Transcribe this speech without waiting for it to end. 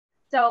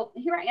So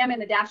here I am in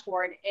the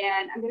dashboard,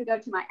 and I'm going to go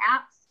to my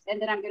apps, and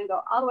then I'm going to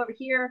go all the way over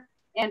here,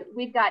 and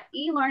we've got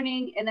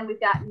e-learning, and then we've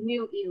got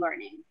new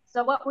e-learning.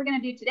 So what we're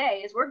going to do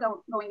today is we're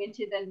going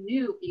into the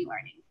new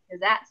e-learning,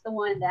 because that's the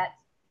one that's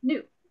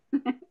new.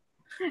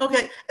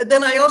 Okay, and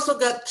then I also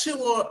got two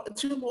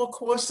more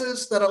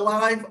courses that are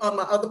live on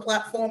my other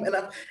platform, and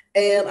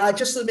I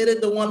just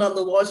submitted the one on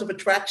the laws of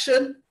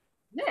attraction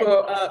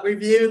for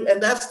review,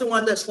 and that's the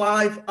one that's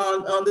live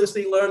on this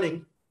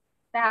e-learning.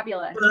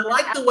 Fabulous. But I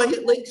like the way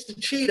it links to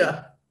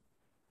Cheetah.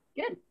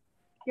 Good,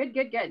 good,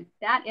 good, good.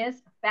 That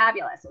is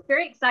fabulous.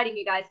 Very exciting,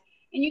 you guys.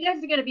 And you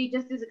guys are going to be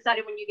just as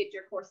excited when you get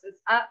your courses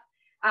up.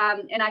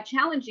 And I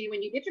challenge you,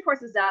 when you get your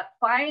courses up,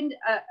 find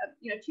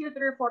 2 or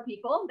 3 or 4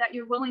 people that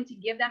you're willing to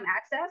give them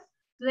access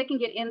so they can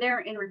get in there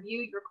and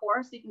review your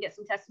course. So you can get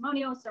some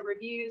testimonials, some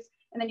reviews,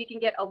 and then you can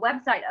get a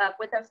website up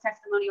with those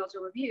testimonials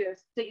or reviews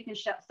so you can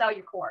sell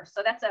your course.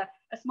 So that's a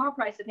small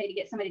price to pay to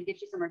get somebody to get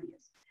you some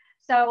reviews.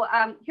 So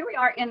here we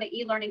are in the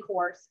e-learning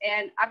course,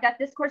 and I've got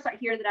this course right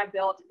here that I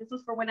built. This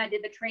was for when I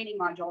did the training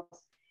modules,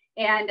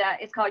 and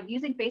it's called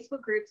Using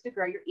Facebook Groups to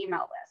Grow Your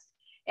Email List.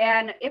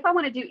 And if I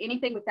want to do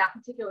anything with that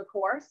particular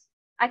course,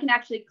 I can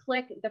actually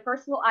click the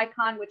first little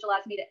icon, which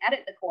allows me to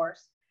edit the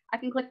course. I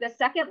can click the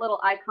second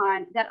little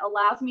icon that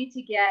allows me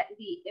to get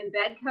the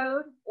embed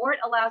code, or it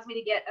allows me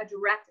to get a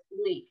direct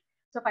link.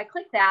 So if I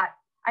click that,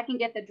 I can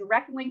get the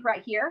direct link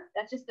right here.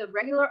 That's just the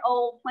regular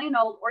old, plain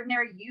old,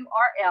 ordinary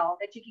URL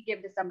that you could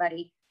give to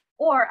somebody.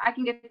 Or I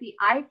can get the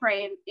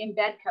iframe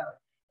embed code.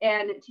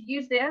 And to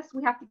use this,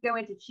 we have to go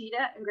into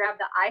Cheetah and grab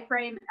the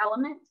iframe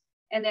element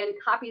and then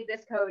copy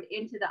this code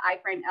into the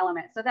iframe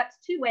element. So that's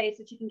 2 ways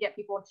that you can get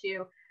people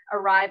to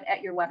arrive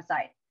at your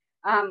website.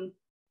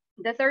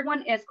 The third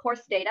one is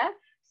course data.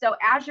 So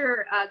as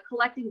you're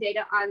collecting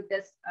data on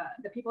this,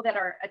 the people that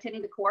are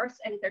attending the course,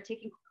 and if they're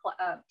taking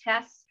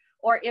tests,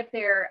 or if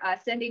they're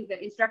sending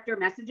the instructor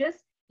messages,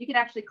 you can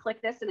actually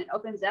click this and it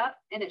opens up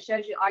and it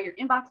shows you all your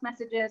inbox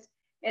messages.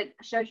 It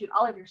shows you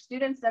all of your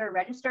students that are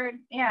registered.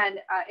 And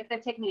if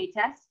they've taken any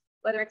tests,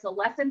 whether it's a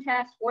lesson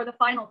test or the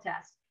final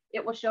test,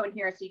 it will show in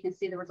here so you can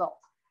see the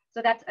results.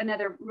 So that's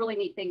another really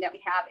neat thing that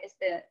we have is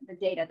the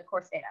data, the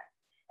course data.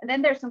 And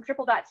then there's some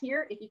triple dots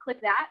here. If you click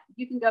that,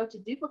 you can go to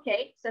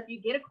duplicate. So if you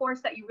get a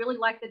course that you really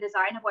like the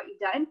design of what you've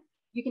done,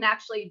 you can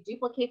actually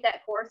duplicate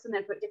that course and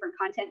then put different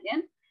content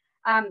in.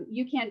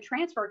 You can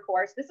transfer a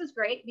course. This is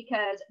great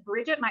because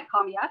Bridget might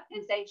call me up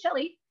and say,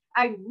 Shelly,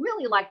 I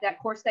really like that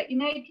course that you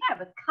made. Can I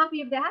have a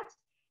copy of that?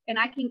 And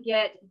I can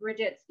get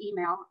Bridget's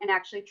email and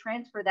actually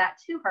transfer that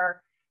to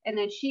her. And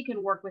then she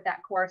can work with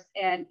that course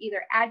and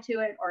either add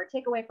to it or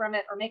take away from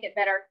it or make it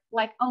better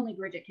like only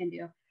Bridget can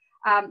do.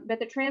 But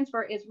the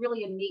transfer is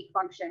really a neat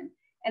function.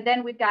 And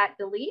then we've got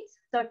delete.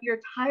 So if you're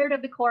tired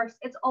of the course,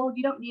 it's old,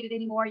 you don't need it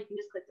anymore, you can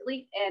just click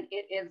delete and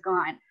it is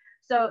gone.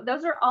 So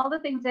those are all the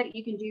things that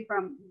you can do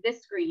from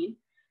this screen.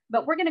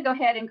 But we're going to go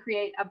ahead and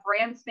create a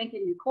brand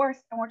spanking new course,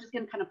 and we're just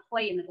going to kind of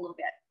play in it a little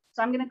bit.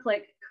 So I'm going to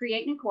click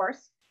create new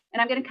course,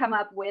 and I'm going to come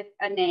up with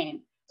a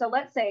name. So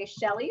let's say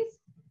Shelly's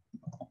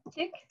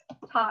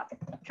TikTok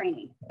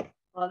training.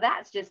 Well,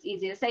 that's just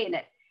easy to say, isn't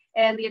it?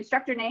 And the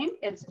instructor name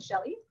is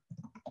Shelly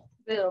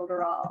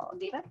Builderall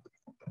Diva.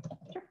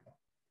 Sure.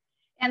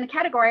 And the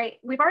category,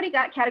 we've already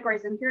got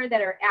categories in here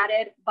that are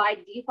added by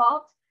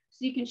default.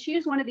 So you can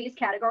choose one of these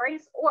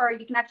categories, or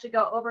you can actually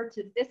go over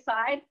to this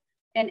side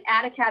and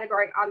add a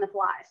category on the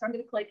fly. So I'm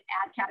going to click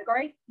add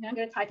category, and I'm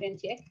going to type in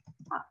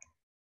TikTok,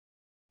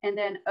 and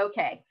then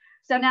OK.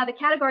 So now the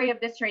category of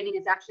this training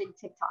is actually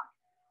TikTok.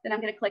 Then I'm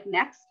going to click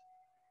next,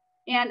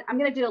 and I'm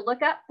going to do a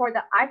lookup for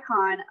the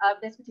icon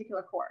of this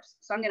particular course.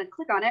 So I'm going to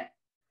click on it,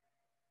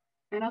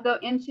 and I'll go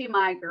into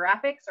my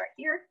graphics right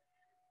here,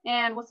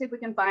 and we'll see if we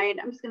can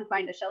find, I'm just going to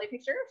find a Shelly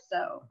picture.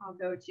 So I'll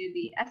go to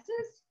the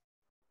S's,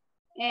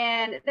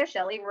 and there's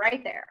Shelly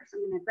right there. So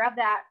I'm going to grab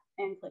that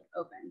and click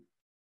open.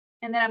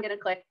 And then I'm going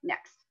to click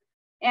next.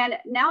 And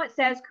now it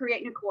says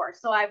create new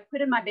course. So I've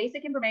put in my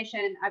basic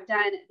information, I've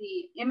done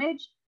the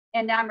image,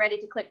 and now I'm ready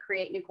to click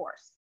create new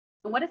course.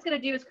 And what it's going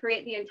to do is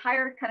create the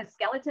entire kind of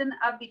skeleton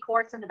of the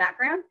course in the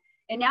background.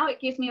 And now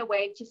it gives me a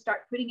way to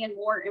start putting in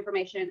more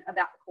information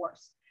about the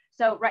course.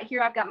 So right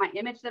here, I've got my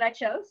image that I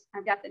chose.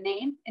 I've got the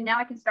name, and now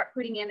I can start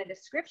putting in a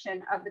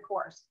description of the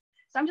course.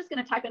 So I'm just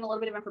going to type in a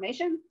little bit of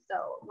information.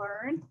 So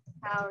learn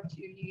how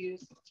to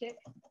use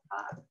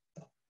TikTok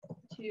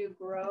to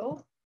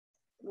grow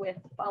with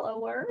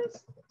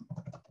followers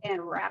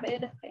and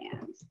rabid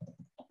fans.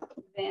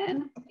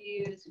 Then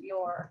use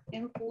your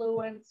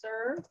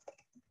influencer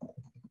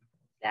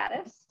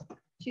status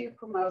to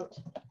promote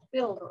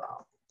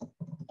Builderall.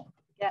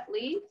 Get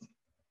leads,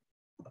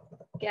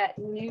 get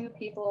new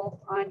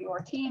people on your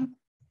team,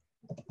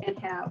 and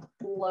have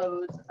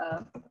loads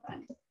of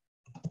fun.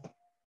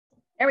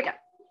 There we go.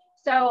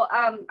 So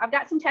I've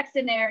got some text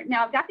in there.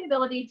 Now I've got the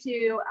ability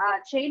to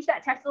change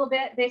that text a little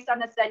bit based on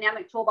this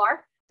dynamic toolbar.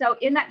 So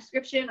in that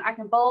description, I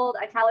can bold,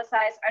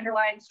 italicize,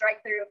 underline,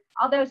 strike through,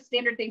 all those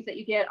standard things that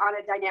you get on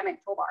a dynamic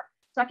toolbar.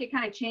 So I can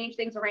kind of change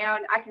things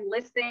around. I can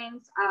list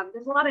things.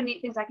 There's a lot of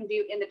neat things I can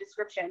do in the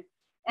description.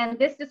 And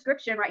this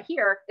description right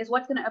here is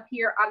what's going to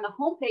appear on the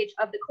homepage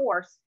of the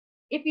course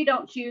if you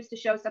don't choose to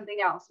show something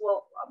else.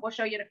 We'll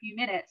show you in a few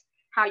minutes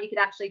how you could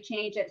actually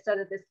change it so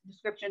that this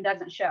description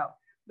doesn't show.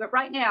 But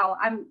right now,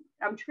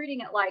 I'm treating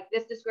it like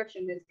this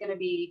description is going to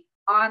be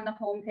on the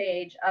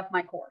homepage of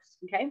my course,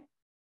 okay?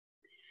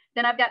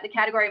 Then I've got the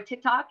category of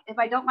TikTok. If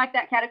I don't like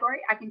that category,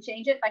 I can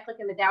change it by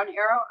clicking the down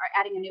arrow or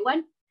adding a new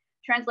one.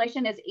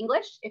 Translation is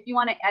English. If you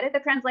want to edit the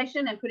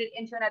translation and put it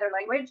into another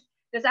language,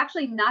 there's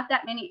actually not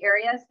that many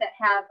areas that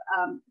have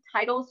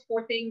titles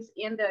for things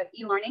in the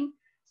e-learning.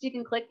 So you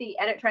can click the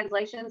edit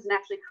translations and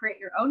actually create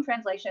your own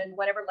translation,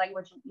 whatever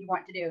language you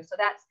want to do. So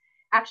that's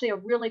actually a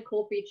really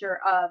cool feature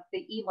of the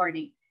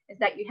e-learning, is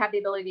that you have the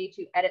ability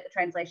to edit the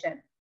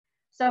translation.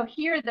 So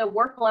here, the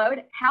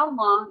workload, how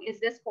long is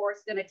this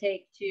course going to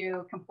take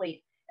to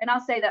complete? And I'll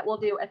say that we'll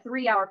do a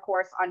 3-hour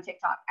course on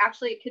TikTok.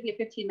 Actually, it could be a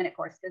 15-minute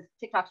course because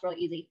TikTok's really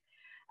easy.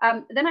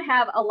 Then I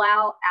have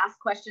allow ask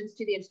questions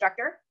to the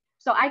instructor.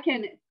 So I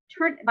can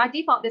turn, by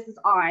default, this is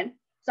on.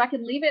 So I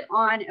can leave it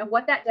on. And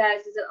what that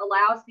does is it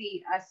allows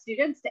the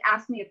students to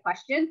ask me a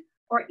question,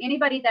 or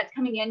anybody that's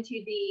coming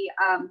into the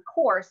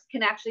course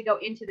can actually go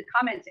into the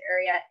comments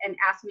area and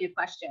ask me a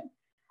question.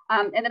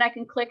 And then I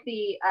can click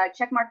the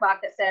check mark box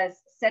that says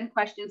send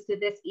questions to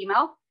this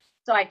email.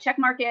 So I check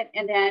mark it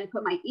and then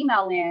put my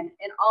email in,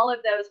 and all of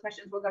those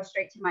questions will go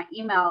straight to my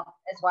email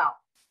as well.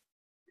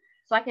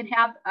 So I can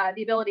have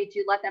the ability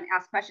to let them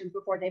ask questions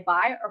before they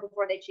buy or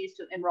before they choose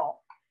to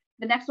enroll.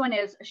 The next one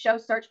is show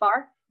search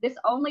bar. This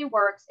only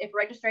works if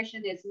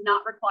registration is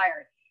not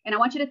required. And I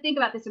want you to think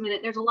about this a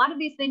minute. There's a lot of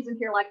these things in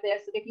here like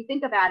this, that if you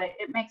think about it,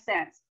 it makes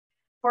sense.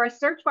 For a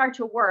search bar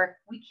to work,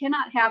 we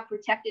cannot have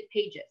protected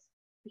pages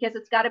because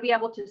it's got to be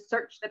able to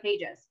search the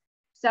pages.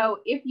 So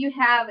if you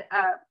have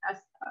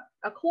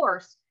a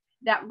course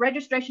that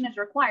registration is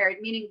required,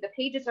 meaning the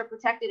pages are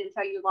protected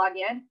until you log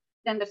in,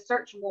 then the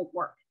search won't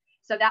work.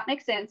 So that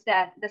makes sense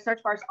that the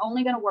search bar is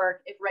only going to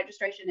work if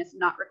registration is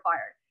not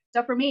required.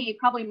 So for me,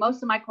 probably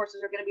most of my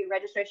courses are going to be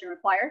registration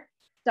required.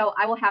 So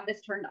I will have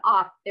this turned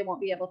off. They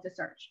won't be able to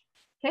search.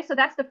 Okay, so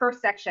that's the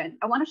first section.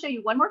 I want to show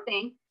you one more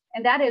thing,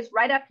 and that is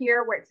right up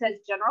here where it says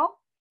general.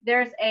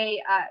 There's a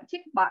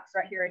tick box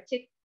right here, a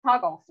tick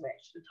toggle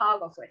switch, the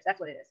toggle switch, that's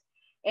what it is.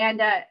 And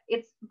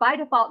it's by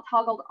default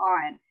toggled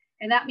on.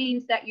 And that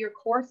means that your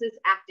course is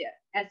active,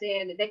 as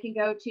in they can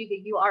go to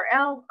the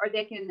URL or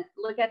they can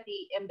look at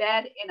the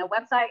embed in a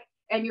website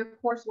and your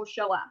course will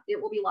show up.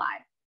 It will be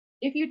live.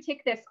 If you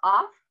tick this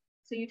off,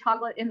 so you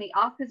toggle it in the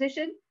off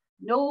position,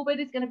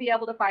 nobody's going to be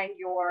able to find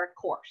your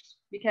course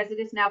because it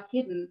is now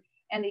hidden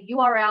and the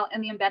URL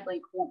and the embed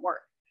link won't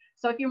work.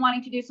 So if you're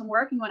wanting to do some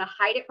work and you want to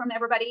hide it from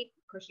everybody,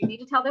 of course, you need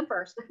to tell them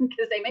first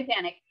because they may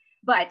panic,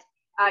 but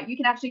you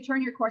can actually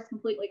turn your course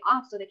completely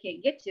off so they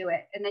can't get to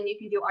it. And then you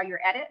can do all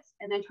your edits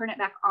and then turn it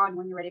back on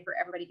when you're ready for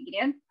everybody to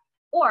get in.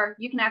 Or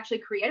you can actually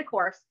create a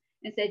course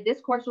and say this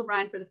course will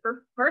run for the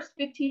first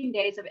 15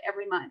 days of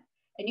every month.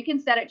 And you can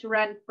set it to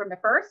run from the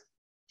 1st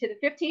to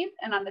the 15th,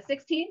 and on the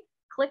 16th,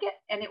 click it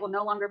and it will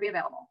no longer be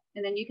available.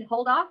 And then you can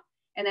hold off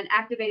and then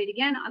activate it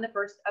again on the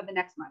 1st of the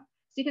next month.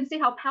 So you can see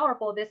how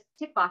powerful this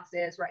tick box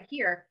is right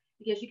here,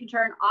 because you can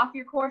turn off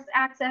your course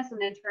access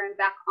and then turn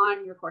back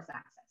on your course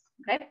access,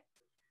 okay?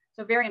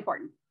 So very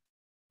important.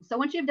 So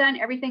once you've done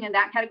everything in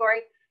that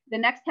category, the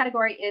next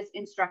category is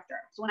instructor.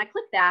 So when I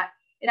click that,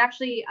 it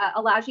actually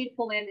allows you to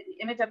pull in an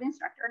image of the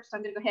instructor. So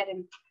I'm gonna go ahead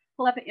and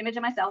pull up an image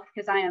of myself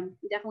because I am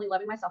definitely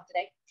loving myself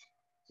today.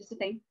 Just a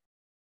thing.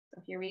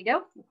 So here we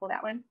go, we'll pull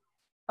that one.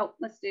 Oh,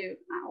 we'll do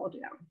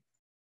that one.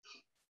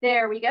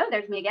 There we go,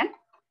 there's me again.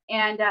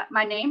 And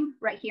my name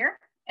right here.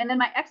 And then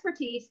my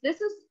expertise,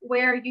 this is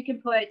where you can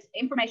put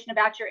information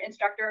about your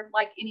instructor,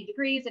 like any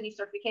degrees, any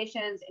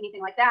certifications,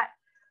 anything like that.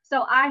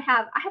 So I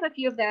have a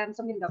few of them.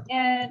 So I'm gonna go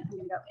N, I'm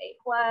gonna go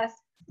A+,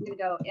 I'm gonna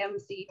go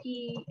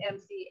MCP,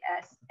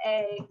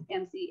 MCSA,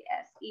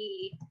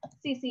 MCSE,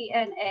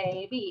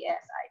 CCNA,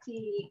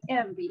 BSIT,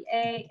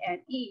 MBA,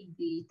 and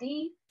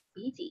EDD,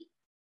 ET.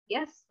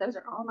 Yes, those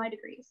are all my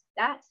degrees.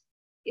 That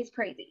is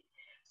crazy.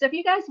 So if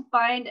you guys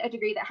find a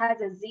degree that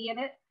has a Z in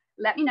it,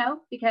 let me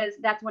know because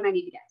that's what I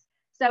need to get.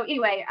 So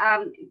anyway,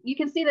 you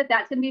can see that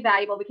that's going to be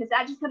valuable because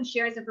that just kind of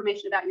shares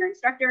information about your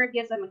instructor,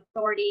 gives them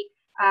authority,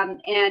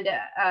 and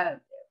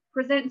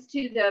presents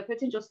to the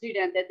potential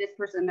student that this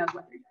person knows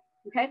what they're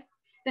doing, okay?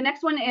 The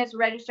next one is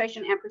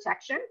registration and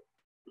protection.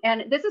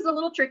 And this is a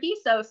little tricky,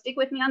 so stick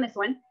with me on this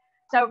one.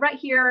 So right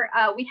here,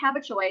 we have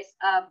a choice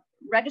of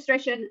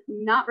registration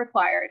not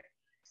required.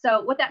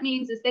 So what that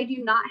means is they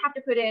do not have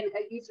to put in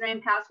a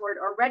username, password,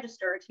 or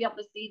register to be able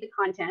to see the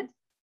content.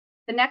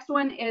 The next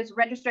one is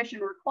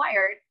registration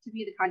required to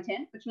view the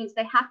content, which means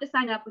they have to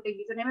sign up with a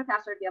username and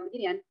password to be able to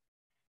get in.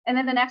 And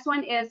then the next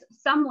one is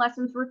some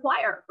lessons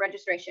require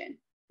registration,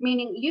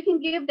 meaning you can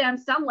give them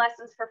some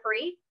lessons for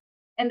free,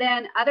 and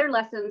then other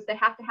lessons, they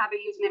have to have a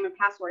username and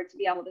password to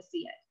be able to see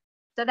it.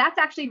 So that's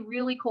actually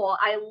really cool.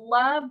 I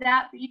love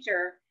that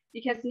feature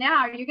because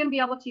now you're going to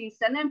be able to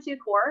send them to a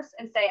course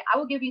and say, I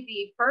will give you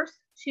the first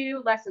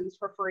 2 lessons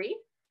for free,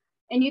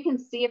 and you can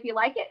see if you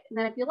like it. And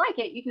then if you like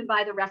it, you can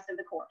buy the rest of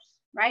the course.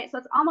 right? So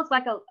it's almost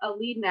like a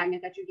lead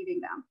magnet that you're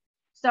giving them.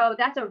 So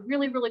that's a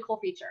really, really cool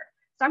feature.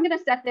 So I'm going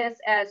to set this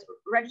as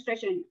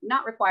registration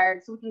not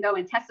required so we can go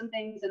and test some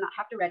things and not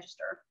have to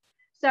register.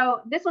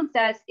 So this one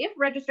says, if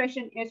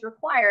registration is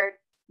required,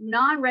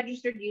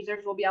 non-registered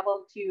users will be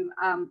able to,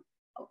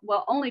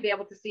 will only be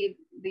able to see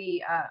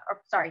the,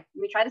 sorry,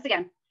 let me try this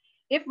again.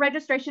 If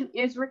registration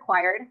is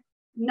required,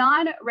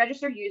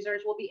 non-registered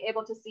users will be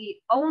able to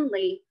see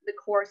only the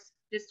course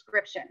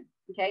description.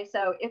 Okay,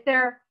 so if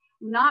they're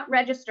not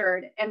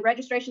registered and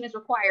registration is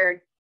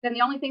required, then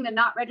the only thing that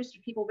not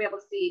registered people will be able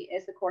to see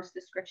is the course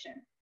description.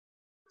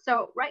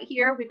 So right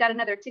here, we've got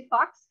another tick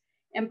box.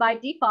 And by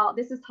default,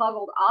 this is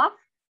toggled off.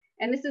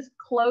 And this is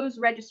close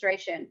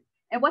registration.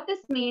 And what this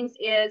means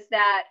is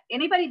that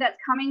anybody that's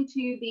coming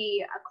to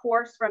the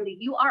course from the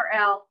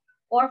URL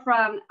or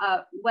from a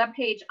web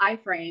page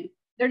iframe,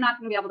 they're not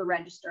going to be able to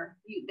register.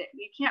 You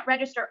can't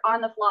register on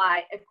the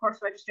fly if course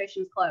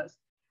registration is closed.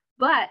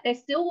 But they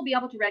still will be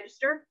able to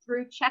register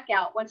through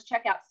checkout once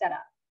checkout's set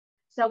up.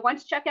 So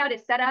once checkout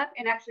is set up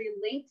and actually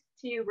linked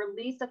to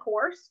release a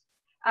course,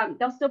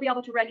 they'll still be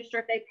able to register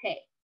if they pay.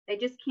 They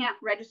just can't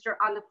register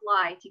on the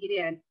fly to get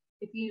in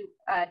if you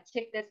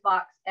tick this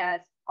box as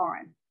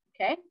on,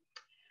 okay?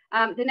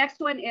 The next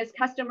one is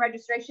custom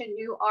registration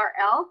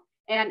URL.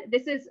 And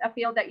this is a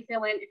field that you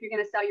fill in if you're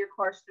gonna sell your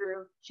course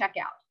through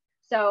checkout.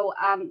 So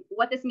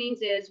what this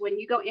means is when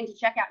you go into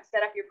checkout and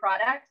set up your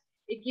product,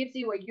 it gives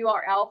you a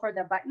URL for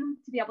the button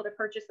to be able to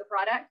purchase the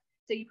product.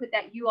 So you put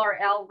that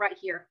URL right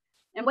here.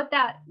 And what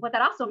that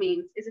also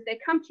means is if they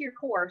come to your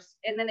course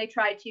and then they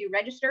try to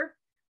register,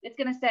 it's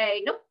going to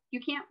say, nope,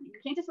 you can't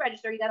just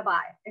register, you got to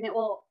buy. And it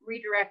will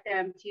redirect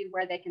them to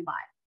where they can buy,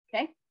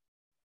 okay?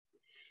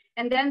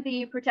 And then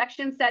the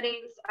protection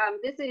settings,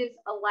 this is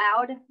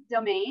allowed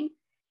domain.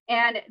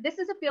 And this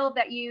is a field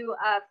that you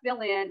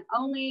fill in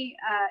only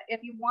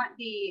if you want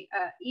the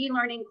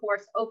e-learning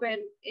course open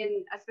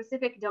in a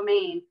specific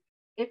domain,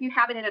 if you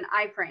have it in an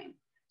iframe.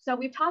 So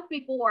we've talked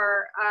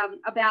before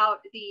about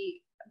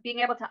being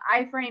able to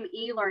iframe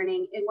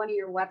e-learning in one of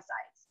your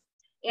websites.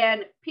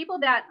 And people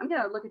that, I'm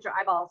going to look at your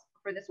eyeballs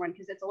for this one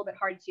because it's a little bit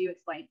hard to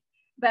explain.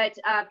 But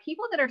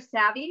people that are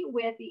savvy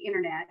with the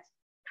internet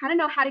kind of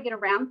know how to get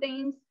around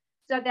things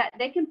so that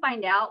they can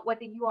find out what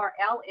the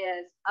URL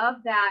is of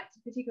that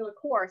particular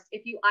course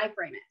if you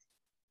iframe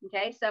it.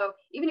 Okay, so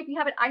even if you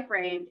have it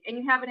iframed and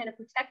you have it in a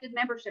protected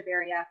membership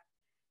area,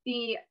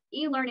 the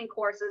e-learning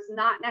course is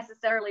not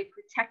necessarily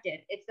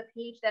protected. It's the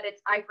page that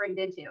it's iframed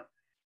into.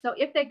 So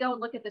if they go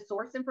and look at the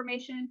source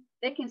information,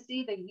 they can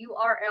see the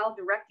URL,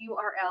 direct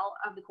URL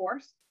of the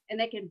course, and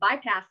they can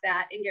bypass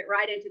that and get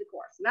right into the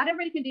course. Not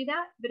everybody can do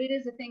that, but it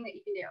is a thing that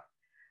you can do.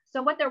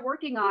 So what they're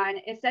working on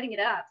is setting it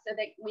up so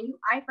that when you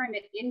iframe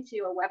it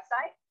into a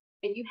website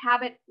and you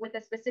have it with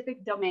a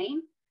specific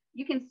domain,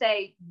 you can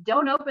say,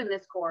 don't open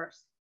this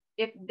course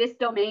if this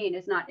domain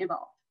is not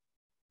involved.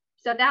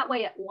 So that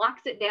way it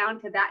locks it down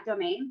to that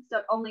domain. So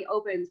it only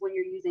opens when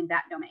you're using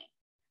that domain.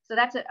 So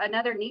that's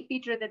another neat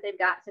feature that they've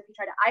got. So if you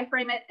try to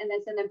iframe it and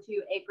then send them to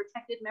a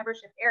protected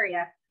membership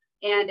area,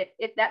 and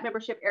if that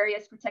membership area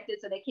is protected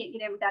so they can't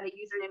get in without a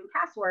username and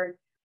password,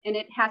 and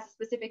it has a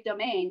specific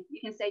domain, you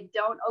can say,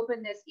 don't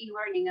open this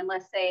e-learning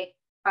unless they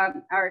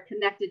are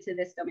connected to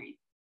this domain.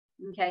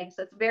 Okay,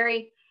 so it's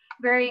very,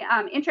 very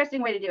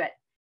interesting way to do it.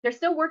 They're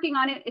still working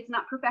on it. It's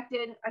not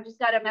perfected. I just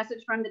got a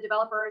message from the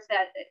developers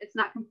that it's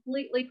not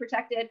completely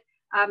protected,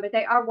 but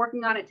they are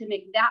working on it to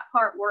make that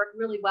part work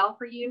really well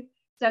for you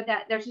so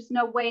that there's just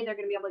no way they're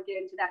going to be able to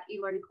get into that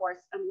e-learning course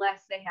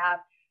unless they have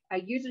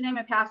a username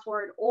and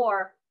password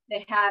or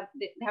they have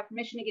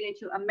permission to get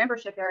into a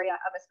membership area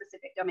of a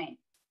specific domain.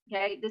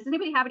 Okay, does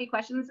anybody have any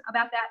questions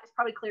about that? It's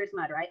probably clear as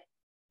mud, right?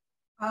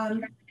 I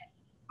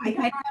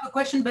don't have a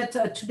question, but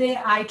today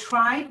I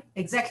tried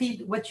exactly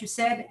what you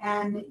said,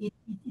 and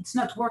it's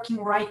not working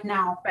right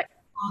now. Right,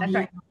 that's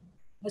right.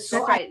 So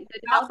that's right. The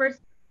developers,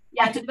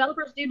 yeah, the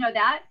developers do know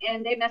that,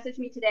 and they messaged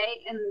me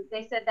today, and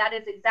they said that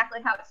is exactly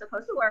how it's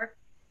supposed to work,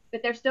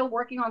 but they're still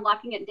working on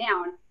locking it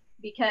down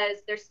because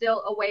there's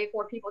still a way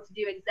for people to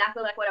do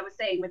exactly like what I was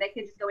saying, where they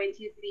can just go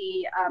into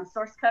the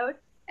source code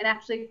and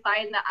actually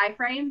find the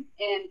iframe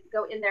and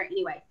go in there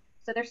anyway.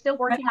 So they're still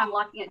working on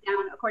locking it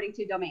down according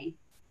to domain.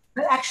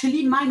 But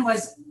actually, mine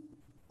was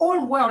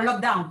all were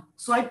locked down.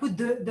 So I put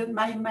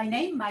my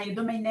name, my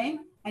domain name,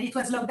 and it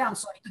was locked down.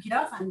 So I took it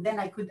off, and then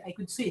I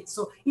could see it.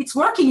 So it's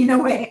working in a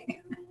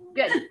way.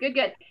 Good, good,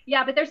 good.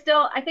 Yeah, but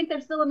I think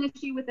there's still an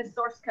issue with the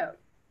source code.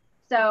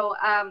 So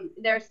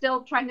they're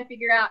still trying to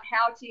figure out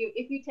how to,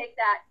 if you take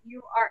that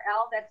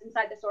URL that's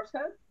inside the source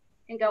code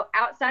and go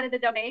outside of the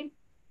domain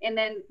and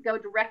then go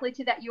directly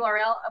to that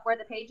URL of where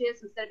the page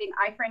is instead of being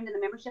iframed in the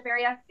membership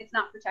area, it's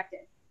not protected.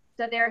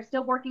 So they're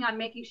still working on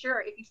making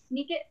sure if you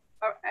sneak it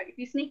or if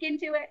you sneak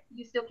into it,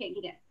 you still can't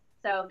get in.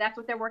 So that's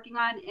what they're working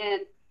on,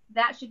 and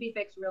that should be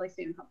fixed really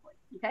soon, hopefully.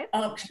 Okay.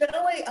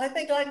 Shelley, I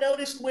think I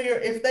noticed where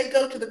if they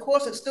go to the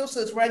course, it still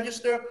says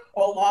register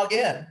or log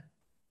in.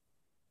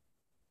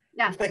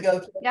 Yeah. If they go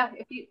to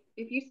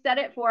if you set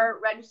it for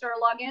register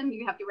or log in,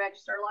 you have to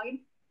register or log in.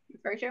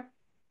 It's very true.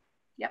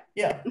 Yep.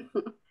 Yeah.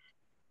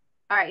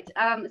 All right,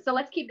 so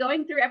let's keep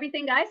going through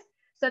everything, guys.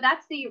 So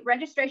that's the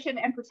registration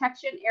and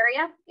protection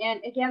area.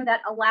 And again,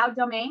 that allowed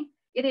domain,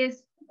 it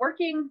is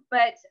working,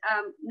 but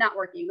not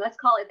working. Let's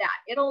call it that.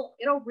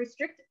 It'll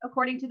restrict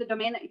according to the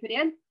domain that you put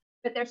in,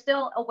 but there's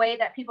still a way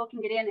that people can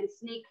get in and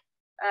sneak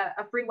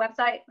a free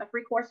website, a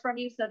free course from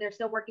you. So they're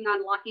still working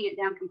on locking it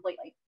down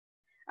completely.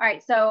 All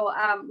right, so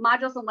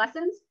modules and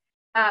lessons.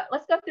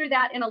 Let's go through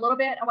that in a little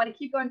bit. I want to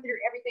keep going through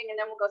everything, and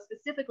then we'll go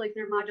specifically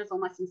through modules and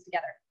lessons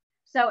together.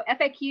 So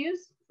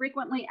FAQs,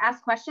 frequently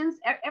asked questions.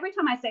 Every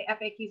time I say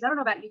FAQs, I don't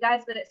know about you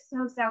guys, but it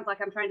so sounds like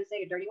I'm trying to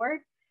say a dirty word.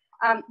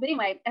 But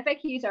anyway,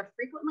 FAQs are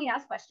frequently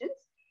asked questions,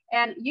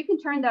 and you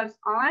can turn those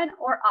on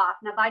or off.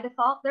 Now, by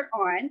default, they're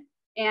on,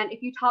 and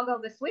if you toggle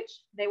the switch,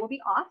 they will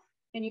be off,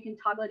 and you can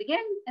toggle it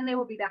again, and they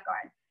will be back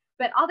on.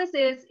 But all this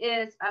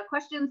is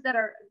questions that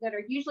are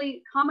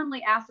usually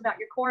commonly asked about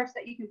your course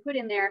that you can put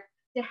in there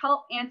to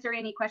help answer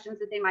any questions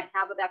that they might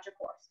have about your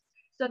course.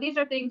 So these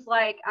are things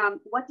like,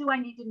 what do I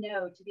need to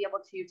know to be able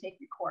to take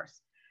your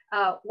course?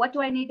 What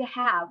do I need to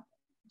have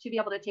to be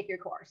able to take your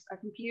course? A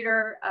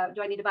computer?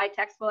 Do I need to buy a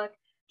textbook?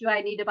 Do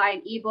I need to buy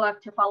an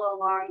ebook to follow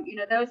along? You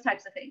know, those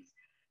types of things.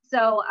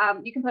 So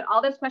you can put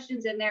all those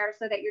questions in there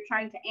so that you're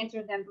trying to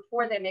answer them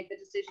before they make the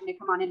decision to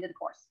come on into the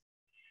course.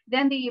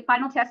 Then the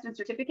final test and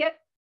certificate.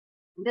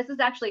 This is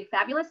actually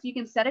fabulous. You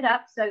can set it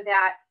up so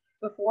that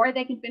before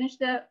they can finish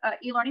the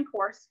e-learning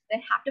course, they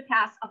have to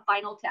pass a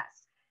final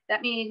test.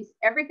 That means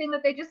everything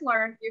that they just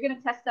learned, you're going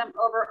to test them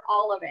over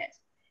all of it.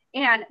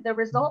 And the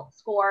result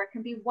score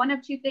can be one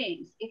of two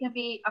things. It can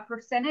be a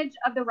percentage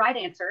of the right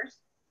answers.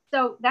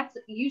 So that's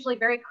usually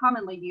very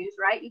commonly used,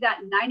 right? You got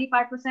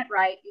 95%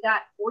 right, you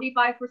got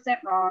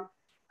 45% wrong.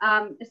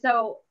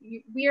 So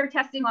we are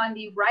testing on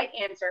the right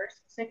answers.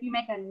 So if you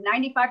make a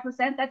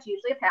 95%, that's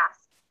usually a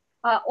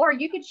pass. Or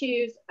you could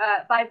choose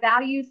by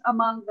values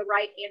among the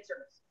right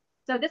answers.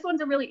 So this one's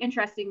a really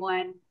interesting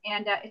one,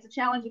 and it's a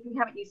challenge if you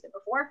haven't used it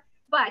before.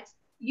 But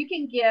you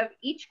can give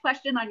each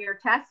question on your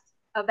test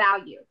a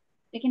value.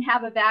 It can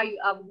have a value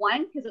of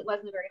 1 because it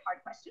wasn't a very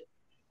hard question,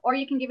 or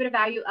you can give it a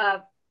value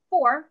of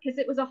 4 because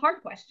it was a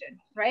hard question,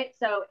 right?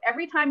 So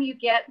every time you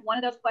get one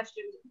of those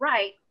questions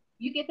right,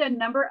 you get the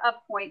number of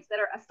points that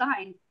are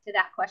assigned to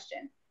that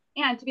question.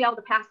 And to be able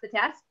to pass the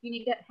test, you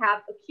need to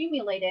have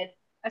accumulated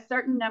a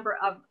certain number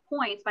of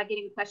points by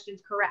getting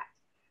questions correct.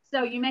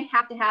 So you may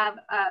have to have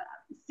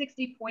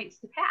 60 points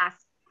to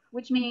pass,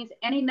 which means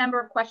any number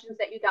of questions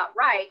that you got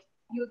right,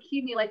 you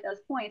accumulate those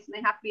points, and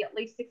they have to be at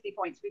least 60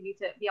 points for you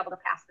to be able to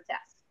pass the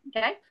test,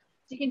 okay?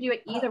 So you can do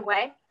it either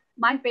way.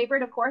 My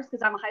favorite, of course,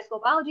 because I'm a high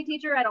school biology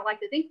teacher, I don't like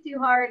to think too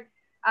hard.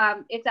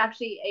 It's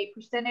actually a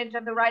percentage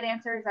of the right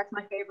answers. That's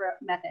my favorite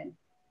method.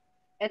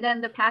 And then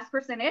the pass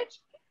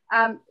percentage,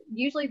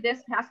 usually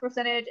this pass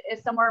percentage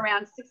is somewhere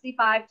around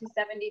 65 to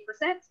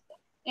 70%.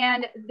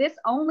 And this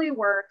only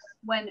works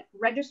when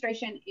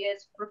registration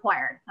is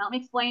required. Now, let me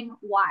explain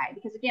why,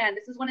 because again,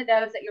 this is one of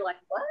those that you're like,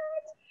 what?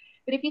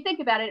 But if you think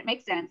about it, it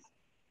makes sense.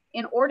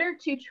 In order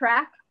to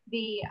track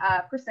the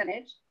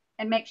percentage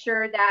and make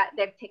sure that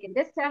they've taken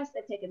this test,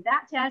 they've taken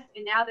that test,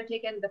 and now they're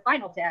taking the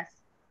final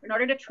test, in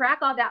order to track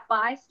all that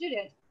by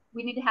student,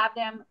 we need to have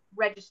them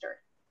registered.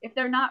 If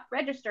they're not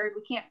registered,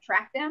 we can't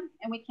track them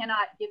and we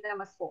cannot give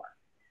them a score.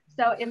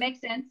 So it makes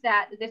sense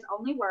that this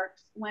only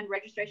works when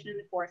registration in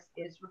the course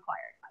is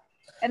required.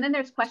 And then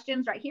there's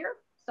questions right here.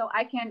 So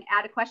I can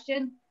add a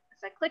question.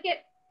 So I click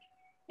it.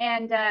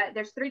 And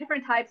there's 3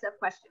 different types of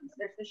questions.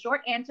 There's the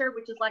short answer,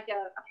 which is like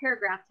a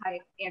paragraph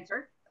type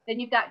answer. Then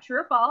you've got true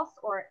or false,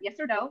 or yes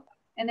or no,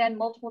 and then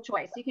multiple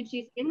choice. So you can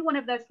choose any one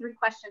of those 3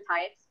 question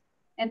types.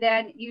 And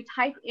then you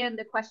type in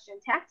the question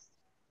text.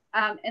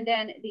 And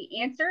then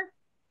the answer,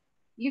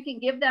 you can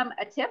give them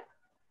a tip.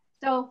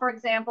 So for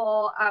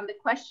example, the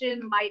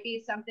question might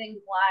be something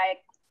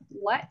like,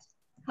 what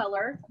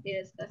color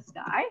is the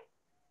sky?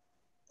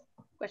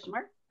 Question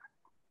mark.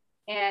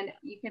 And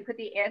you can put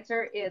the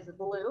answer is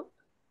blue.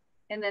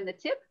 And then the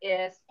tip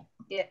is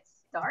it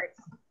starts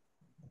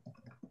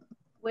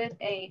with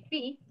a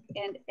B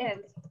and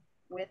ends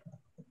with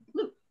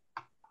blue.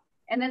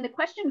 And then the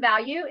question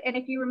value, and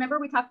if you remember,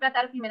 we talked about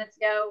that a few minutes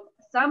ago.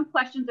 Some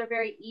questions are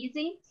very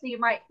easy, so you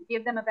might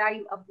give them a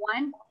value of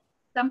 1.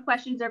 Some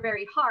questions are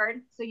very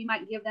hard, so you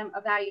might give them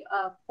a value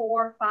of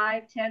 4,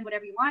 5, 10,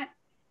 whatever you want.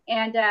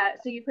 And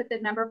so you put the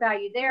number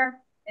value there,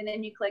 and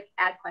then you click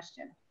Add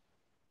Question.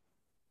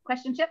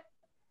 Question, Chip?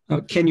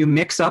 Can you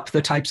mix up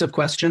the types of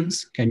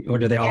questions? Or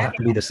do they all have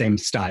to be the same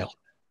style?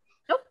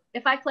 Nope.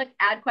 If I click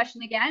Add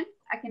Question again,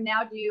 I can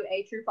now do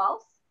a true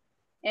false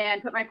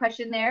and put my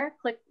question there,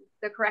 click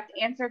the correct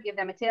answer, give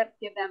them a tip,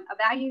 give them a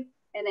value,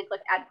 and then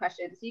click Add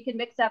Question. So you can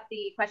mix up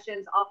the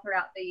questions all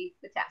throughout the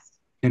test.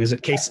 And is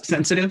it case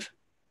sensitive?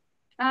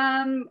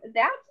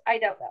 That I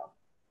don't know.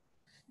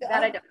 That I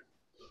don't know.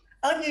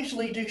 I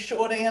usually do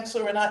short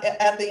answer, and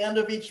at the end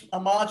of each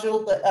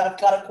module, that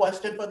I've got a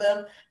question for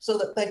them so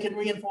that they can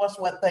reinforce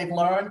what they've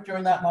learned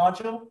during that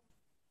module.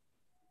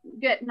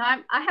 Good. Now,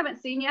 I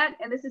haven't seen yet,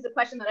 and this is a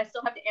question that I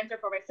still have to answer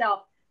for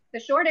myself. The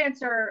short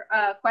answer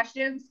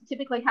questions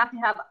typically have to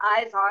have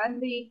eyes on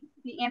the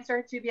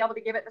answer to be able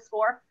to give it the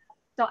score.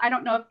 So I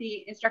don't know if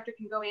the instructor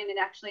can go in and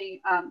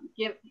actually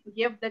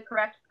give the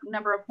correct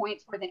number of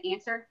points for the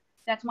answer.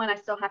 That's one I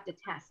still have to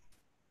test.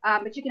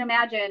 But you can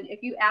imagine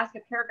if you ask a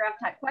paragraph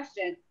type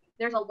question,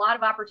 there's a lot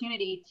of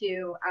opportunity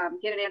to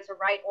get an answer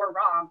right or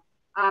wrong.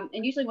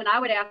 And usually when I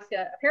would ask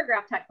a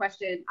paragraph type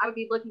question, I would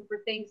be looking for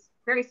things,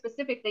 very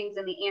specific things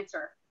in the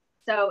answer.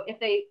 So if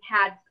they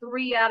had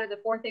 3 out of the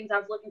 4 things I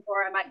was looking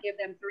for, I might give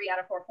them 3 out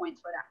of 4 points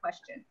for that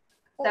question.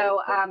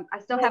 So I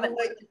still haven't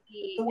looked to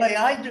see. The way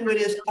I do it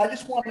is I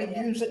just want to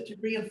use it to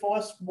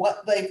reinforce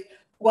what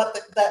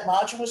that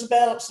module was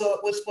about. So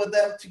it was for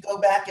them to go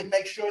back and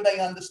make sure they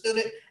understood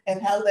it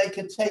and how they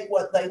could take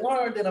what they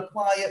learned and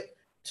apply it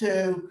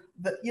to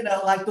the,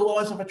 like the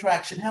laws of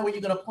attraction. How are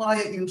you going to apply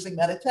it using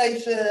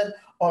meditation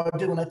or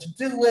doing a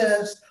to-do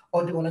list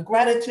or doing a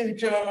gratitude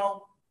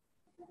journal?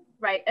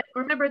 Right. And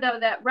remember though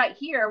that right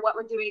here, what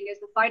we're doing is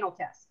the final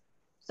test.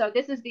 So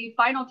this is the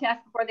final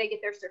test before they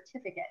get their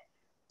certificate.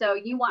 So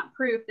you want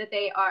proof that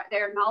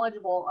they're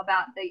knowledgeable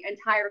about the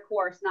entire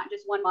course, not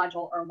just one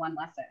module or one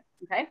lesson.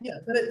 Okay. Yeah,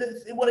 but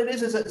what it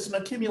is it's an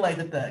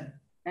accumulated thing.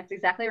 That's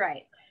exactly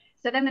right.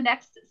 So then the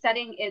next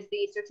setting is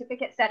the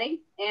certificate setting.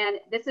 And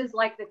this is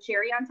like the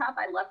cherry on top.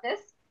 I love this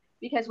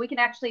because we can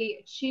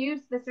actually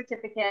choose the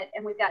certificate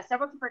and we've got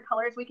several different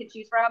colors we can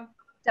choose from.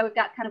 So we've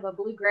got kind of a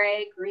blue,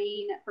 gray,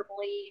 green,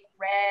 purpley,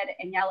 red,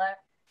 and yellow.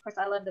 Of course,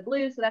 I love the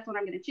blue, so that's what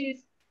I'm going to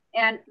choose.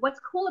 And what's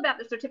cool about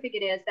the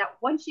certificate is that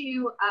once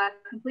you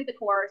complete the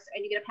course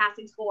and you get a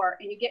passing score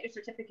and you get your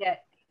certificate,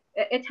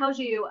 it tells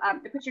you,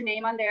 it puts your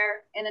name on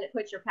there and then it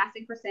puts your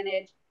passing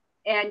percentage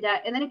and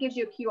then it gives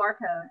you a QR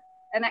code.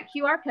 And that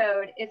QR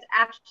code is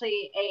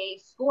actually a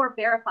score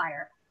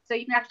verifier. So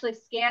you can actually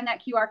scan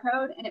that QR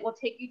code and it will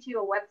take you to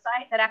a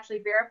website that actually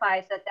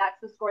verifies that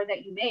that's the score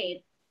that you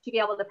made to be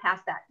able to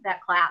pass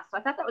that class. So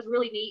I thought that was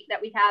really neat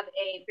that we have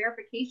a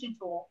verification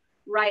tool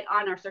right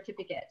on our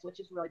certificates, which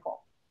is really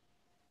cool.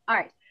 All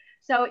right,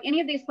 so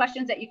any of these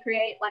questions that you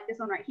create, like this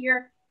one right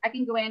here, I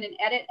can go in and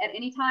edit at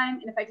any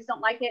time. And if I just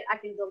don't like it, I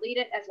can delete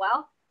it as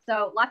well.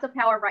 So lots of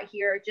power right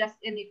here, just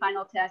in the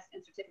final test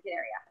and certificate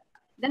area.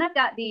 Then I've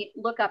got the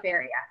lookup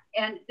area.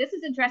 And this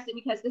is interesting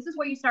because this is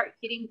where you start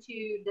getting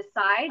to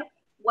decide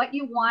what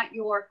you want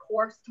your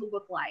course to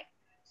look like.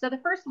 So the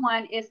first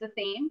one is the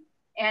theme.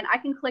 And I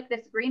can click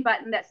this green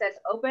button that says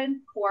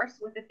open course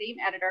with the theme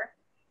editor.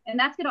 And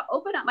that's going to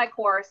open up my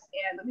course.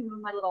 And let me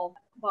move my little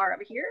bar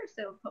over here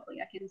so hopefully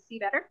I can see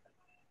better.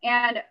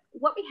 And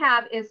what we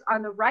have is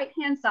on the right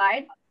hand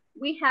side,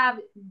 we have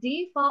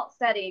default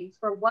settings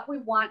for what we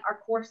want our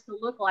course to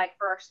look like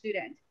for our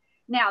student.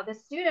 Now, the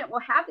student will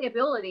have the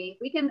ability,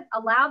 we can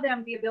allow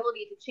them the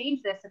ability to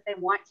change this if they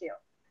want to.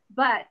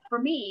 But for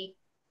me,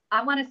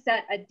 I want to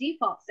set a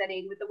default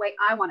setting with the way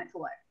I want it to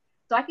look.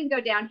 So I can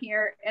go down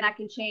here and I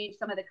can change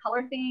some of the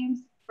color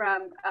themes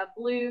from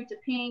blue to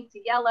pink to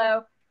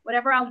yellow,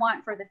 whatever I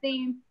want for the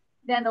theme.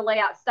 Then the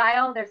layout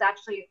style, there's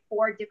actually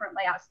 4 different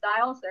layout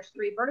styles. There's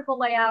 3 vertical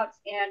layouts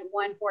and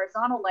 1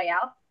 horizontal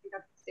layout. I think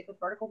I'll stick with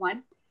vertical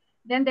one.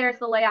 Then there's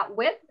the layout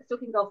width, so it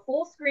can go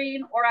full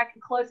screen or I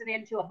can close it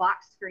into a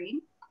box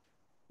screen.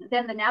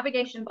 Then the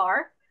navigation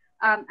bar,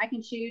 I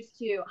can choose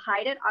to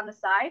hide it on the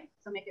side,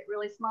 so make it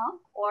really small,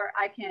 or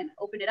I can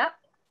open it up.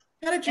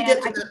 How did you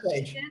get to that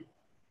page?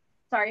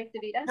 Sorry,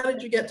 Davida. How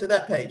did you get to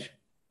that page?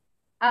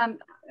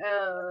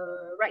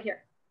 Right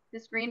here,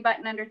 this green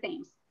button under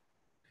themes.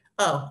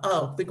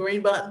 Oh, the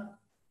green button.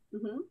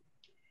 Mm-hmm.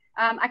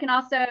 I can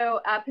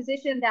also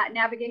position that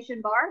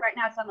navigation bar. Right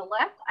now it's on the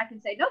left. I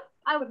can say, nope,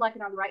 I would like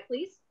it on the right,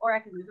 please. Or I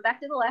can move it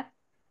back to the left.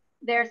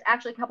 There's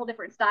actually a couple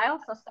different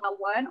styles. So style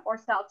 1 or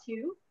style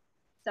 2.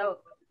 So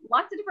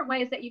lots of different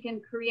ways that you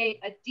can create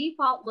a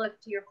default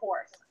look to your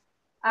course.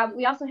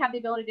 We also have the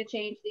ability to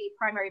change the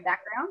primary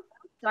background.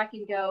 So I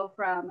can go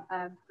from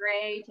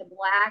gray to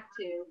black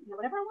to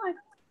whatever I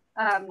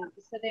want.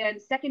 So then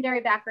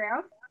secondary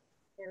background,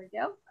 there we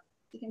go.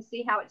 You can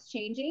see how it's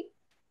changing.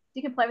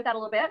 You can play with that a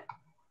little bit.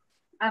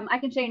 I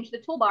can change the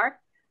toolbar.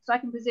 So I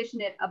can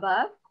position it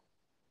above,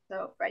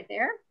 so right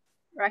there,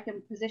 or I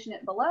can position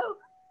it below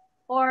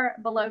or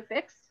below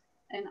fixed,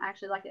 and I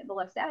actually like it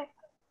below static.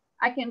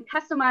 I can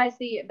customize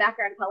the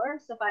background color.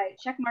 So if I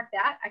check mark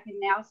that, I can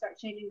now start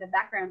changing the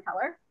background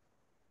color,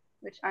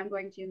 which I'm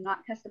going to not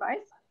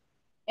customize.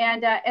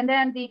 And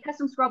then the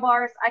custom scroll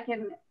bars, I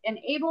can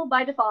enable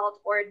by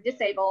default or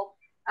disable.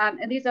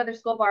 And these are the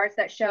scroll bars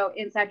that show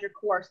inside your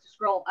course to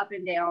scroll up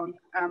and down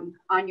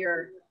on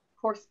your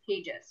course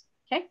pages.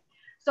 Okay.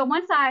 So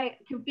once I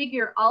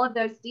configure all of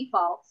those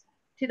defaults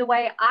to the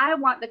way I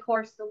want the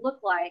course to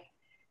look like,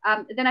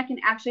 then I can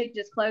actually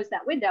just close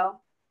that window.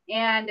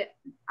 And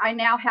I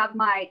now have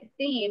my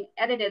theme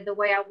edited the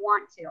way I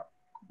want to.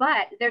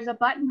 But there's a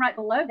button right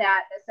below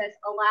that says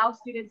allow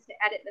students to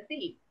edit the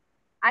theme.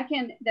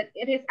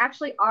 It is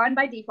actually on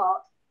by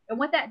default. And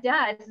what that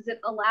does is it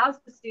allows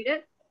the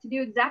student to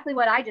do exactly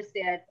what I just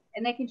did,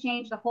 and they can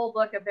change the whole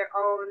book of their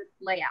own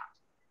layout.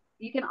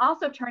 You can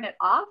also turn it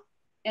off,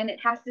 and it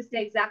has to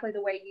stay exactly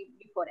the way you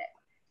put it.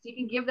 So you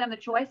can give them the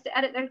choice to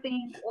edit their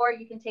theme, or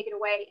you can take it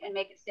away and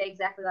make it stay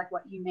exactly like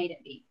what you made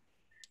it be.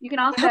 You can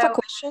also— I have a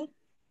question.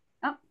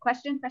 Oh,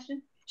 question.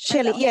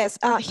 Shelly, yes.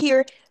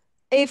 Here,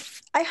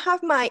 if I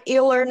have my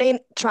e-learning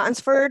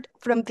transferred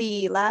from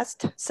the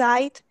last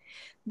site,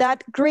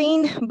 that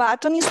green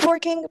button is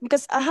working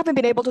because I haven't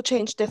been able to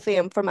change the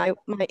theme for my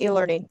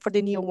e-learning for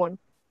the new one.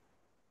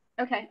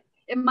 Okay,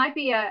 it might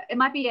be a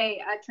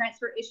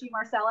transfer issue,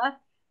 Marcella.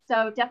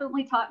 So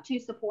definitely talk to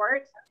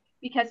support,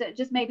 because it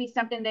just may be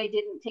something they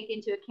didn't take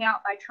into account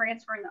by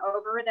transferring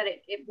over, that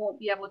it won't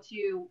be able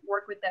to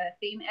work with the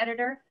theme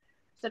editor.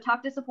 So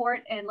talk to support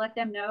and let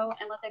them know,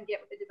 and let them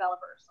get with the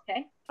developers,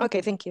 okay?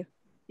 Okay, thank you.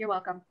 You're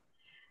welcome.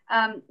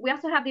 We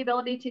also have the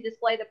ability to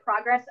display the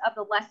progress of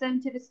the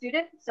lesson to the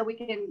student, so we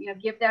can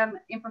give them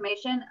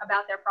information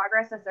about their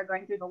progress as they're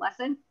going through the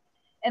lesson.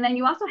 And then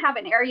you also have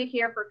an area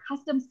here for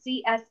custom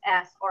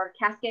CSS, or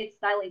cascade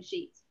styling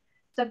sheets.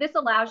 So this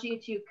allows you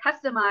to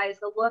customize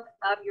the look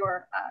of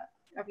your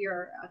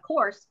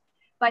course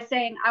by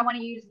saying, I want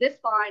to use this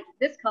font,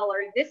 this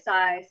color, this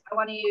size. I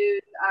want to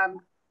use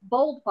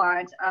bold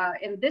font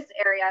in this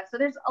area. So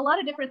there's a lot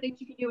of different things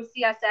you can do with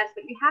CSS,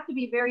 but you have to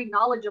be very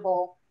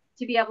knowledgeable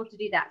to be able to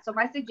do that. So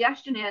my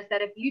suggestion is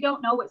that if you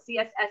don't know what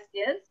CSS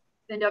is,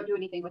 then don't do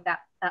anything with that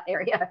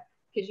area,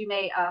 because you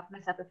may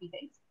mess up a few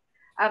things.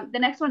 The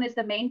next one is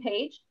the main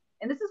page.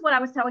 And this is what I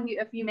was telling you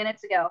a few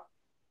minutes ago.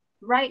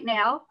 Right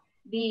now,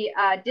 the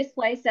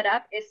display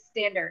setup is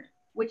standard,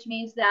 which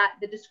means that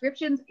the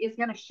descriptions is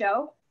going to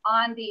show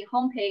on the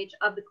home page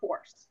of the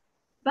course.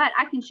 But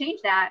I can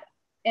change that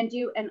and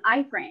do an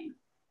iframe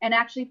and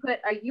actually put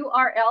a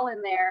URL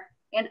in there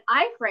and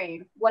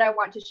iframe what I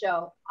want to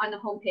show on the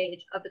home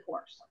page of the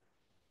course.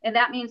 And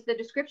that means the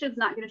description is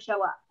not going to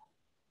show up.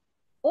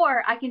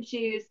 Or I can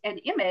choose an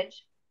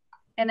image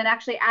and then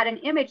actually add an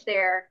image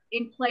there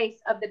in place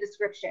of the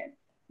description.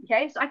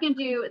 Okay, so I can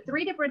do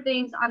 3 different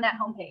things on that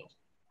home page.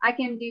 I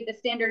can do the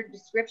standard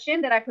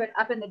description that I put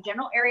up in the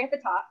general area at the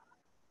top.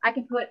 I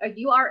can put a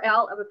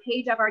URL of a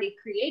page I've already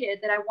created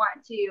that I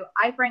want to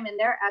iframe in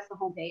there as the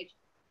home page,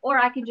 or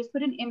I can just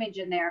put an image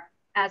in there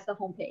as the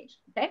home page.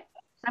 Okay,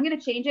 so I'm going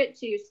to change it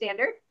to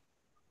standard,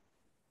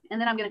 and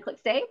then I'm going to click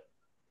save.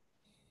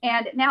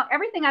 And now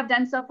everything I've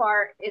done so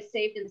far is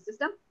saved in the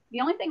system.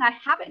 The only thing I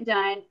haven't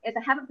done is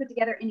I haven't put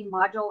together any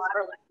modules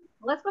or lessons.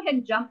 Let's go ahead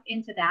and jump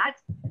into that.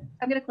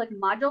 I'm going to click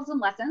modules and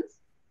lessons.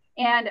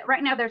 And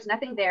right now there's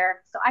nothing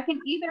there. So I can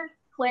either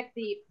click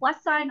the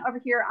plus sign over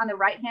here on the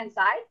right-hand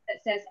side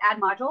that says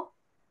add module,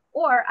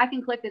 or I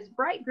can click this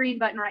bright green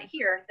button right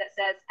here that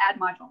says add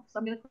module. So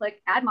I'm going to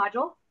click add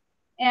module,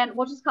 and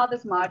we'll just call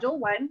this module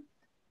 1.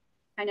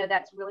 I know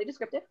that's really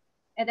descriptive.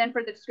 And then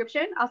for the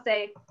description, I'll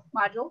say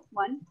module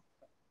 1,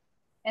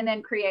 and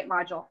then create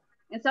module.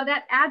 And so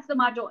that adds the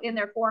module in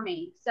there for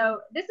me. So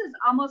this is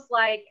almost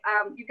like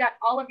you've got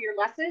all of your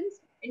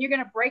lessons, and you're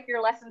going to break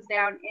your lessons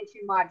down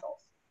into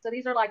modules. So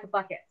these are like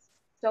buckets.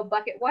 So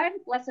bucket 1,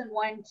 lesson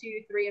 1,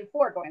 2, 3, and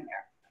 4 go in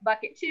there.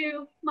 Bucket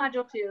 2,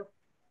 module 2,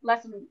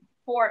 lesson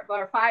 4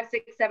 or 5,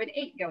 6, 7,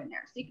 8 go in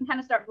there. So you can kind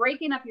of start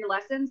breaking up your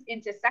lessons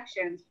into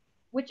sections,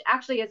 which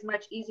actually is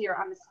much easier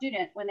on the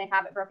student when they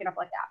have it broken up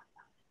like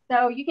that.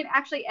 So you can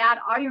actually add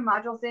all your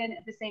modules in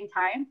at the same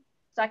time.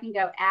 So I can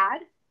go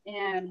add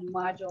and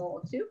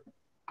module 2,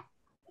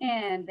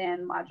 and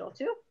then module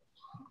 2,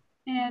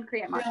 and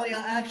create module. Really,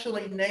 I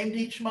actually named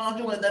each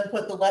module and then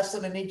put the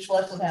lesson, and each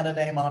lesson had a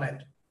name on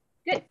it.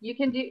 Good. You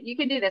can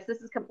do this.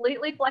 This is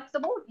completely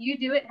flexible. You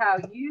do it how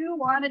you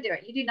want to do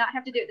it. You do not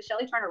have to do it the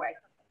Shelley Turner way.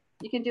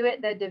 You can do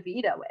it the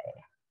DeVita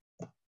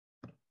way.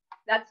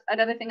 That's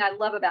another thing I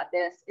love about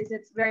this, is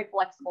it's very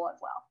flexible as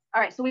well.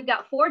 All right, so we've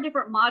got 4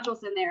 different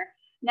modules in there.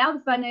 Now the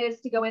fun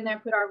is to go in there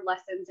and put our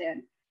lessons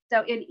in.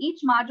 So in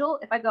each module,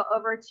 if I go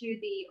over to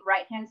the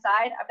right-hand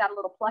side, I've got a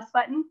little plus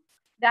button.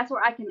 That's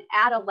where I can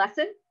add a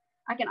lesson.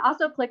 I can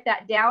also click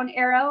that down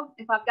arrow.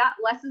 If I've got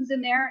lessons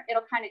in there,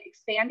 it'll kind of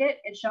expand it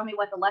and show me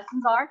what the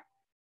lessons are.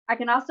 I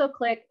can also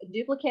click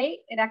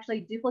duplicate and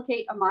actually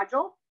duplicate a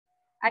module.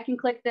 I can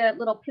click the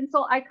little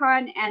pencil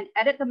icon and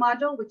edit the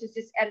module, which is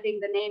just editing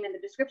the name and the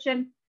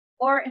description.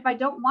 Or if I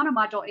don't want a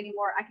module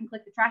anymore, I can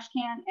click the trash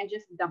can and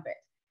just dump it.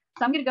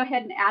 So I'm going to go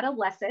ahead and add a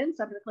lesson.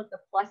 So I'm going to click the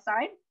plus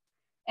sign.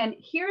 And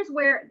here's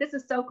where, this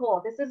is so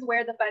cool. This is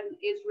where the fun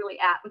is really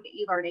at with the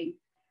e-learning.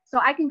 So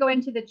I can go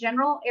into the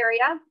general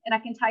area and I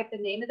can type the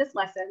name of this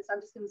lesson. So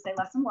I'm just going to say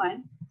lesson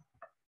 1.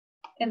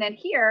 And then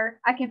here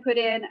I can put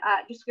in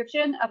a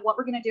description of what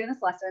we're going to do in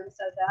this lesson.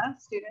 So the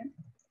student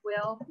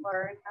will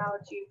learn how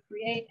to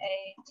create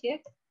a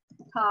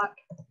TikTok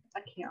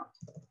account.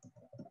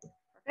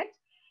 Perfect.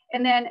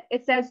 And then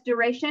it says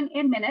duration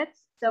in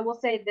minutes. So we'll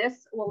say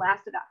this will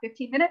last about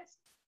 15 minutes.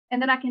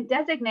 And then I can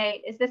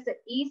designate, is this an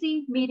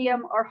easy,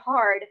 medium, or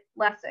hard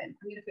lesson?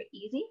 I'm going to put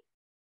easy.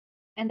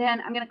 And then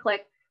I'm going to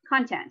click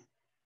content.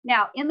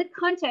 Now, in the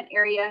content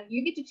area,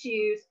 you get to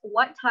choose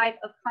what type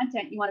of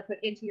content you want to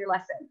put into your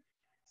lesson.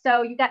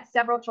 So you've got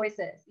several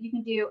choices. You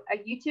can do a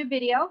YouTube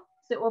video,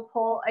 so it will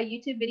pull a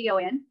YouTube video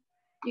in.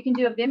 You can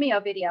do a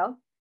Vimeo video.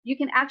 you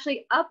can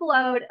actually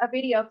upload a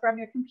video from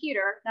your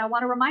computer. Now, I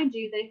want to remind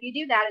you that if you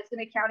do that, it's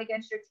going to count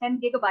against your 10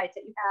 gigabytes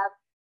that you have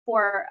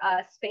for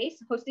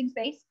space, hosting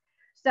space.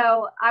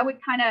 So I would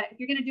kind of, if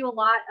you're going to do a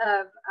lot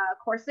of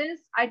courses,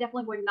 I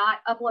definitely would not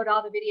upload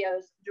all the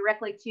videos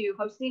directly to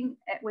hosting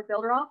with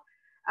Builderall.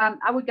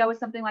 I would go with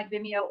something like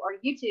Vimeo or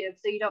YouTube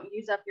so you don't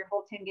use up your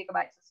whole 10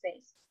 gigabytes of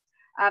space.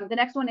 The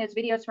next one is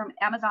videos from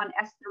Amazon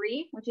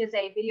S3, which is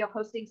a video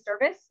hosting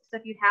service. So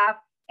if you have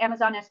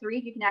Amazon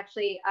S3, you can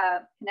actually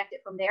connect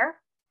it from there.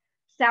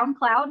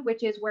 SoundCloud,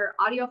 which is where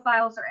audio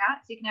files are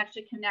at. So you can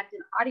actually connect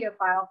an audio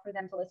file for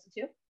them to listen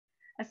to.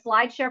 A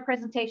SlideShare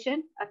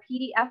presentation, a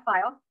PDF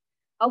file,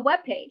 a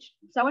web page.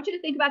 So I want you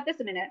to think about this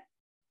a minute.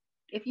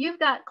 If you've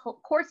got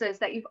courses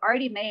that you've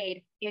already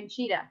made in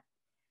Cheetah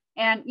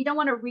and you don't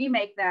want to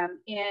remake them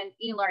in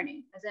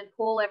eLearning, as in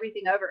pull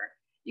everything over,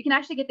 you can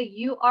actually get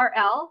the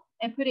URL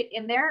and put it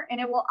in there and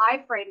it will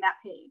iframe that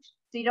page.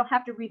 So you don't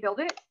have to rebuild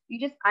it. You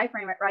just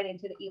iframe it right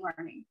into the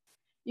eLearning.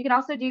 You can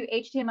also do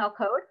HTML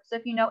code. So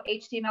if you know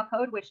HTML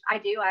code, which I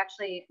do, I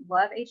actually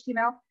love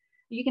HTML,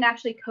 you can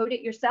actually code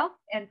it yourself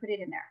and put it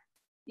in there.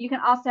 You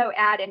can also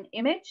add an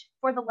image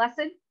for the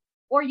lesson,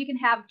 or you can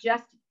have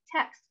just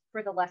text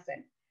for the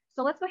lesson.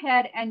 So let's go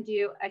ahead and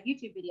do a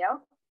YouTube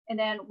video, and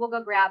then we'll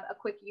go grab a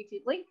quick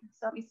YouTube link.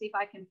 So let me see if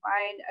I can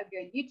find a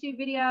good YouTube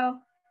video.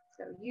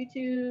 So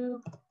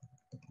YouTube,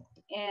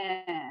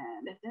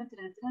 and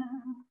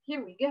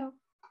here we go.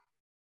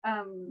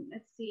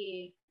 Let's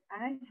see.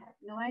 I have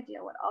no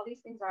idea what all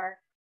these things are,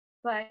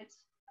 but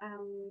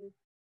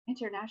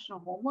international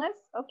homeless.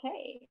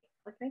 Okay,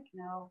 I think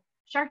no.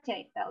 Shark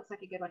Tank. That looks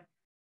like a good one.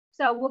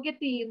 So we'll get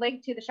the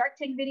link to the Shark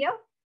Tank video,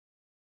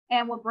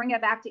 and we'll bring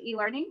it back to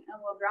eLearning,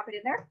 and we'll drop it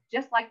in there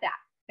just like that.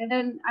 And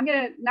then I'm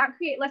gonna not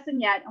create lesson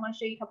yet. I want to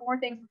show you a couple more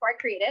things before I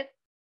create it.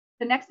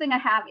 The next thing I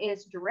have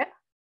is drip.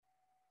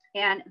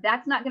 And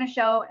that's not going to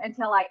show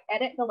until I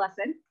edit the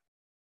lesson.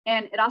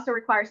 And it also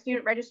requires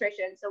student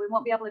registration. So we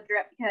won't be able to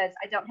drip because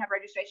I don't have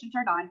registration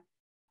turned on.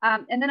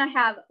 And then I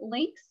have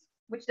links,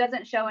 which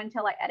doesn't show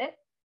until I edit.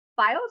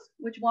 Files,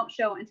 which won't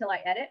show until I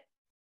edit.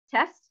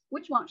 Tests,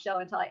 which won't show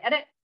until I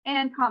edit.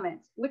 And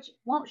comments, which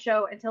won't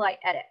show until I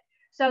edit.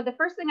 So the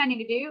first thing I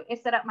need to do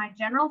is set up my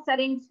general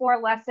settings for a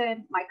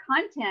lesson, my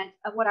content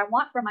of what I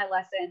want for my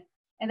lesson.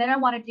 And then I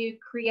want to do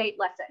create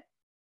lesson.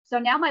 So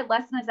now my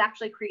lesson is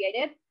actually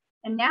created.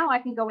 And now I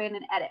can go in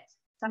and edit.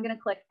 So I'm going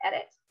to click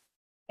edit.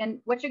 And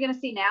what you're going to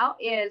see now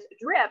is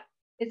drip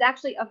is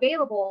actually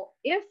available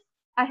if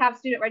I have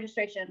student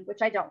registration,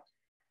 which I don't.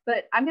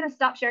 But I'm going to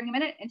stop sharing a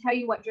minute and tell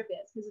you what drip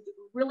is, because it's a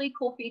really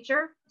cool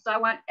feature. So I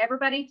want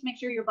everybody to make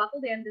sure you're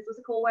buckled in. This was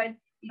a cool one.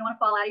 You don't want to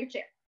fall out of your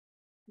chair.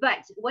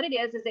 But what it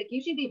is it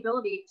gives you the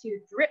ability to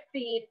drip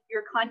feed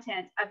your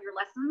content of your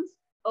lessons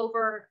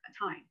over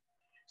time.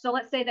 So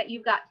let's say that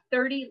you've got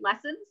 30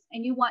 lessons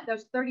and you want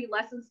those 30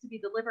 lessons to be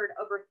delivered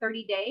over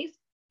 30 days,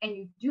 and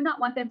you do not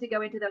want them to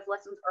go into those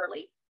lessons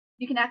early.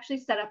 You can actually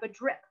set up a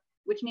drip,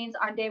 which means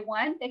on day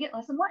 1, they get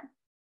lesson 1.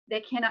 They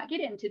cannot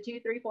get into 2,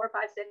 3, 4,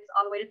 5, 6,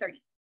 all the way to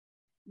 30.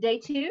 Day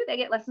 2, they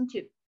get lesson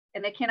 2,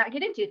 and they cannot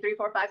get into 3,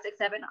 4, 5, 6,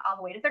 7, all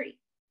the way to 30.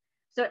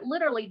 So it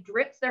literally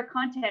drips their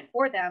content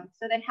for them.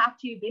 So they have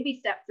to baby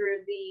step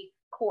through the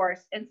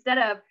course instead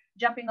of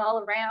jumping all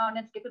around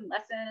and skipping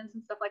lessons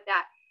and stuff like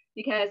that.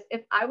 Because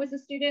if I was a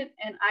student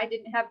and I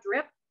didn't have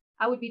drip,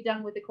 I would be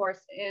done with the course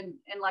in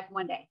like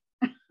 1 day,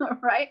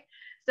 right?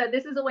 So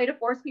this is a way to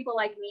force people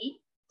like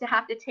me to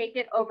have to take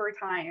it over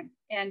time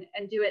and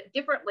do it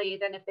differently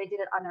than if they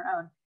did it on their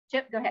own.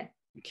 Chip, go ahead.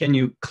 Can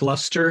you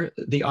cluster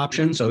the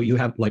options so you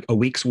have like a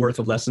week's worth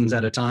of lessons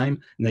at a time,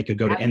 and they could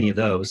go to any of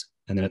those,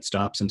 and then it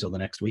stops until the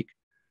next week?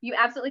 You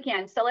absolutely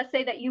can. So let's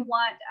say that you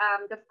want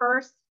the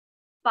first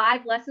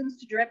 5 lessons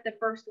to drip the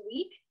first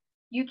week.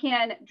 You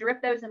can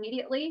drip those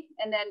immediately,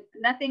 and then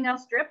nothing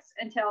else drips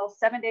until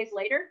 7 days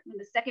later when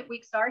the second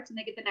week starts and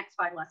they get the next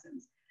 5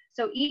 lessons.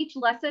 So each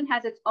lesson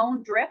has its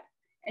own drip,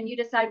 and you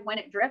decide when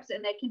it drips,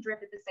 and they can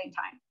drip at the same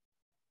time.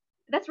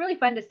 That's really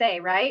fun to say,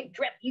 right?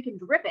 Drip, you can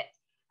drip it.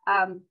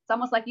 It's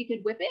almost like you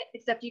could whip it,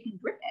 except you can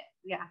drip it.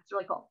 Yeah, it's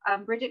really cool.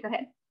 Bridget, go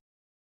ahead.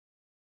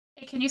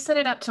 Hey, can you set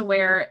it up to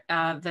where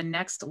the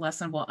next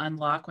lesson will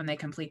unlock when they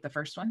complete the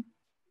first one?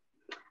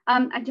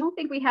 I don't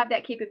think we have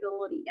that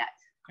capability yet.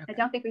 Okay. I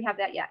don't think we have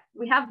that yet.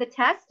 We have the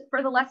test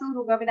for the lessons.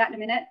 We'll go over that in a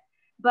minute,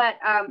 but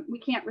we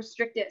can't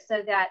restrict it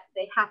so that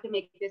they have to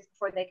make this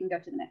before they can go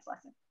to the next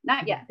lesson.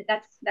 Not yet,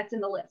 but that's in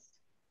the list.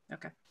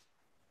 Okay.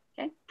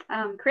 Okay.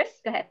 Chris,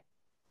 go ahead.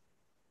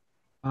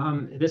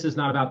 This is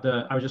not about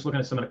I was just looking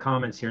at some of the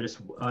comments here.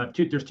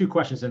 There's 2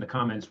 questions in the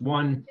comments.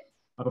 One,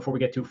 before we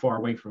get too far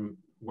away from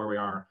where we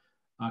are,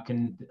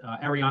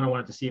 Ariana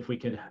wanted to see if we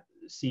could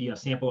see a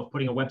sample of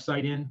putting a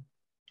website in,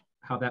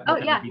 how that. Oh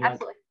yeah,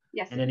 absolutely.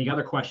 Yes. And then the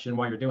other question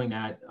while you're doing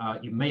that,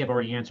 you may have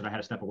already answered, I had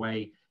to step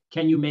away.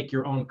 Can you make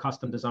your own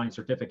custom design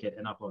certificate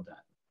and upload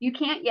that? You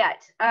can't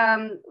yet.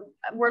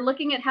 We're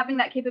looking at having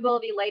that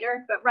capability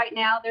later, but right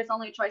now there's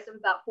only a choice of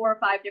about 4 or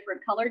 5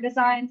 different color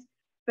designs,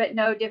 but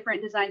no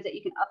different designs that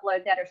you can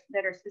upload that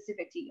are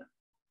specific to you.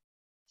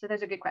 So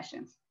those are good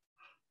questions.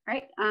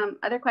 Right.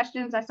 Other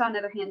questions? I saw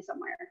another hand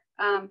somewhere.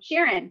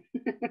 Sharon.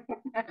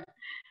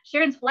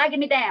 Sharon's flagging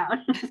me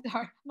down.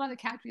 Sorry, I'm on the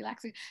couch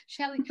relaxing.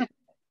 Shelly,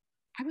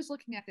 I was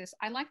looking at this.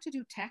 I like to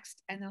do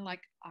text and then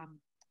like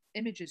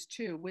images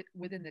too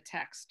within the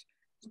text,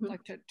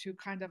 like to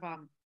kind of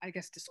I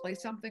guess display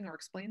something or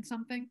explain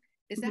something.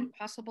 Is that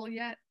possible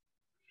yet?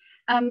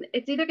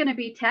 It's either going to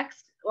be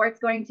text or it's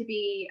going to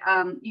be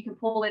you can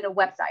pull in a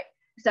website.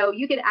 So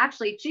you could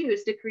actually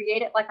choose to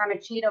create it like on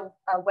a sheet of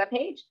a web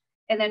page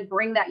and then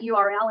bring that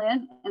URL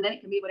in, and then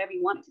it can be whatever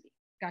you want it to be.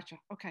 Gotcha.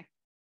 Okay.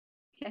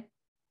 Okay.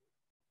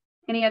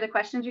 Any other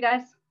questions, you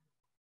guys?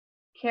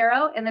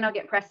 Caro, and then I'll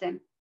get Preston.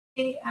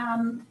 Okay,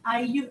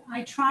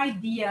 I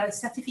tried the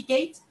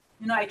certificate.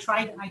 You know, I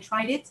tried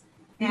it,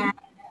 and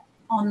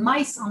on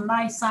my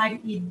side,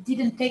 it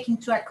didn't take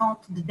into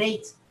account the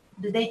date.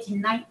 The date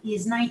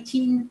is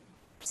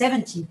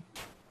 1970.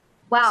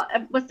 Wow.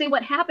 Let's see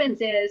what happens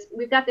is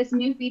we've got this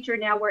new feature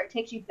now where it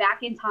takes you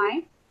back in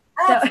time.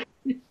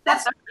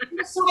 That's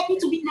I'm so happy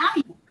to be 9.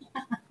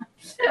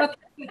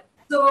 Okay,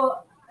 so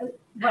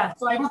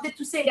so I wanted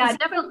to say, yeah,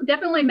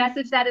 definitely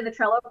message that in the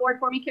Trello board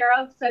for me,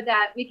 Caro, so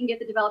that we can get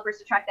the developers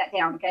to track that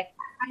down. Okay.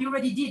 I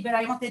already did, but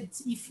I wanted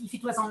if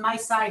it was on my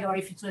side or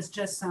if it was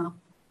just a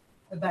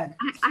bug.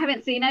 I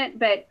haven't seen it,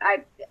 but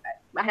I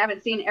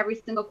haven't seen every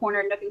single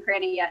corner, nook and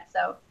cranny yet.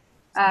 So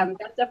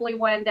that's definitely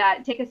one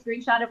that take a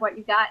screenshot of what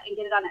you got and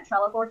get it on that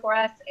Trello board for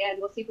us, and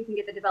we'll see if we can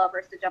get the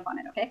developers to jump on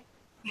it. Okay.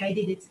 Yeah, I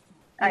did it.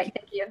 All right,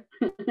 thank you.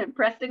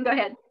 Preston, go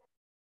ahead.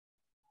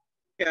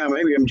 Yeah,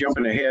 maybe I'm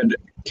jumping ahead.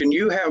 Can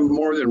you have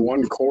more than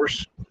one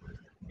course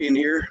in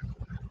here?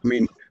 I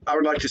mean, I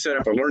would like to set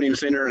up a learning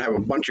center and have a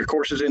bunch of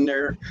courses in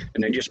there,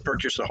 and then just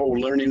purchase the whole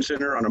learning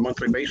center on a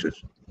monthly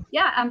basis.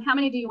 Yeah, how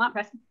many do you want,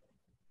 Preston?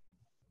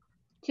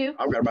 2?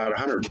 I've got about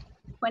 100.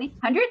 20?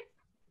 100?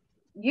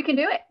 You can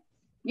do it.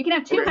 You can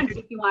have 200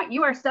 if you want.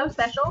 You are so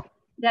special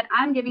that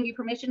I'm giving you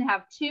permission to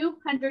have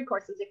 200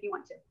 courses if you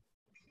want to.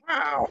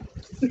 Wow.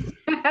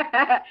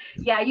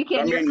 Yeah, you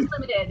can. I You're mean,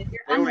 unlimited.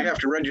 They only have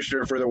to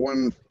register for the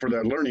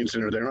learning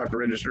center. They don't have to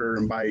register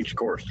and buy each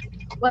course.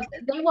 Well,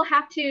 they will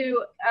have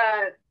to,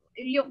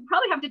 you'll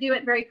probably have to do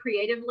it very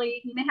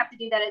creatively. You may have to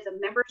do that as a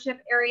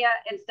membership area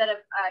instead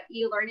of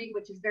e-learning,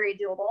 which is very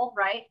doable,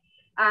 right?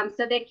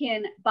 So they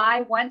can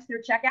buy once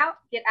through checkout,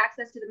 get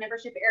access to the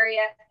membership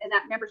area, and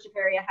that membership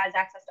area has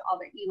access to all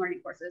the e-learning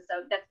courses.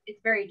 So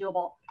it's very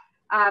doable.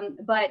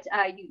 But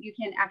you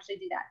can actually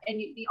do that. And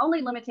the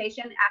only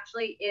limitation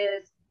actually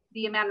is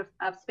the amount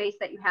of space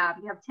that you have.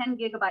 You have 10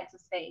 gigabytes of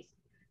space.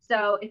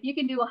 So if you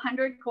can do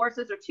 100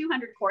 courses or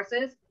 200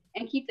 courses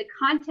and keep the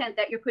content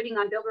that you're putting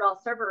on Builderall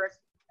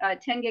servers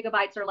 10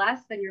 gigabytes or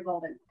less, then you're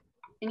golden.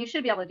 And you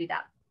should be able to do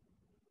that.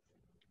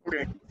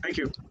 Okay, thank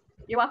you.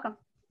 You're welcome.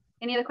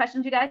 Any other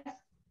questions, you guys?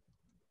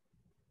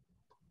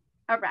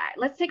 All right,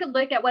 let's take a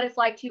look at what it's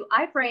like to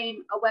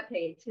iframe a web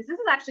page, because this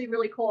is actually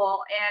really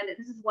cool. And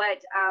this is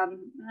what I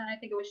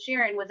think it was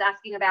Sharon was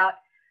asking about.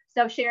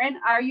 So Sharon,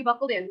 are you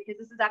buckled in? Because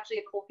this is actually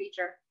a cool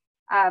feature.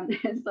 So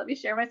let me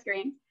share my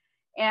screen.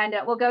 And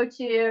we'll go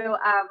to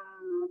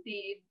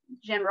the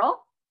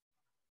general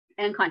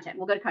and content.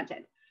 We'll go to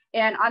content.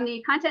 And on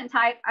the content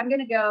type, I'm going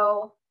to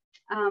go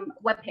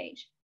web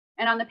page.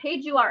 And on the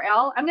page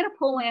URL, I'm going to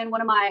pull in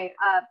one of my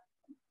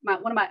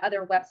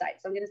other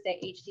websites. So I'm going to say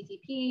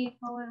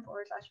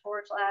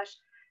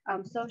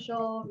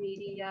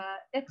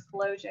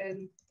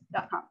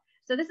http://socialmediaexplosion.com.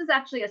 So this is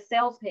actually a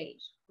sales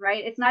page,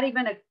 right? It's not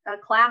even a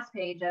class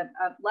page, a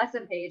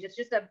lesson page. It's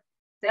just a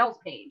sales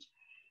page.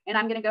 And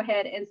I'm going to go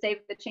ahead and save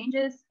the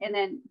changes and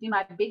then do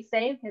my big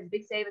save, because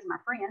big save is my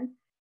friend.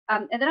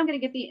 And then I'm going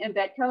to get the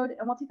embed code,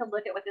 and we'll take a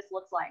look at what this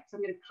looks like. So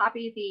I'm going to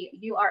copy the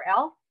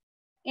URL,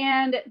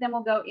 and then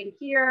we'll go in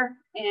here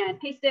and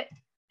paste it.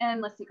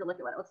 And let's take a look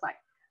at what it looks like.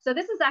 So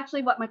this is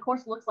actually what my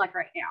course looks like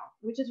right now,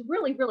 which is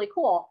really, really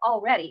cool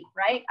already,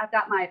 right? I've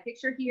got my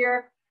picture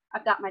here.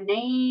 I've got my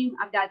name.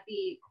 I've got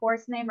the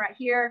course name right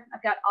here.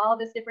 I've got all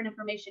this different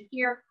information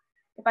here.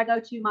 If I go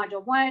to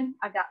module 1,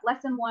 I've got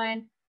lesson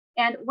 1.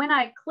 And when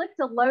I click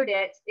to load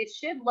it, it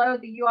should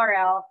load the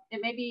URL.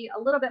 It may be a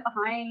little bit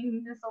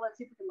behind, so let's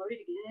see if we can load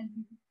it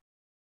again.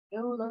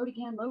 Go load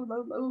again,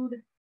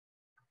 load.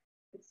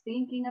 It's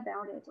thinking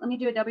about it. Let me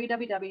do a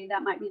www.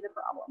 That might be the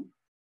problem.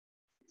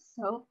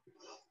 So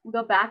we'll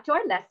go back to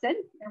our lesson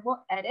and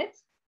we'll edit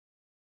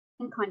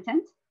in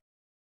content.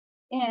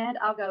 And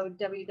I'll go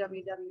www.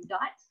 And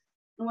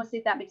we'll see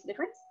if that makes a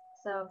difference.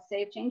 So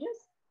save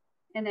changes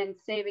and then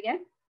save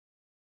again.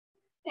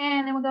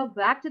 And then we'll go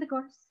back to the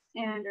course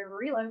and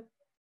reload.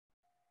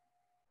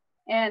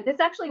 And this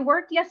actually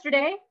worked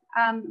yesterday.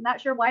 I'm not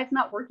sure why it's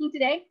not working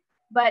today,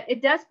 but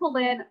it does pull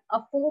in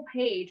a full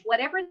page.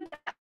 Whatever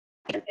that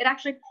is, it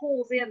actually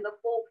pulls in the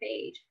full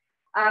page.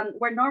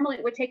 Where normally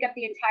it would take up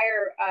the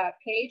entire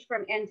page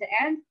from end to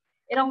end,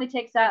 it only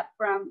takes up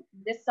from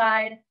this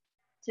side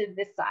to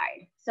this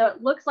side. So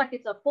it looks like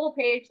it's a full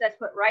page that's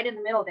put right in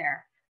the middle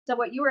there. So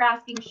what you were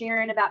asking,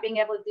 Sharon, about being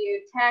able to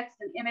do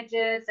text and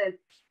images, and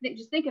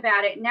just think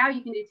about it. Now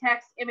you can do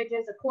text,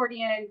 images,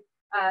 accordion,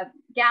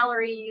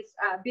 galleries,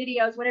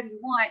 videos, whatever you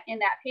want in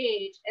that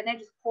page, and then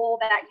just pull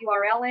that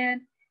URL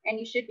in, and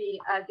you should be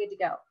good to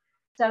go.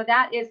 So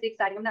that is the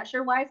exciting. I'm not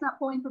sure why it's not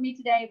pulling for me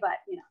today, but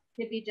you know,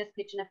 could be just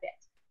pitching a fit.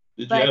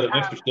 Did you add an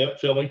extra step,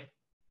 Shelley?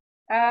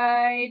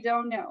 I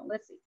don't know.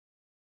 Let's see.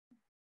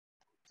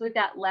 So we've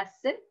got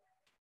lesson,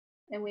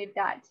 and we've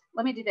got,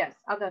 let me do this.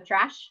 I'll go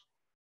trash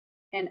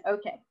and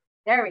okay.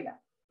 There we go.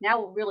 Now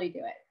we'll really do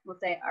it. We'll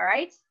say, all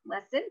right,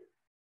 lesson,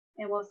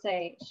 and we'll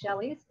say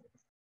Shelley's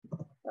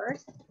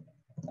first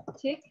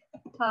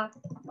TikTok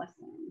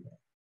lesson,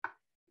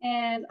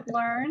 and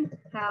learn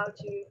how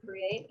to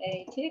create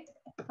a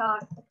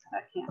TikTok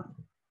account.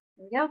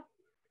 There we go.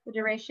 The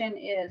duration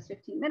is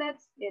 15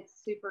 minutes.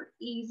 It's super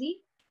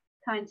easy.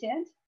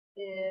 Content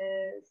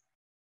is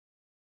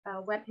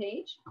a web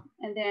page,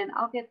 and then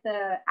I'll get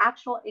the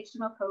actual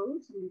HTML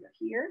code. So I'm gonna go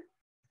here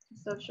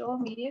to social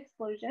media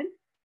explosion.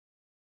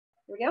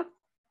 There we go.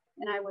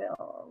 And I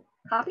will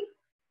copy,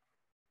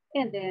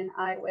 and then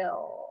I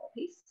will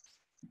paste.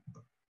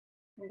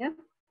 There we go.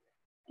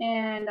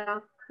 And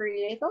I'll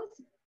create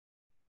those.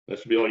 That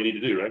should be all you need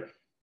to do, right?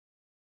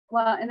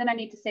 Well, and then I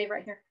need to save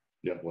right here.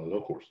 Yeah, well,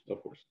 of course,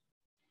 of course.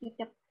 Yep,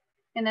 yep.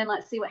 And then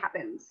let's see what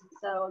happens.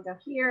 So I'll go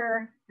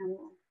here and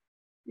we'll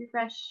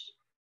refresh.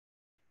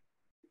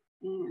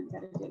 And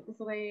gotta do it this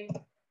way.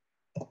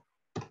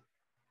 There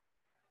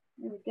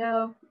we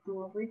go. And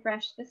we'll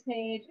refresh this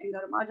page and go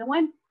to module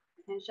 1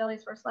 and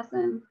Shelley's first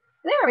lesson.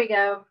 There we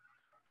go.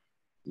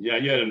 Yeah,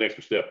 you had an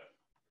extra step.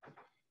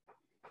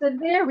 So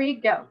there we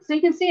go. So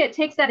you can see it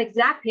takes that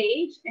exact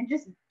page and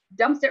just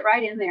dumps it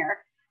right in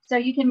there. So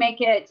you can make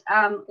it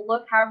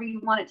look however you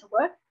want it to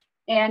look.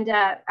 And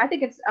I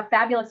think it's a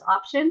fabulous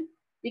option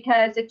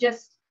because it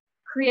just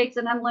creates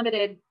an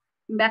unlimited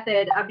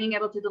method of being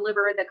able to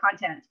deliver the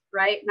content,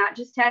 right? Not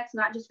just text,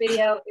 not just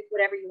video, it's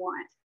whatever you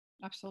want.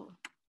 Absolutely.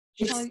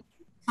 Shelley,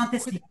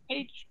 would the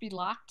page be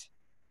locked?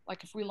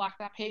 Like if we lock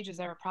that page, is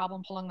there a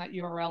problem pulling that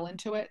URL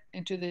into it,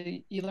 into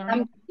the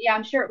e-learning? Yeah,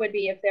 I'm sure it would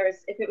be if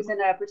it was in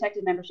a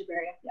protected membership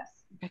area.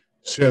 Yes. Okay.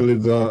 Shelley,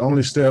 the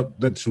only step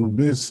that you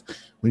miss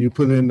when you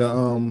put in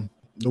the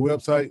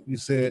website, you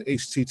said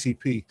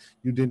HTTP.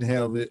 You didn't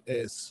have it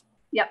as.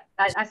 Yep,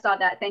 I saw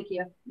that. Thank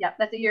you. Yep,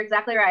 you're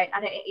exactly right. I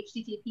had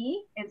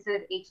HTTP instead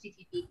of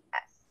HTTPS.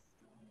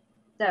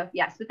 So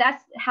yes, but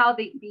that's how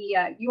the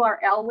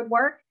URL would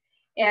work.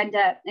 And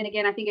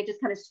again, I think it just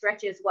kind of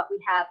stretches what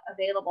we have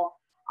available.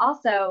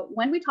 Also,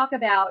 when we talk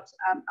about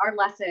our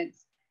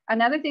lessons,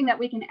 another thing that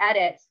we can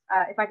edit,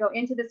 if I go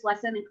into this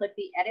lesson and click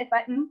the edit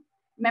button,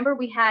 remember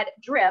we had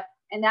drip,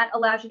 and that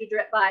allows you to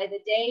drip by the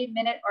day,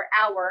 minute, or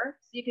hour.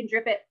 So you can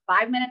drip it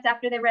 5 minutes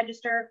after they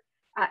register,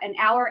 an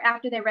hour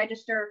after they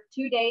register,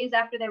 2 days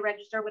after they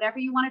register, whatever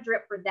you want to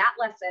drip for that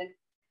lesson.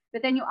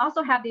 But then you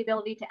also have the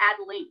ability to add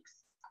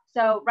links.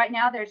 So right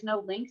now there's no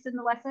links in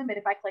the lesson, but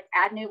if I click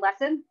add new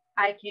lesson,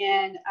 I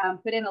can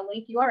put in a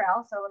link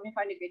URL. So let me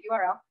find a good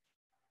URL.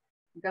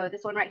 Go with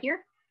this one right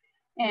here,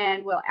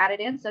 and we'll add it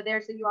in. So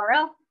there's the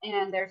URL,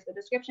 and there's the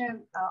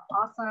description.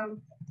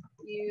 Awesome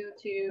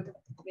YouTube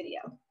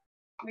video.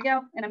 Here we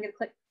go. And I'm going to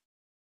click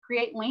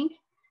create link.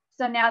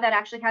 So now that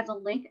actually has a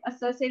link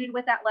associated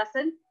with that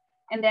lesson.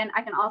 And then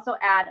I can also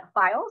add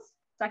files.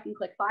 So I can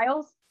click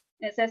files,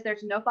 and it says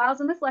there's no files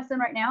in this lesson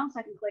right now. So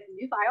I can click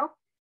new file,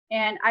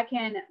 and I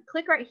can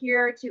click right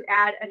here to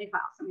add a new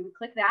file. So I'm going to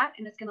click that,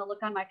 and it's going to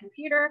look on my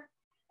computer.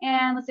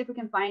 And let's see if we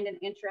can find an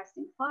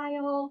interesting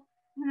file.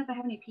 I don't know if I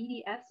have any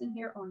PDFs in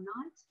here or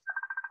not.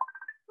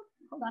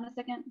 Hold on a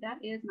second. That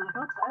is my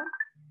daughter.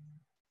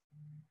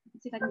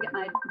 Let's see if I can get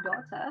my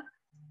daughter.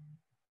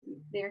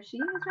 There she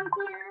is right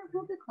there.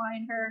 We'll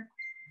decline her.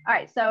 All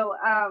right, so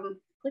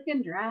click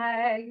and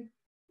drag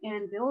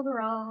and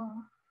Builderall.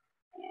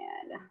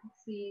 And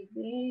let's see,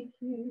 big,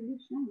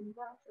 huge,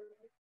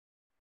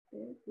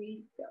 there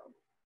we go.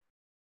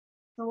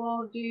 So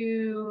we'll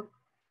do,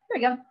 there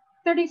we go,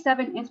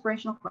 37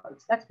 inspirational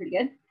quotes. That's pretty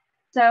good.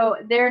 So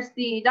there's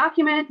the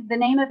document, the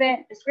name of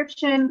it,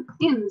 description,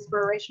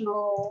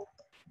 inspirational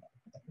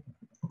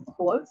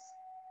quotes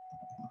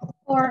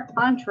for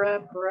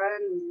entrepreneurs.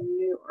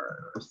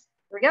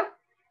 There we go.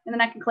 And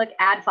then I can click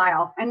add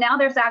file. And now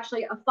there's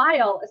actually a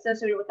file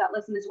associated with that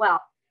lesson as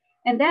well.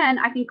 And then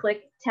I can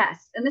click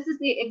test. And this is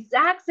the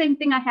exact same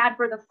thing I had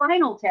for the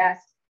final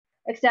test,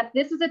 except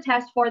this is a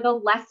test for the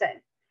lesson.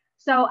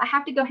 So I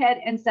have to go ahead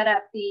and set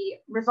up the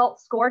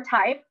result score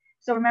type.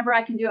 So remember,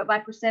 I can do it by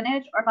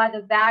percentage or by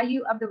the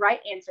value of the right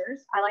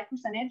answers. I like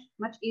percentage,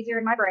 much easier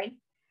in my brain.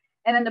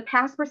 And then the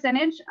pass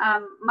percentage,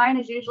 mine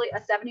is usually a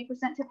 70%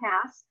 to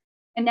pass.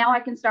 And now I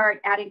can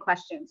start adding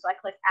questions. So I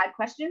click add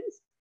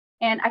questions,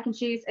 and I can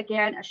choose,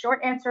 again, a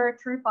short answer,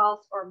 true,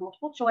 false, or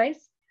multiple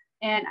choice.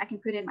 And I can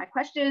put in my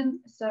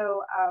questions.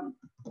 So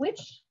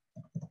which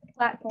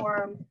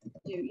platform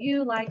do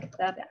you like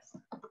the best?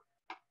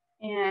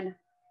 And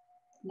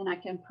then I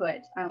can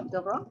put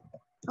Builderall.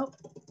 Oh,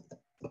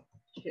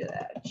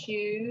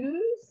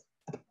 choose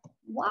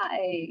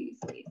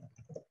wisely.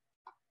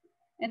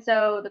 And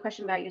so the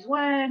question value is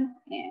 1. And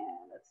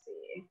let's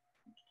see,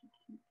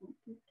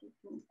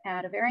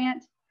 add a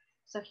variant.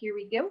 So here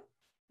we go.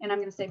 and I'm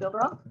going to say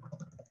Builderall.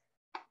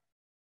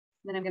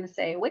 Then I'm going to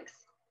say Wix.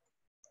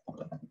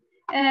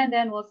 And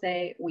then we'll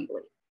say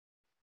Weebly.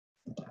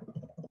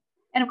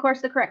 And of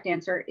course, the correct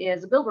answer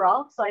is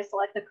Builderall. So I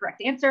select the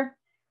correct answer,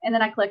 and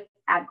then I click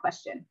Add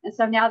Question. And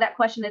so now that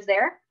question is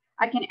there.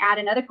 I can add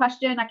another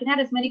question. I can add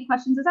as many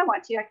questions as I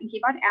want to. I can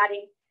keep on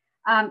adding.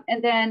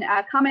 And then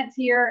comments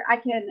here, I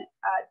can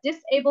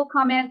disable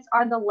comments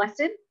on the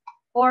lesson,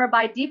 or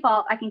by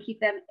default, I can keep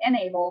them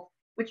enabled,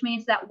 which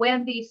means that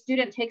when the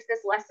student takes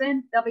this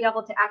lesson, they'll be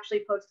able to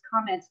actually post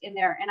comments in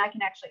there, and I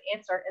can actually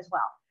answer as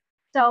well.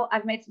 So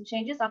I've made some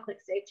changes. I'll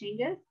click Save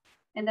Changes,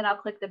 and then I'll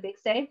click the big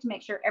save to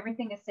make sure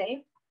everything is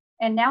saved.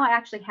 And now I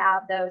actually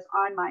have those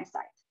on my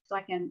site. So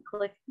I can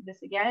click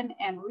this again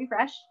and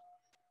refresh.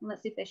 And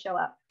let's see if they show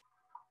up.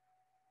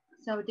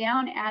 So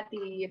down at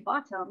the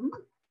bottom,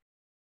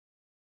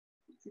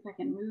 let's see if I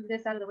can move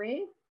this out of the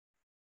way.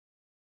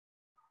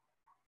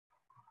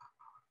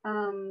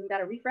 Got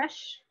to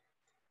refresh.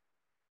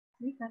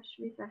 Refresh.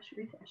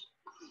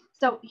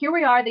 So here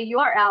we are, the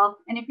URL.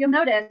 And if you'll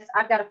notice,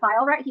 I've got a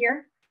file right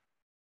here.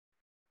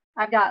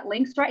 I've got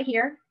links right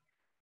here.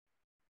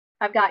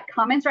 I've got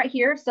comments right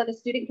here, so the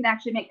student can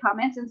actually make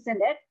comments and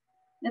send it.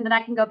 And then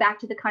I can go back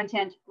to the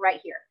content right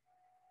here.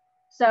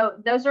 So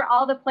those are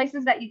all the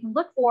places that you can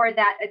look for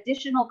that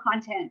additional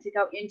content to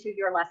go into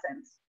your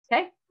lessons.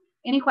 Okay.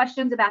 Any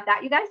questions about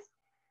that, you guys?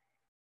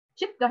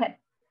 Chip, go ahead.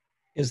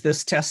 Is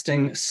this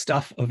testing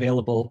stuff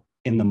available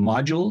in the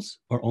modules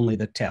or only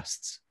the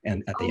tests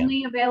and at the end?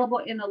 Only available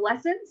in the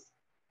lessons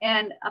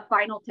and a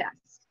final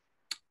test.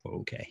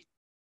 Okay.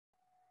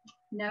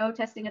 No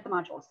testing at the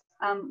modules.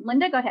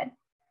 Linda, go ahead.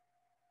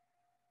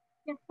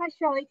 Yes, hi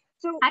Shelley.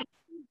 So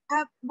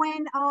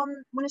when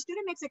a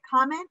student makes a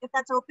comment, if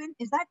that's open,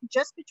 is that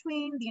just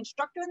between the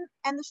instructor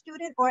and the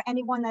student, or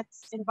anyone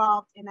that's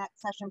involved in that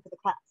session for the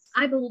class?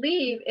 I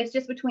believe it's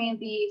just between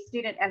the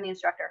student and the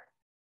instructor.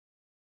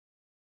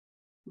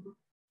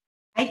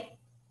 Hi.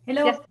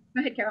 Hello. Yes,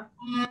 go ahead, Carol.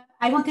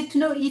 I wanted to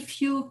know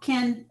if you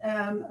can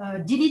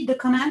delete the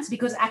comments,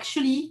 because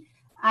actually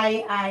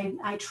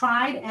I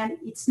tried, and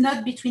it's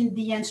not between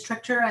the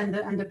instructor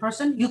and the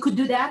person. You could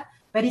do that,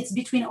 but it's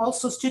between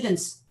also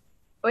students.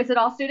 Oh, is it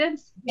all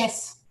students?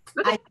 Yes.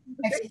 Okay.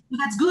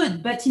 That's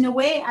good, but in a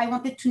way, I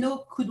wanted to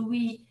know,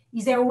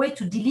 is there a way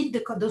to delete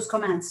those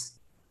comments?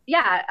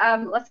 Yeah,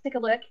 let's take a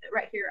look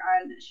right here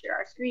on share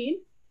our screen,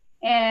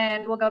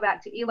 and we'll go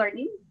back to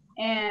eLearning,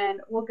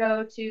 and we'll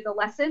go to the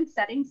lesson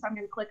settings. So I'm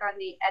going to click on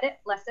the edit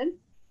lesson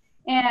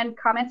and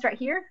comments right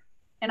here,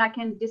 and I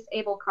can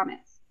disable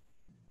comments.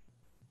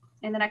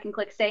 And then I can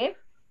click save,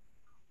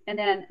 and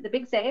then the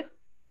big save.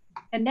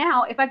 And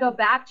now if I go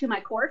back to my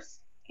course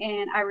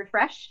and I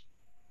refresh,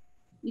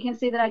 you can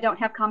see that I don't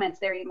have comments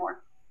there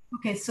anymore.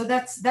 Okay, so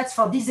that's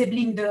for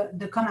disabling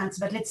the comments.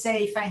 But let's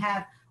say if I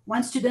have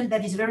one student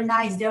that is very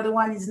nice, the other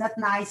one is not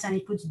nice, and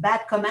he puts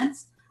bad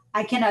comments,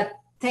 I cannot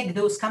take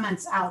those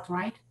comments out,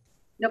 right?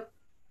 Nope.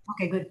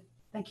 Okay, good.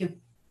 Thank you.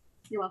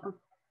 You're welcome.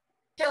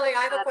 Kelly,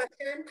 I have a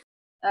question.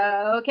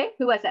 Okay,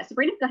 who was that?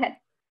 Sabrina, go ahead.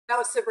 That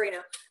was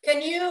Sabrina.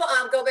 Can you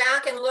go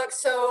back and look?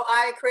 So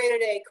I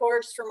created a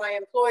course for my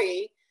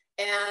employee,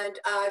 and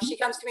she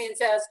comes to me and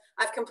says,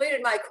 I've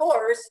completed my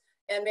course,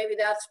 and maybe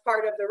that's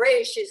part of the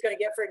raise she's going to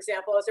get, for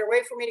example. Is there a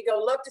way for me to go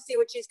look to see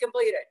what she's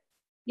completed?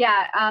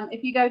 Yeah,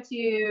 if you go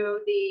to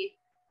the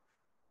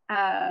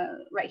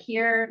right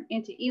here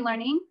into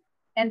eLearning,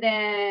 and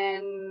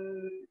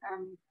then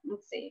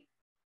let's see,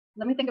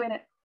 let me think of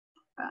it.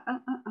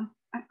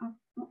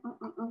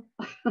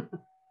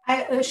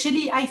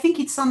 Shelly, I think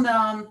it's on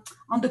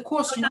the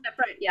course. On the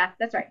front. Yeah,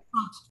 that's right.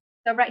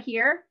 So right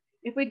here,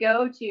 if we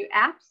go to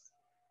apps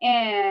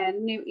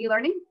and new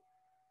eLearning,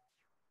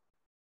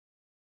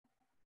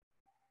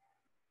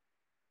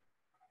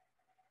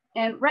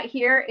 and right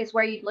here is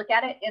where you'd look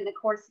at it in the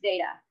course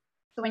data.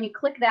 So when you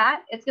click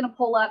that, it's going to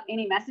pull up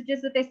any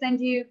messages that they send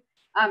you,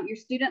 your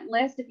student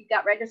list if you've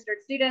got registered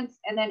students,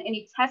 and then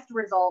any test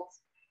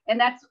results. And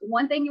that's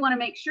one thing you want to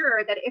make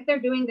sure that if they're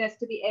doing this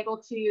to be able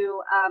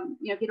to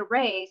get a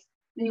raise,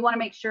 then you want to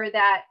make sure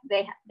that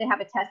they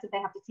have a test that they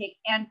have to take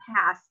and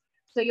pass.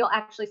 So you'll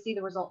actually see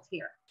the results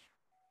here.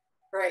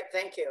 Right,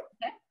 thank you.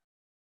 Okay.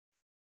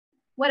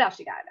 What else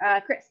you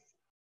got? Chris?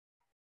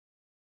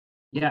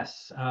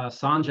 Yes,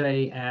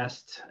 Sanjay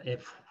asked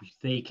if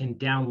they can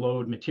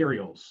download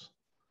materials.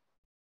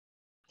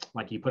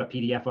 Like you put a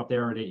PDF up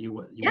there, or that you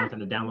want them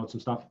to download some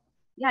stuff?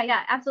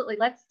 Yeah, absolutely.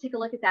 Let's take a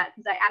look at that,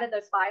 because I added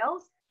those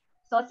files.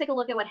 So let's take a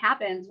look at what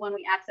happens when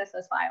we access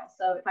those files.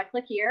 So if I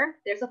click here,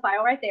 there's a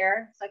file right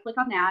there. So I click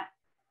on that.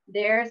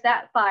 There's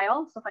that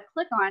file. So if I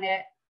click on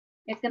it,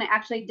 it's going to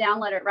actually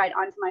download it right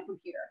onto my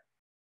computer.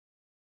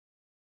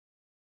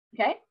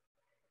 Okay.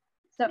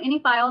 So any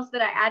files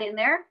that I add in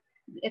there,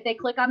 if they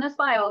click on those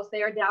files,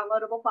 they are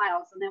downloadable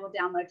files, and they will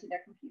download to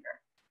their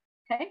computer.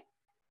 Okay.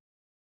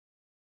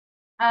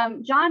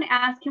 John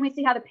asked, can we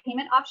see how the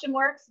payment option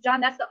works?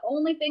 John, that's the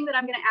only thing that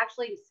I'm going to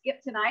actually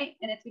skip tonight,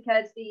 and it's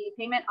because the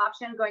payment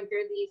option going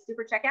through the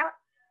super checkout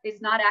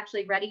is not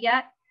actually ready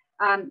yet.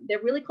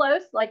 They're really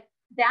close. Like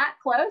that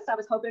close. I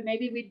was hoping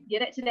maybe we'd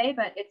get it today,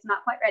 but it's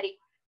not quite ready.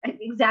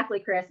 Exactly,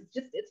 Chris.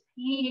 It's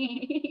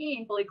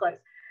painfully close.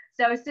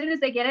 So as soon as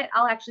they get it,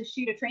 I'll actually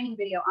shoot a training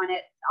video on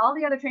it. All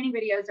the other training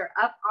videos are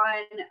up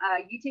on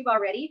YouTube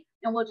already,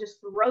 and we'll just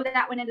throw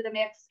that one into the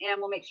mix, and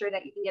we'll make sure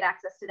that you can get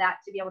access to that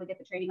to be able to get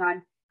the training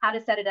on how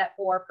to set it up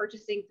for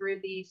purchasing through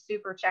the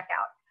super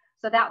checkout.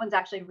 So that one's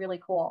actually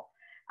really cool.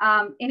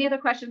 Any other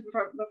questions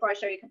before I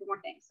show you a couple more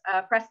things?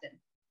 Preston.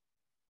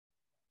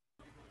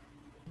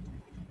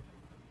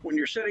 When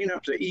you're setting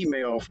up the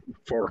email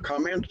for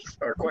comments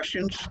or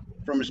questions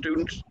from the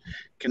students,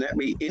 can that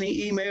be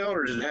any email,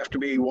 or does it have to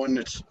be one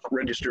that's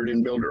registered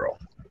in Builderall?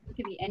 It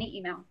could be any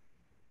email.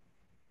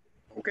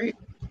 Okay.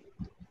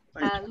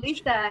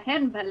 Lisa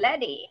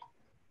Henvaletti.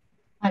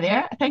 Hi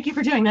there. Thank you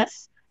for doing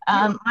this.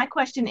 My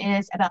question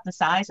is about the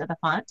size of the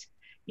font.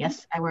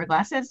 Yes, I wear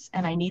glasses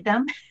and I need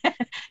them.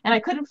 And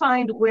I couldn't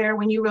find where,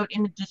 when you wrote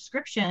in the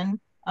description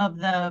of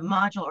the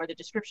module or the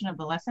description of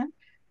the lesson,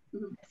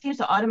 it seems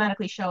to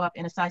automatically show up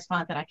in a size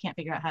font that I can't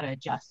figure out how to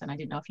adjust. And I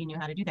didn't know if you knew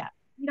how to do that.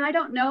 You know, I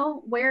don't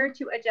know where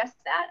to adjust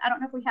that. I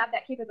don't know if we have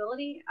that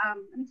capability.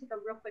 Let me take a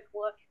real quick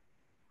look.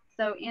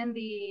 So in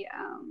the,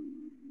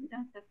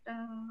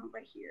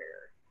 right here,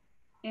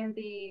 in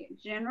the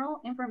general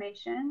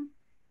information,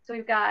 so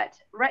we've got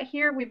right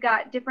here, we've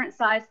got different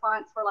size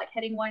fonts for like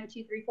heading 1,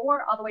 2, 3,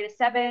 4, all the way to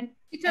 7.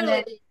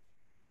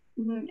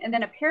 And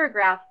then a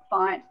paragraph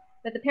font,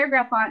 but the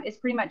paragraph font is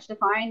pretty much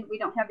defined. We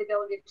don't have the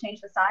ability to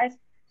change the size.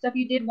 So if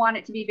you did want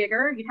it to be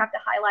bigger, you'd have to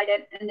highlight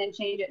it and then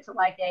change it to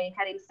like a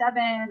heading 7,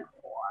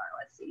 or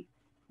let's see,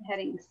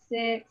 heading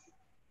 6.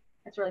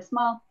 That's really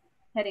small.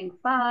 Heading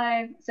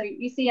 5. So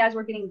you see, as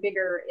we're getting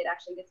bigger, it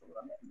actually gets a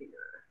little bit bigger.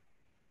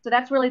 So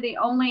that's really the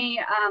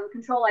only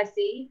control I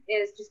see,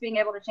 is just being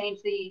able to change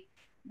the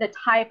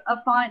type of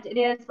font it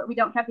is, but we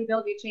don't have the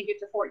ability to change it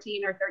to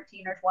 14 or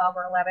 13 or 12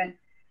 or 11.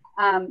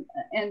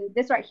 And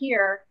this right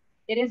here,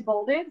 it is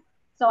bolded,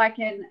 so I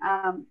can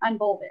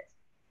unbold it.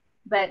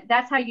 But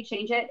that's how you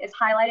change it, is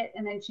highlight it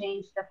and then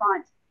change the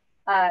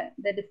font,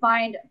 the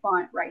defined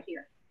font right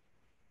here.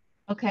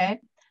 Okay.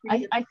 I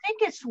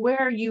think it's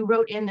where you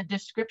wrote in the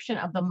description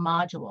of the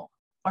module,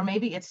 or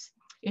maybe it's,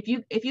 if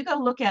you go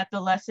look at the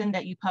lesson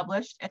that you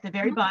published at the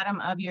very bottom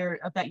of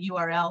that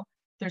URL,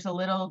 there's a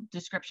little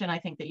description, I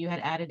think, that you had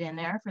added in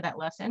there for that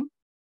lesson.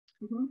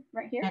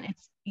 Right here. And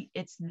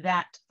it's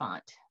that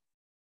font.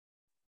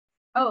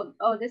 Oh,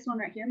 this one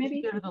right here,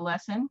 maybe? Go to the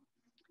lesson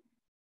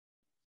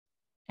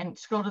and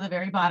scroll to the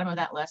very bottom of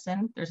that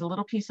lesson. There's a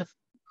little piece of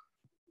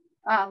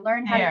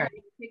learn how to.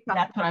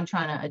 That's what I'm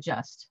trying to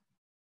adjust.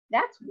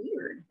 That's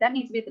weird. That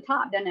needs to be at the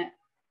top, doesn't it?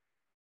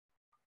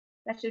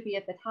 That should be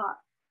at the top,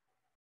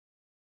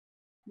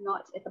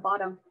 not at the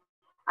bottom.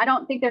 I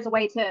don't think there's a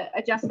way to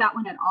adjust that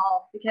one at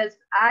all, because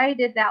I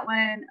did that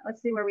one.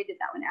 Let's see where we did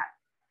that one at.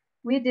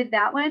 We did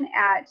that one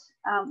at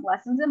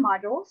lessons and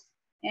modules.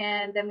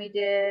 And then we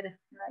did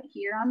right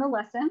here on the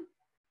lesson.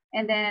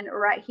 And then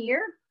right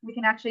here, we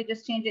can actually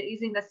just change it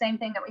using the same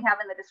thing that we have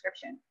in the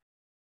description.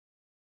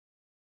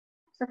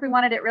 So if we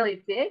wanted it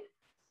really big,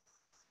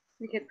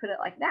 we could put it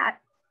like that.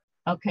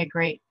 Okay,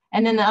 great.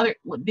 And then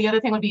the other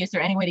thing would be, is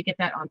there any way to get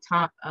that on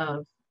top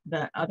of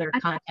the other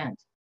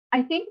content?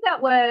 I think that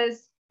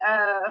was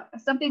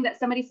something that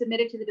somebody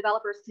submitted to the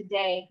developers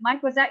today.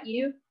 Mike, was that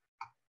you?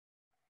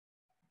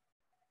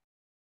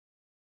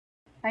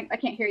 I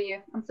can't hear you.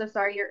 I'm so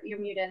sorry. You're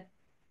muted.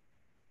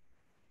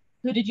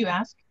 Who did you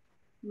ask?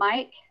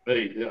 Mike.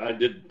 Hey, I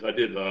did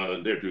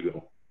there to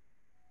go.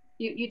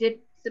 You did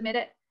submit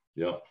it?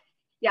 Yeah.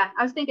 Yeah,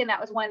 I was thinking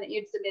that was one that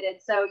you'd submitted.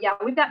 So yeah,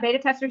 we've got beta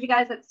testers, you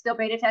guys, that's still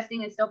beta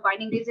testing and still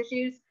finding these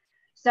issues.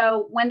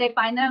 So when they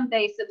find them,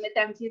 they submit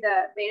them to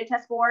the beta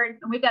test board.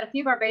 And we've got a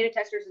few of our beta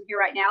testers in here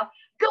right now.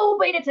 Go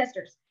beta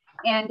testers.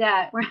 And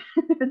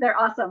they're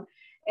awesome.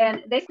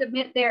 And they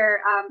submit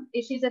their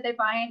issues that they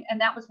find. And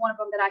that was one of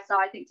them that I saw,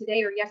 I think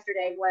today or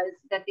yesterday, was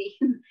that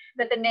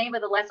the name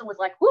of the lesson was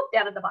like, whoop,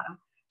 down at the bottom.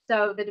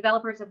 So the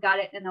developers have got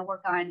it and they'll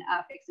work on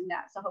fixing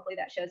that. So hopefully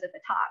that shows at the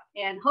top.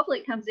 And hopefully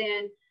it comes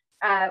in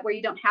where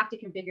you don't have to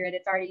configure it.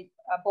 It's already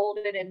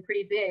bolded and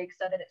pretty big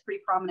so that it's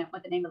pretty prominent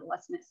what the name of the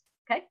lesson is.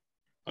 Okay.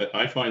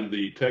 I find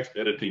the text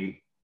editing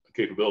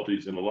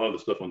capabilities in a lot of the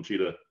stuff on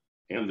Cheetah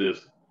and this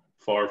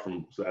far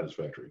from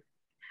satisfactory.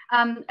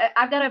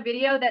 I've got a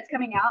video that's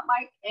coming out,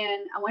 Mike,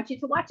 and I want you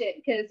to watch it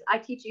because I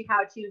teach you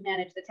how to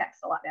manage the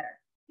text a lot better.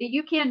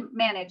 You can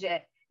manage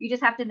it. You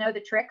just have to know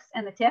the tricks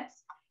and the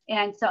tips.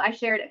 And so I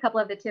shared a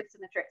couple of the tips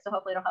and the tricks, so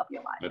hopefully it'll help you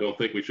a lot. I don't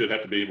think we should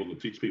have to be able to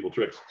teach people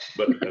tricks,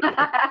 but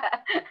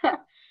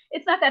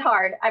it's not that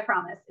hard, I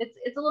promise. It's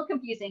a little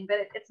confusing, but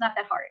it's not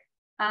that hard.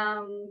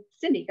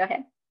 Cindy, go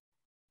ahead.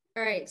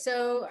 All right,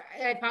 so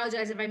I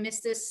apologize if I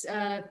missed this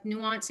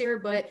nuance here,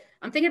 but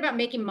I'm thinking about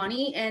making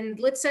money, and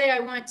let's say I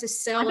want to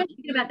sell. I'm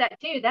thinking about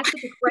that too. That's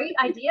such a great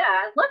idea.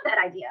 I love that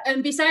idea.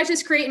 And besides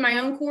just creating my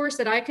own course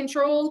that I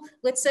control,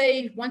 let's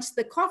say once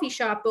the coffee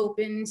shop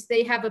opens,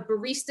 they have a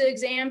barista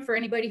exam for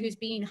anybody who's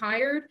being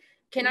hired.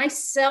 Can I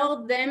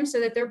sell them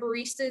so that their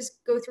baristas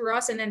go through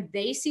us and then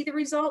they see the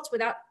results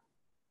without?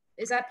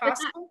 Is that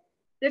possible?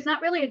 there's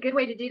not really a good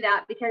way to do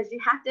that because you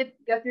have to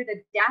go through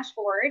the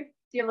dashboard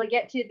to be able to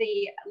get to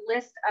the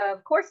list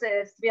of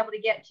courses to be able to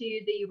get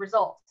to the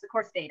results, the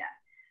course data.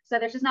 So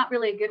there's just not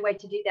really a good way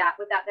to do that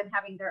without them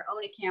having their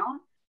own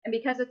account. And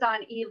because it's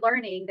on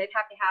eLearning, they'd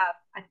have to have,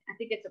 I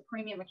think it's a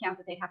premium account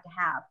that they have to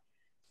have.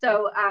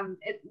 So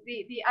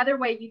the other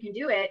way you can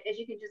do it is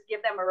you can just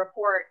give them a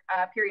report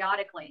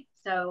periodically.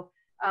 So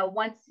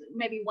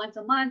maybe once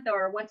a month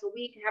or once a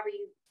week,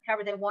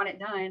 however they want it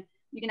done,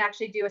 you can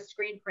actually do a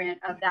screen print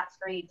of that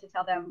screen to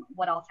tell them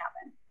what else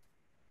happened.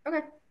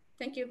 Okay,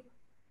 thank you.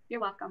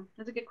 You're welcome.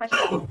 That's a good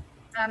question.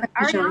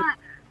 Ariana.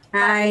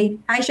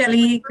 Hi,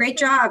 Shelly. Great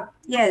job.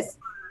 Yes.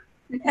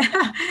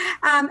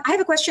 I have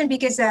a question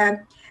because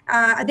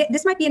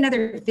this might be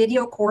another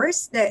video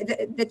course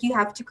that you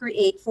have to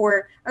create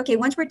for, okay,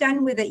 once we're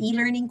done with the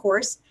e-learning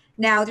course,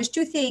 now there's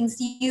two things.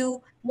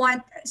 You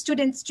want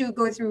students to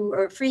go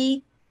through a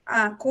free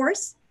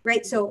course,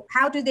 right? So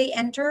how do they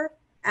enter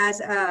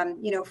as,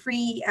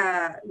 free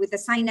with the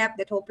sign up,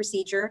 that whole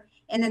procedure?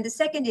 And then the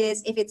second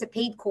is if it's a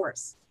paid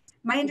course.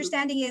 My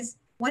understanding is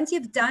once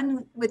you've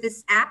done with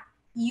this app,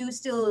 you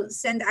still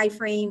send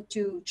iframe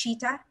to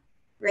Cheetah,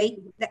 right?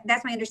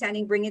 That's my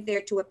understanding, bring it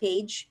there to a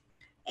page.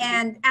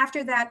 And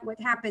after that, what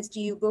happens? Do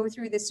you go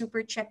through the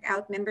super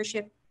checkout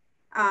membership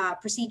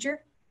procedure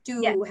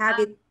to have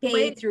it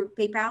paid through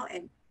PayPal?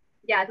 And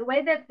yeah, the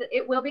way that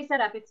it will be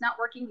set up, it's not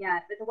working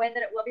yet, but the way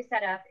that it will be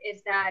set up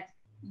is that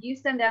you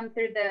send them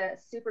through the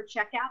super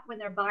checkout when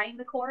they're buying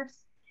the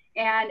course.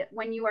 And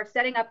when you are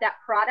setting up that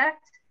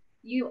product,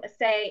 you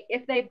say,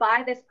 if they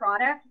buy this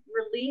product,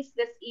 release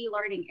this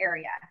e-learning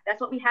area. That's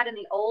what we had in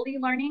the old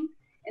e-learning.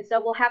 And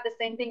so we'll have the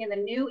same thing in the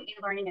new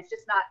e-learning. It's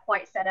just not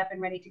quite set up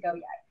and ready to go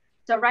yet.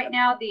 So right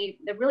now,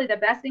 really the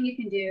best thing you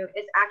can do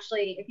is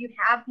actually, if you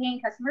have paying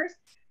customers,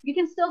 you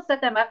can still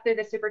set them up through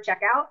the super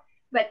checkout.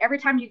 But every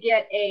time you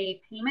get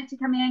a payment to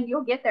come in,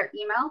 you'll get their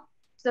email.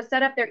 So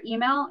set up their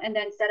email and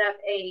then set up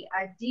a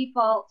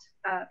default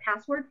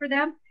password for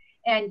them.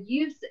 And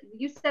you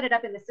set it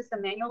up in the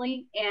system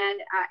manually and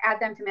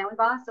add them to Mailing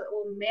Boss. So it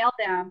will mail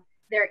them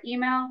their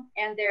email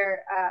and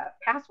their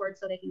password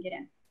so they can get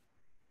in.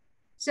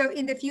 So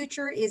in the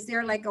future, is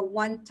there like a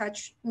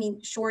one-touch,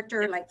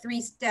 shorter, like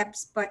 3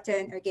 steps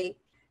button? Okay,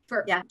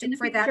 for that,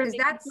 because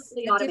that's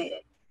automated.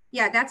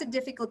 Yeah, that's a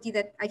difficulty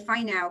that I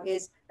find now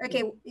is,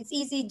 okay, it's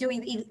easy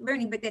doing the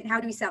e-learning, but then how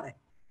do we sell it?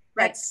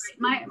 Right.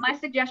 My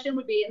suggestion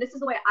would be, and this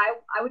is the way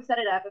I would set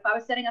it up. If I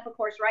was setting up a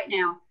course right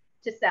now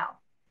to sell,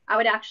 I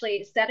would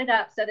actually set it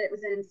up so that it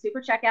was in super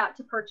checkout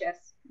to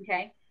purchase.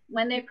 Okay.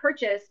 When they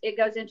purchase, it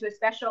goes into a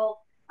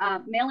special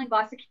Mailing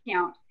Boss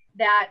account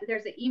that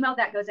there's an email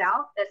that goes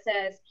out that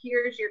says,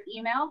 here's your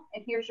email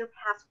and here's your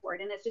password.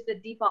 And it's just a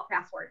default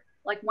password,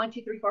 like 1,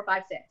 2, 3, 4,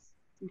 5, 6.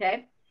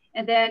 Okay.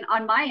 And then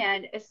on my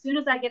end, as soon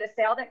as I get a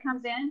sale that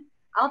comes in,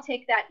 I'll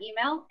take that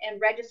email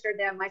and register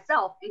them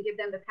myself and give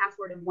them the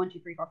password of 1, 2,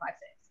 3, 4, 5,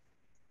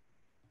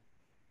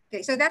 6.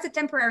 Okay. So that's a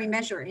temporary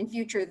measure. In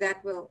future,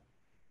 that will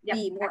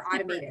be more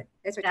automated.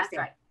 That's what you're saying.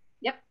 Right.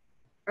 Yep.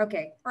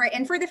 Okay. All right.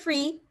 And for the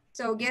free,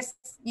 so guess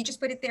you just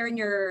put it there in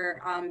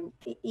your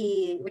what do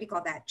you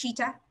call that?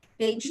 Cheetah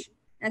page,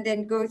 and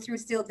then go through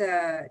still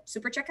the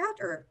super checkout,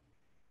 or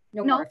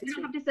no? No, you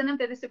don't have to send them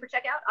through the super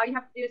checkout. All you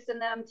have to do is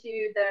send them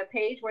to the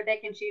page where they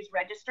can choose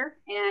register,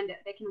 and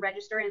they can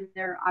register and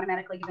they're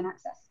automatically given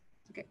access.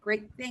 Okay,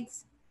 great.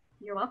 Thanks.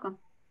 You're welcome.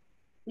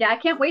 Yeah, I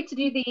can't wait to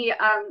do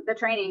the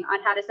training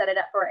on how to set it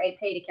up for a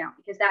paid account,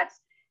 because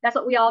that's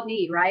what we all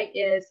need, right?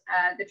 Is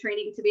the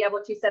training to be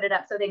able to set it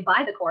up so they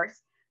buy the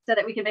course so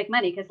that we can make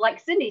money. Because like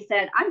Cindy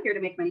said, I'm here to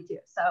make money too.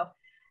 So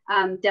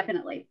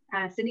definitely.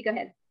 Cindy, go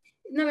ahead.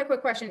 Another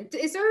quick question.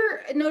 Is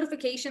there a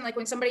notification, like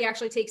when somebody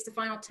actually takes the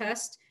final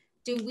test,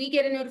 do we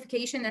get a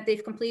notification that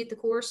they've completed the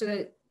course,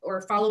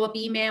 or follow-up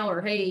email,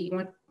 or hey, you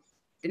want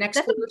the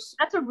next course?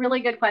 That's a really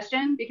good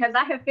question, because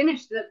I have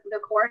finished the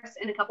course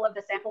in a couple of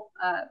the sample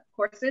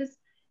courses,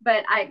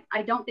 but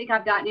I don't think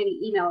I've gotten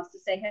any emails to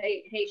say,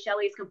 hey,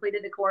 Shelly's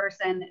completed the course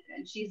and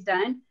she's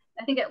done.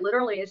 I think it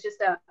literally is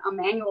just a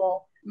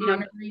manual,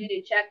 read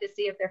and check to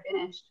see if they're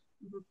finished.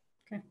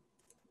 Mm-hmm. Okay.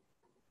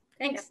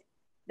 Thanks. Yeah.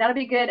 That'll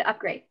be a good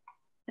upgrade.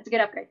 It's a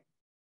good upgrade.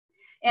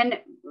 And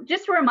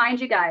just to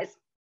remind you guys,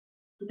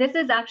 this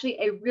is actually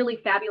a really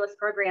fabulous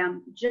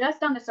program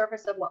just on the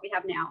surface of what we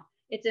have now.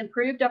 It's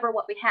improved over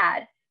what we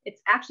had.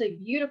 It's actually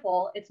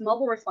beautiful. It's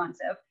mobile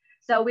responsive.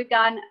 So we've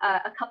gone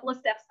a couple of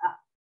steps up,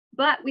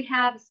 but we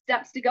have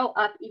steps to go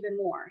up even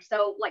more.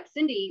 So like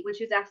Cindy, when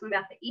she was asking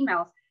about the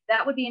emails,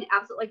 that would be an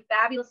absolutely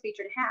fabulous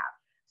feature to have.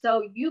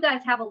 So you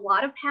guys have a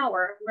lot of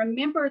power.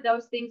 Remember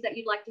those things that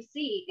you'd like to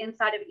see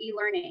inside of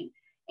e-learning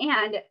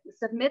and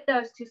submit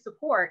those to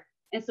support,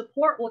 and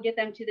support will get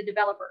them to the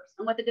developers.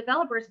 And what the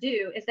developers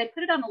do is they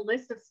put it on a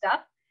list of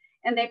stuff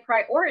and they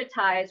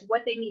prioritize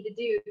what they need to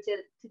do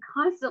to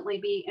constantly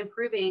be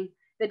improving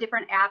the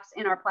different apps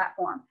in our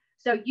platform.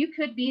 So you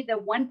could be the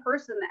one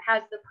person that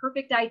has the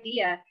perfect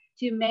idea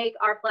to make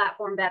our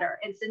platform better.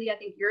 And Cindy, I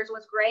think yours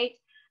was great.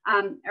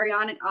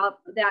 Ariana,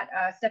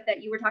 that stuff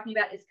that you were talking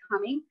about is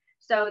coming.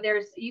 So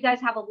you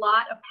guys have a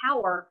lot of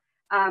power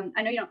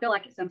I know you don't feel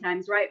like it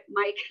sometimes, right,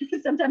 Mike?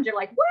 Sometimes you're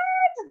like,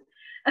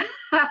 what?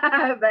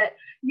 But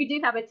you do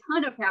have a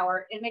ton of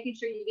power in making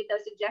sure you get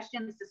those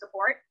suggestions to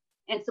support.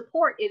 And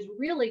support is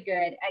really good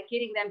at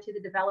getting them to the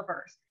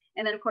developers.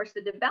 And then, of course,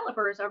 the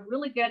developers are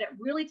really good at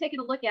really taking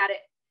a look at it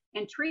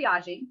and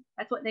triaging.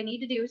 That's what they need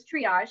to do, is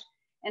triage.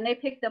 And they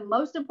pick the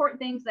most important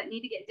things that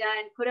need to get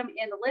done, put them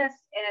in the list,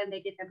 and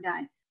they get them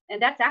done.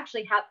 And that's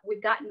actually how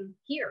we've gotten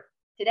here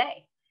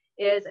today.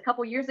 Is a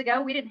couple years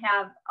ago, we didn't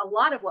have a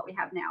lot of what we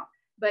have now,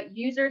 but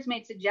users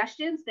made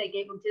suggestions. They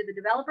gave them to the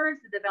developers.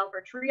 The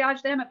developer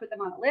triaged them and put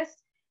them on a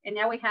list. And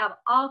now we have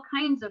all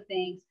kinds of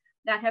things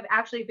that have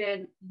actually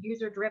been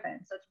user driven.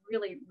 So it's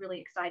really, really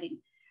exciting.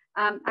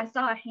 I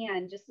saw a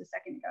hand just a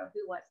second ago.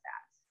 Who was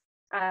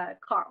that?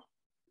 Carl.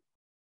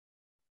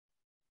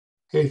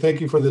 Hey, thank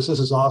you for this. This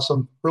is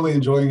awesome. Really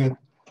enjoying it.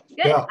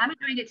 Good. Yeah. I'm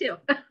enjoying it too.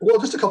 Well,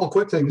 just a couple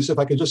quick things. If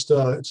I could just,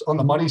 it's on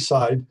the money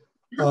side.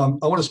 I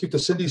want to speak to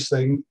Cindy's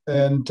thing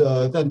and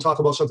then talk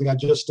about something I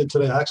just did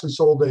today. I actually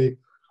sold a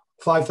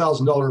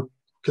 $5,000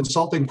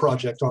 consulting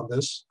project on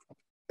this,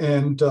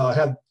 and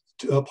had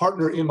a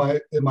partner in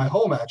my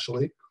home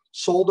actually.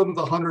 Sold him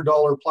the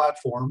 $100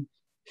 platform.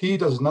 He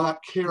does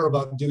not care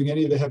about doing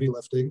any of the heavy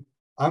lifting.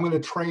 I'm going to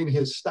train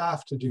his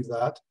staff to do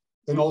that.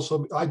 And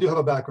also, I do have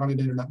a background in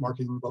internet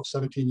marketing, about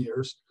 17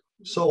 years.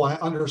 So I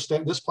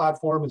understand this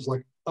platform is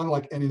like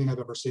unlike anything I've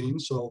ever seen.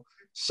 So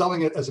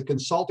selling it as a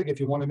consulting, if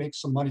you want to make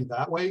some money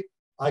that way,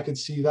 I could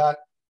see that,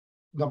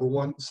 number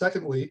one.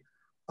 Secondly,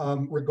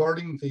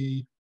 regarding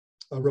the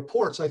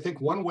reports, I think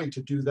one way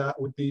to do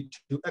that would be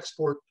to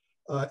export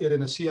it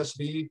in a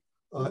CSV,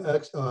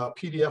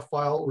 PDF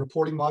file,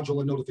 reporting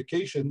module, and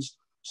notifications.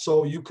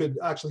 So you could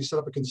actually set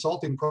up a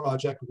consulting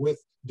project with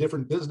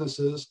different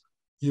businesses.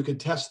 You could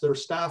test their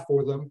staff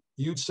for them.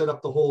 You'd set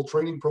up the whole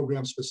training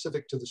program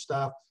specific to the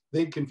staff.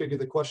 They'd configure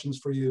the questions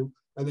for you.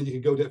 And then you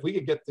could go to, if we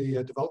could get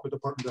the development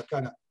department to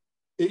kind of,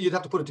 you'd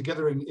have to put it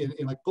together in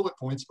like bullet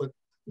points, but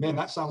man,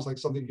 that sounds like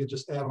something you could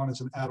just add on as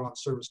an add-on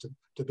service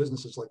to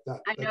businesses like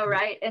that. I know,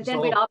 right? And then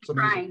we'd all be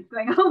crying,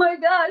 going, oh my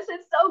gosh,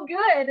 it's so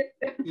good.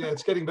 Yeah,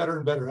 it's getting better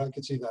and better. I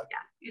can see that.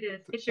 Yeah, it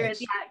is. It sure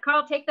is. Yeah.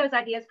 Carl, take those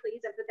ideas,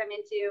 please, and put them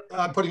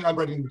into. I'm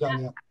writing them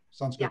down, yeah.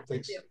 Sounds good,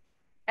 thanks.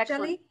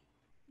 Excellent. Shelley?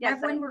 Yes,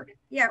 I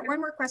have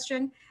one more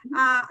question.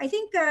 I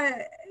think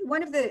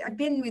I've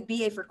been with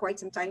BA for quite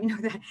some time, you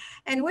know that.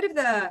 And one of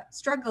the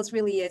struggles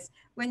really is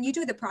when you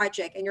do the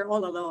project and you're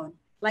all alone,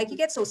 like you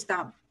get so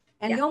stumped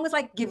and you almost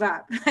like give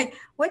up. Like,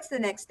 what's the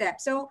next step?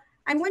 So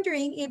I'm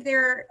wondering if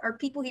there are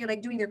people here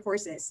like doing their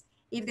courses,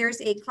 if there's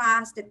a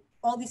class that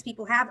all these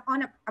people have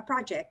on a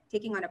project,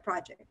 taking on a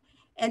project,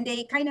 and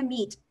they kind of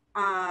meet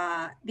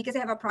because they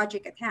have a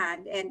project at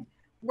hand and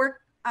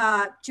work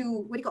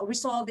to,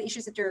 resolve the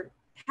issues that they're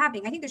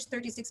having. I think there's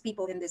 36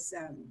 people in this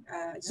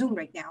Zoom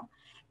right now,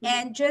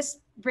 and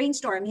just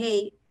brainstorm,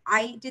 hey,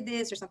 I did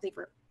this or something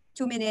for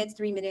 2 minutes,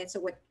 3 minutes. So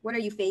what are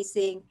you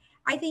facing?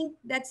 I think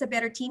that's a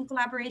better team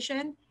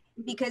collaboration,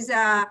 because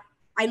I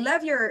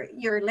love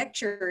your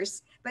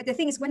lectures, but the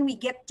thing is when we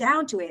get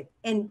down to it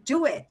and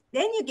do it,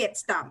 then you get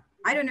stumped.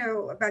 I don't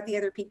know about the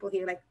other people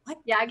here, like what?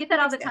 Yeah, I get that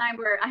all the time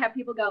where I have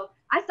people go,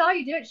 I saw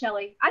you do it,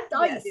 Shelley. I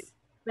saw you do it.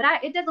 But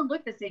it doesn't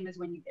look the same as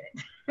when you did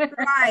it.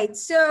 Right.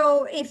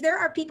 So if there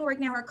are people right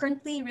now who are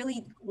currently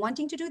really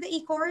wanting to do the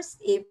e-course,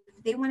 if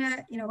they want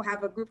to,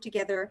 have a group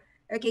together,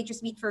 okay,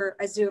 just meet for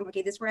a Zoom.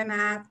 Okay, this is where I'm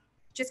at.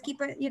 Just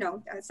keep it,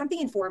 something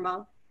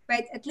informal,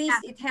 but at least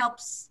it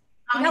helps.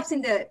 It helps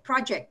in the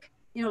project,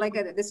 like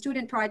the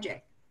student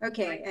project.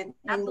 Okay, right.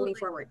 and moving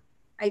forward.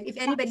 If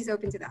anybody's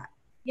open to that.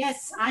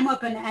 Yes, I'm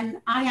open,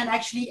 and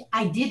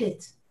I did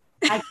it.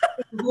 I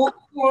did the whole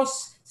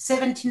course,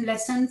 17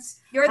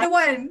 lessons. You're the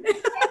one.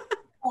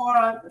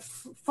 For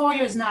 4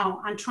 years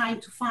now, I'm trying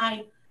to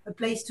find a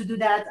place to do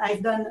that.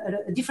 I've done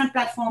different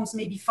platforms,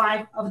 maybe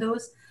 5 of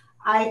those.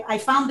 I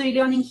found the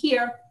eLearning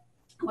here,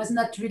 was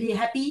not really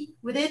happy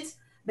with it,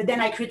 but then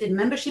I created a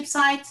membership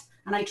site,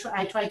 and I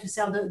tried to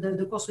sell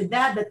the course with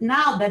that. But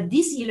now that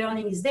this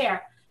eLearning is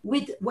there,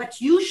 with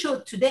what you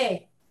showed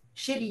today,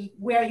 Shelley,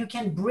 where you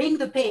can bring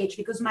the page,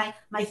 because my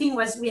thing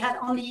was we had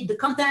only the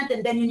content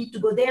and then you need to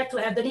go there to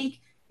have the link.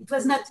 It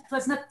was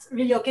not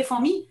really okay for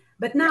me,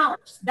 but now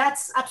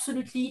that's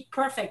absolutely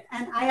perfect.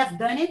 And I have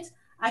done it.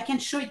 I can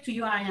show it to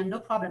you, Ariane, no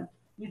problem.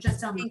 You just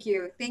tell me.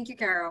 Thank you,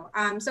 Carol.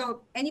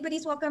 So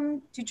anybody's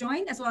welcome to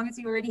join as long as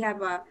you already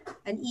have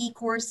an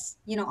e-course,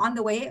 on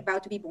the way,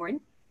 about to be born.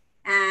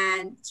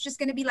 And it's just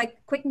going to be like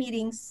quick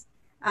meetings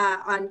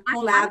on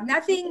collab,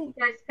 nothing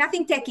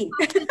techie.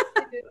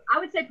 I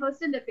would say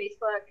post into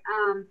Facebook.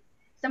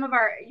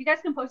 You guys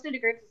can post into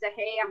groups and say,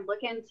 hey, I'm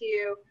looking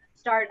to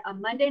start a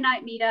Monday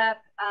night meetup.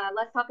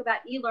 Let's talk about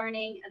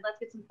e-learning and let's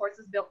get some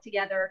courses built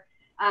together.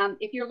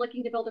 If you're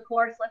looking to build a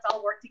course, let's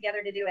all work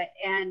together to do it,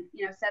 and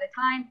set a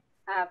time,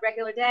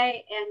 regular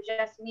day, and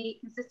just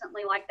meet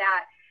consistently like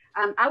that.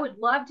 I would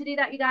love to do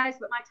that, you guys,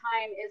 but my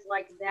time is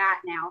like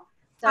that now.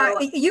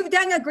 So you've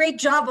done a great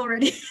job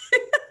already.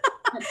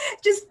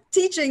 Just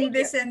teaching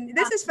this, and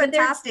this is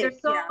fantastic.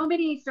 There's so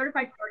many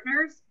certified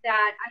partners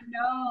that I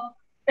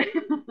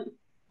know.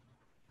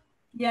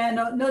 Yeah,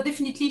 no,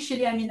 definitely,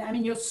 Shelly. I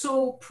mean, you're so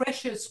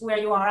precious where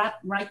you are at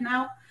right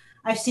now.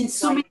 I've seen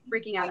so many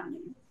freaking out on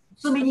me.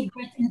 So many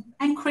great,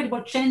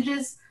 incredible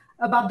changes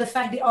about the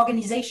fact the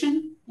organization.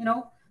 You know,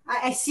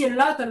 I see a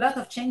lot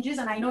of changes,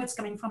 and I know it's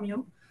coming from you.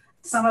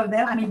 Some of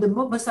them, I mean,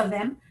 most of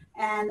them,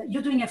 and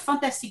you're doing a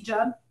fantastic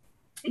job.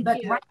 But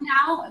right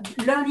now,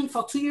 learning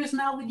for 2 years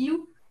now with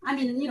you, I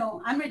mean, you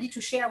know, I'm ready to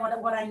share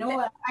what I know.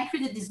 I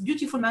created this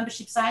beautiful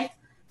membership site,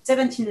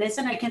 17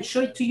 lessons. I can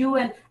show it to you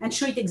and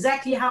show it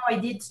exactly how I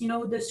did, you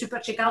know, the super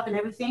checkout and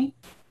everything.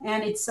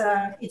 And it's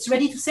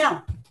ready to sell.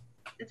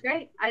 That's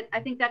great. I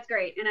think that's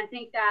great. And I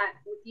think that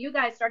with you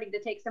guys starting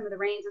to take some of the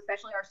reins,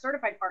 especially our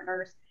certified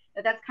partners,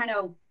 that's kind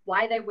of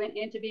why they went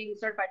into being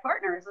certified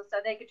partners, so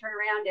they could turn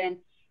around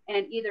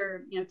and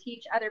either, you know,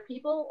 teach other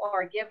people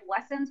or give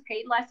lessons,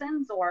 paid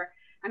lessons, or,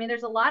 I mean,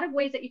 there's a lot of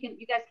ways that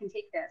you guys can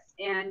take this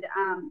and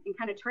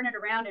kind of turn it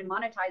around and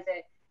monetize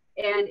it.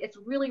 And it's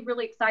really,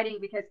 really exciting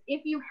because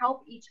if you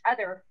help each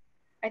other,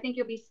 I think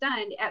you'll be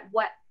stunned at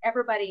what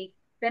everybody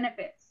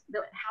benefits,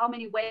 how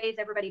many ways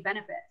everybody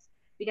benefits,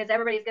 because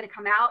everybody's going to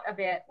come out of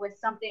it with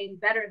something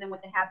better than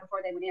what they had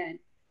before they went in.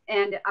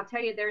 And I'll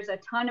tell you, there's a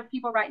ton of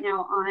people right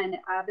now on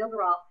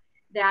Builderall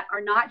that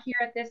are not here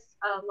at this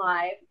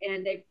live,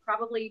 and they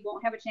probably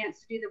won't have a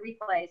chance to do the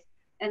replays.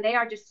 And they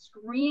are just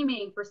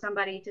screaming for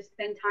somebody to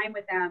spend time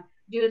with them,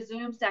 do a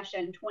Zoom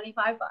session,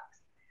 25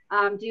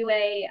 bucks, do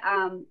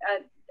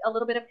a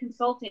little bit of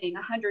consulting,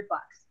 100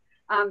 bucks.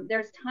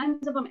 There's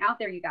tons of them out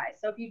there, you guys.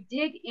 So if you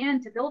dig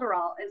into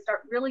Builderall and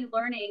start really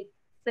learning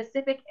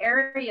specific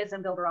areas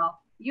in Builderall,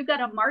 you've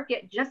got a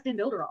market just in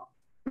Builderall.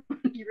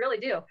 You really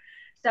do.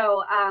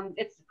 So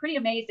it's pretty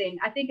amazing.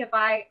 I think if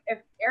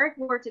Eric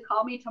were to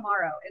call me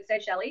tomorrow and say,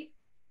 Shelly,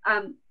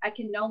 I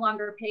can no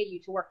longer pay you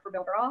to work for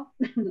Builderall,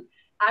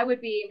 I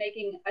would be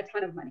making a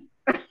ton of money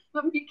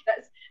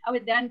because I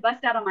would then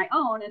bust out on my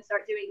own and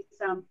start doing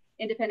some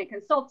independent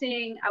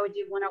consulting. I would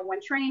do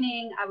one-on-one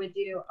training. I would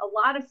do a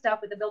lot of stuff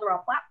with the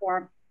Builderall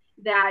platform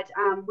that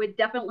would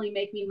definitely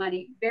make me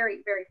money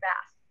very, very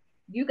fast.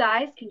 You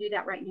guys can do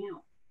that right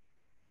now,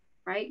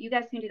 right? You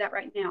guys can do that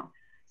right now.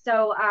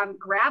 So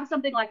grab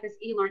something like this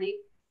e-learning,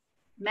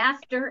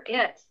 master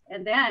it,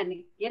 and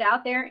then get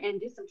out there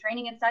and do some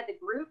training inside the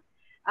group.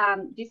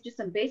 Do just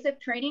some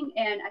basic training,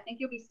 and I think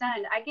you'll be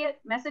stunned. I get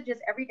messages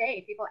every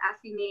day, people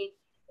asking me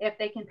if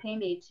they can pay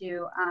me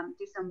to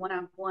do some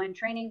one-on-one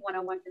training,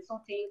 one-on-one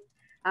consulting.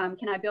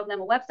 Can I build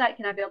them a website?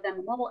 Can I build them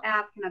a mobile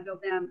app? Can I build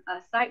them a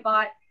site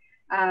bot?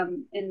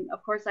 And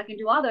of course, I can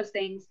do all those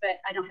things, but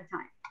I don't have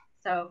time.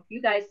 So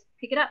you guys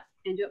pick it up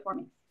and do it for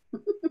me.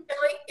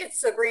 Kelly, it's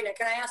Sabrina.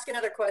 Can I ask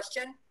another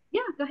question?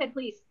 Yeah, go ahead,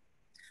 please.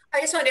 I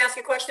just wanted to ask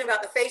a question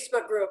about the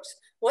Facebook groups.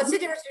 What's the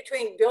difference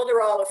between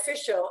Builderall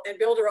Official and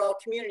Builderall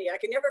Community? I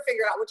can never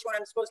figure out which one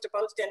I'm supposed to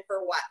post in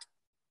for what.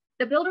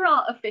 The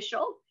Builderall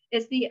Official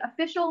is the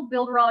official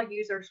Builderall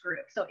users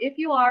group. So if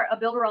you are a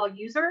Builderall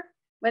user,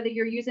 whether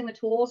you're using the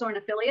tools or an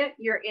affiliate,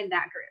 you're in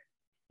that group.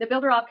 The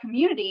Builderall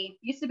Community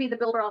used to be the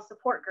Builderall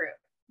support group,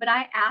 but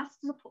I asked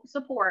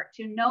support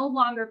to no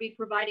longer be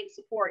providing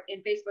support in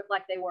Facebook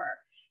like they were,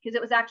 because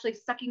it was actually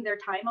sucking their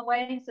time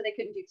away, so they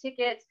couldn't do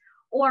tickets.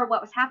 Or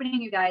what was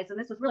happening, you guys, and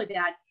this was really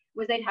bad,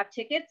 was they'd have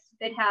tickets,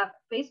 they'd have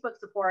Facebook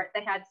support,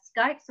 they had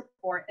Skype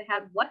support, they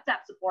had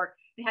WhatsApp support,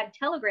 they had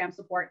Telegram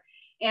support.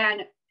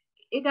 And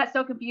it got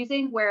so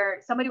confusing where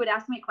somebody would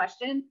ask me a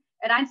question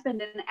and I'd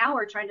spend an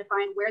hour trying to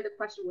find where the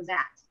question was at.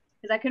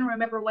 Because I couldn't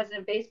remember, was it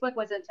in Facebook,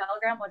 was it in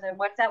Telegram, was it in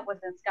WhatsApp, was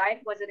it in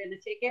Skype, was it in a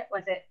ticket,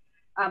 was it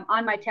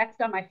on my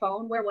text on my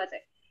phone, where was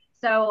it?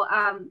 So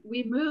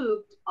we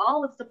moved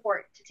all the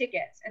support to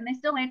tickets, and they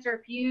still answer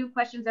a few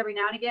questions every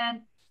now and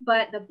again.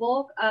 But the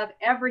bulk of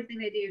everything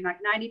they do, like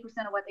 90%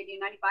 of what they do,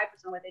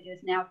 95% of what they do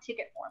is now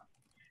ticket form.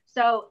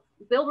 So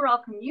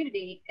Builderall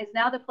Community is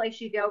now the place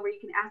you go where you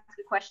can ask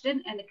a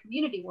question and the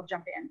community will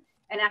jump in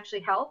and actually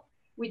help.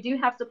 We do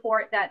have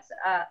support that's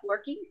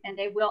lurking, and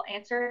they will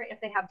answer if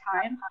they have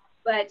time,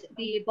 but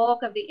the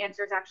bulk of the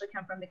answers actually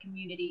come from the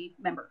community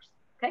members,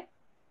 okay?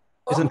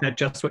 Isn't that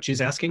just what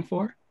she's asking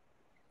for?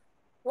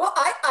 Well,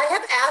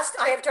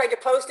 I have tried to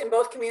post in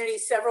both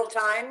communities several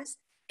times,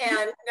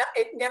 and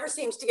it never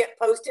seems to get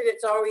posted.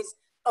 It's always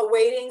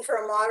awaiting for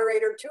a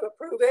moderator to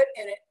approve it,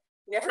 and it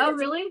never. Oh,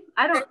 really?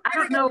 I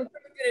don't know. In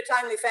a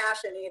timely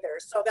fashion either,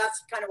 so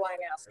that's kind of why I'm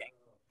asking.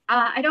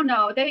 I don't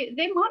know.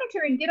 They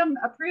monitor and get them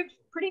approved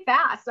pretty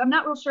fast. I'm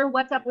not real sure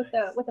what's up with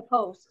the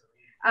post.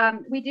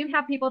 We do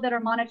have people that are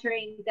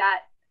monitoring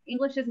that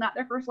English is not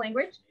their first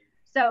language.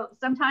 So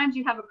sometimes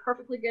you have a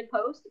perfectly good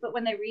post, but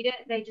when they read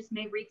it, they just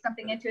may read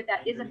something into it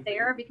that isn't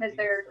there because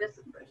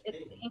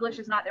English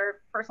is not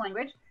their first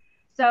language.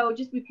 So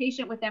just be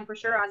patient with them for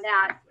sure on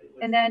that.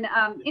 And then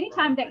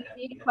anytime that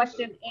you need a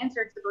question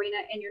answered, Sabrina,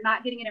 and you're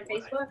not getting it in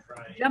Facebook,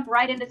 jump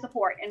right into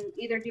support and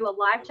either do a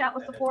live chat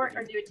with support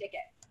or do a ticket.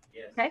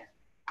 Okay?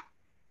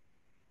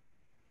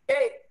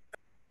 Okay.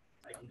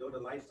 I can go to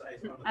life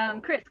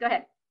size. Chris, go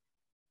ahead.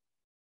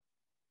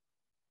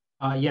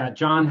 Yeah,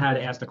 John had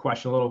asked a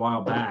question a little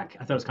while back.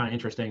 I thought it was kind of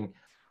interesting.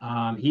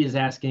 He is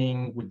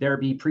asking, would there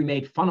be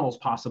pre-made funnels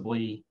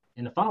possibly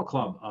in the Funnel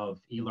Club of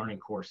e-learning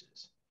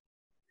courses.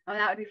 Oh,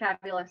 that would be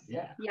fabulous.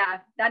 Yeah. Yeah,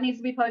 that needs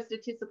to be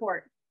posted to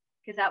support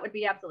because that would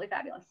be absolutely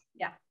fabulous.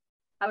 Yeah,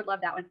 I would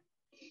love that one.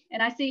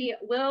 And I see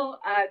Will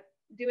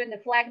doing the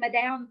flag me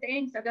down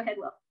thing. So go ahead,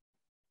 Will.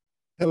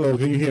 Hello,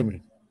 can you hear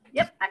me?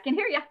 Yep, I can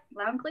hear you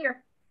loud and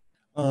clear.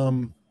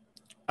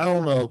 I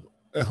own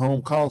a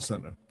home call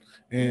center,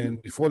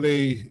 and before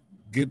they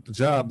get the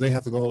job, they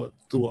have to go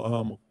through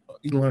an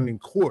e-learning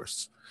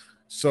course.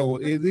 So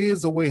it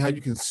is a way how you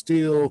can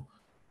still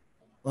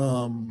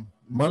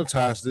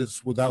monetize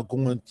this without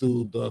going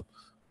through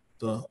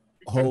the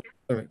whole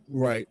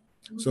right.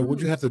 So what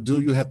you have to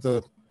do, you have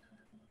to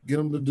get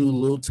them to do a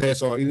little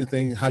test or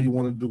anything how you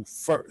want to do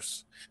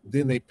first.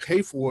 Then they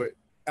pay for it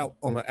out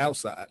on the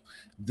outside.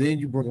 Then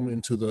you bring them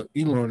into the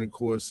e-learning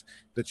course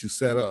that you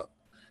set up.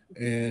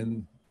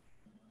 And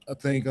I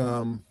think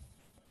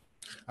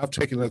I've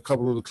taken a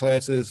couple of the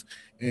classes,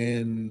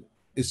 and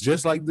it's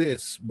just like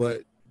this,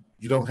 but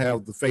you don't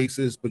have the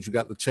faces, but you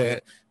got the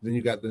chat. Then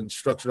you got the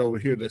instructor over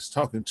here that's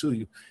talking to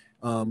you.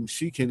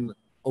 She can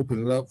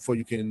open it up for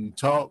you can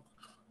talk,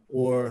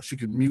 or she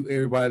can mute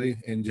everybody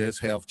and just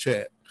have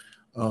chat.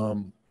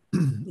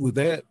 With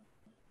that,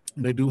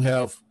 they do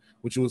have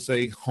what you would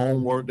say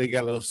homework. They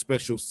got a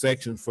special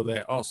section for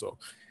that also.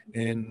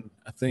 And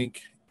I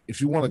think if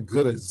you want a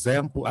good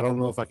example, I don't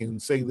know if I can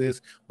say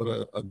this,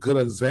 but a good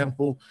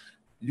example,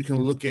 you can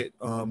look at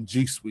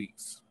G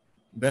Suites.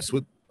 That's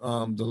what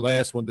the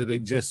last one that they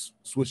just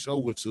switched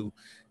over to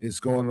is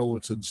going over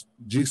to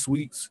G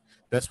Suites.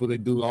 That's where they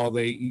do all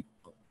their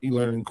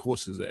e-learning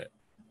courses at.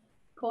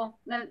 Cool.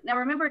 Now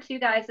remember too,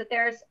 guys, that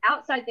there's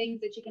outside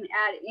things that you can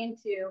add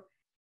into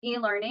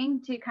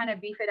e-learning to kind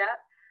of beef it up.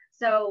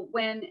 So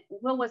when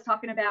Will was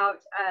talking about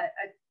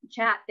a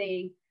chat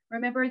thing,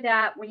 remember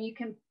that when you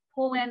can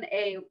pull in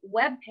a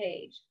web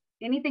page,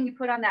 anything you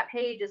put on that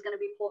page is going to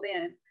be pulled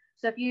in.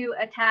 So if you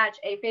attach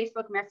a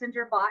Facebook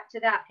Messenger bot to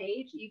that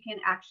page, you can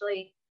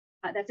actually,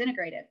 that's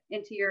integrated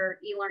into your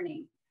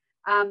e-learning.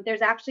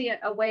 There's actually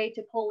a way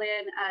to pull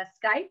in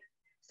Skype.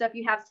 So if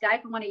you have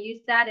Skype and want to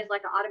use that as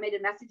like an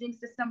automated messaging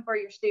system for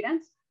your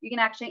students, you can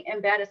actually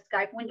embed a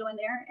Skype window in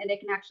there and they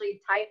can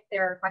actually type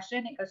their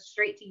question. It goes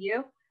straight to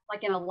you,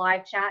 like in a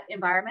live chat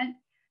environment.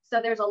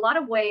 So there's a lot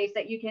of ways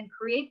that you can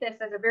create this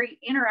as a very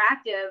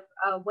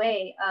interactive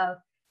way of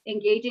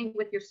engaging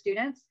with your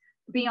students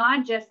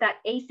beyond just that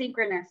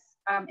asynchronous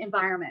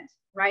environment,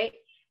 right?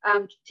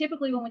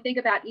 Typically, when we think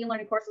about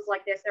e-learning courses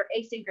like this, they're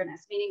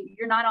asynchronous, meaning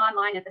you're not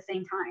online at the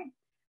same time.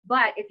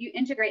 But if you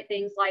integrate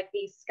things like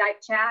the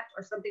Skype chat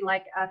or something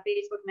like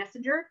Facebook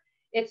Messenger,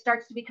 it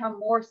starts to become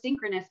more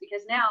synchronous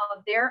because now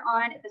they're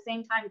on at the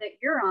same time that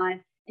you're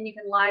on and you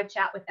can live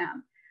chat with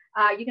them.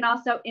 You can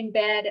also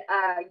embed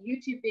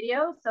YouTube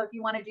videos. So if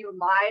you want to do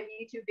live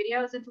YouTube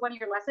videos into one of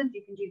your lessons,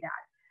 you can do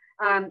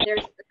that.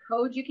 There's a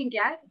code you can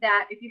get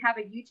that if you have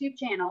a YouTube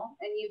channel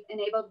and you've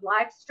enabled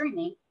live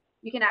streaming,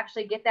 you can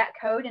actually get that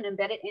code and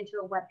embed it into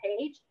a web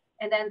page,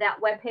 and then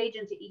that web page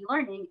into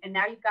e-learning, and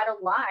now you've got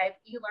a live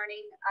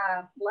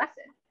e-learning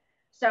lesson.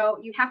 So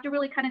you have to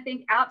really kind of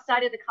think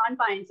outside of the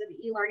confines of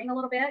e-learning a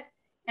little bit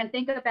and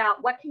think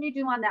about what can you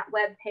do on that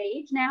web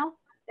page now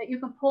that you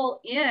can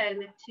pull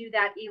in to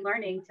that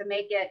e-learning to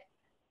make it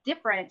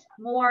different,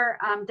 more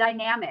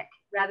dynamic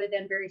rather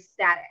than very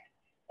static.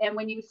 And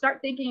when you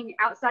start thinking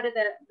outside of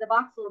the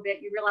box a little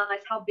bit, you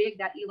realize how big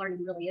that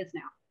e-learning really is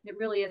now. It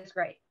really is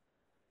great.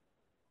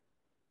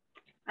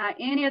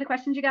 Any other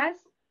questions, you guys?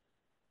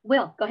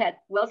 Will, go ahead.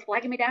 Will's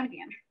flagging me down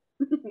again.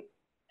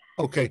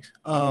 Okay.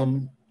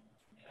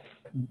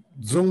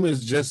 Zoom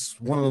is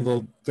just one of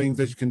the things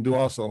that you can do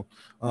also.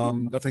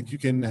 I think you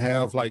can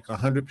have like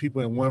 100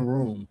 people in one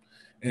room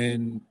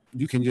and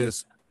you can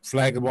just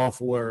flag them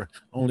off where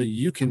only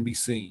you can be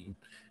seen,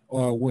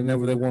 or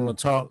whenever they want to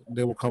talk,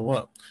 they will come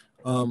up.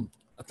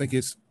 I think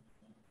it's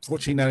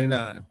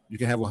 $14.99. You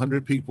can have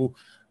 100 people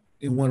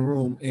in one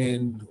room,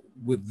 and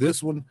with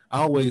this one,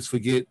 I always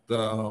forget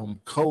the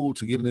code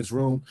to get in this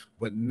room.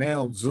 But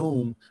now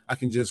Zoom, I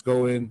can just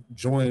go in,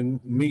 join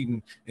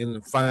meeting,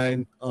 and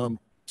find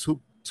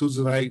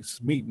Tuesday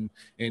night's meeting,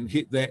 and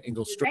hit that and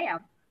go straight.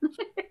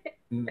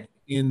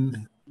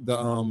 In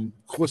the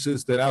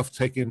courses that I've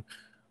taken,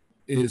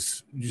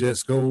 is you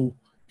just go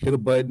hit a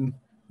button,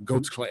 go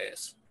to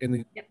class,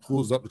 and it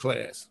pulls up the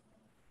class.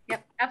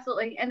 Yep,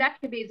 absolutely. And that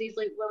could be as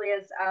easily, Willie,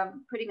 as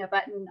putting a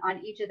button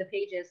on each of the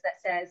pages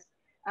that says,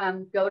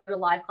 go to a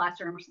live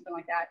classroom or something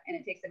like that, and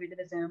it takes them into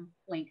the Zoom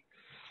link.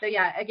 So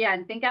yeah,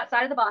 again, think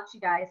outside of the box, you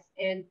guys,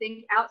 and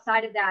think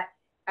outside of that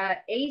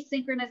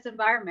asynchronous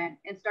environment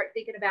and start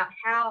thinking about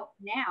how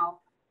now,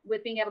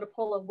 with being able to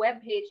pull a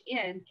web page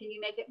in, can you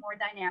make it more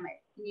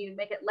dynamic? Can you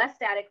make it less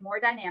static, more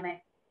dynamic,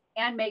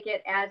 and make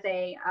it as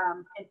a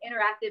an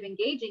interactive,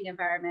 engaging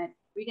environment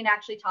where you can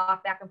actually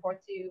talk back and forth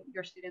to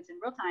your students in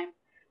real time?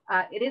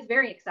 It is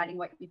very exciting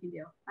what you can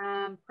do.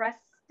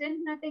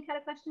 Preston, I think, had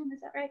a question.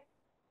 Is that right?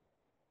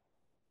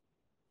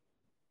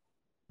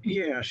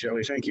 Yeah,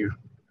 Shelley, thank you.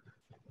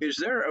 Is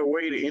there a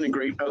way to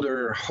integrate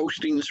other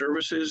hosting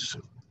services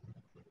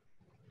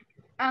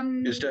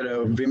instead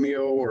of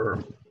Vimeo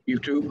or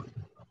YouTube?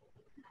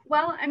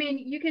 Well, I mean,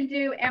 you can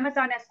do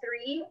Amazon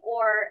S3,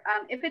 or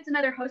if it's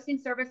another hosting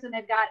service and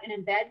they've got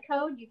an embed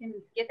code, you can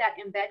get that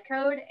embed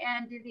code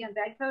and do the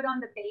embed code on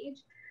the page.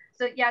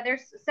 So yeah,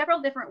 there's several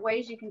different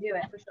ways you can do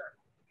it for sure.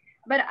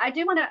 But I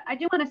do want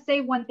to say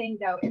one thing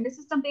though, and this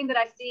is something that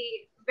I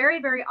see very,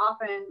 very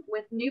often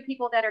with new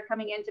people that are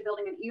coming into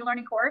building an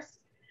e-learning course.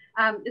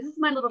 This is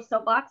my little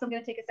soapbox. I'm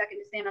going to take a second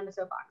to stand on the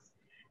soapbox.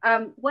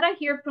 What I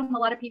hear from a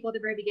lot of people at the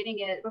very beginning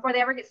is, before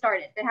they ever get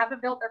started, they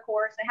haven't built their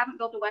course, they haven't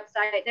built a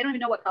website, they don't even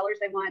know what colors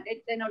they want,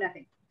 they know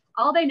nothing.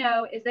 All they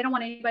know is they don't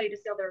want anybody to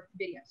steal their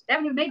videos. They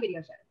haven't even made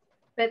videos yet,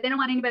 but they don't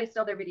want anybody to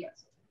steal their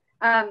videos.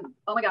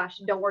 Oh my gosh,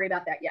 don't worry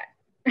about that yet.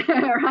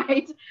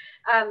 Right?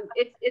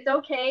 It's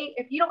okay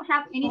if you don't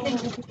have anything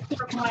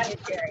super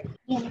monetary.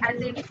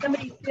 As if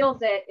somebody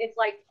steals it, it's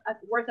like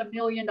worth $1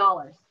 million.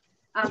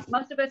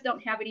 Most of us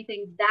don't have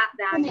anything that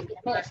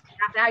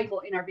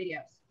valuable in our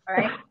videos. All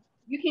right.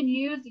 You can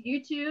use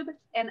YouTube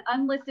and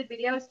unlisted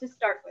videos to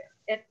start with.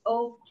 It's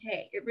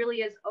okay. It really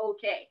is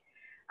okay.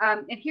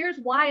 And here's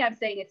why I'm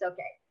saying it's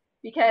okay.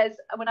 Because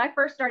when I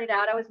first started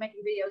out, I was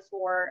making videos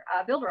for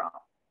Builderall.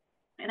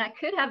 And I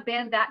could have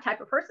been that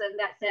type of person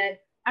that said,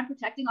 I'm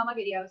protecting all my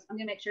videos. I'm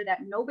going to make sure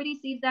that nobody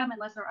sees them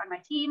unless they're on my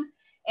team.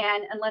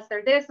 And unless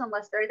they're this,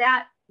 unless they're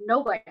that,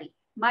 nobody.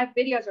 My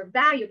videos are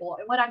valuable.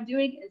 And what I'm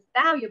doing is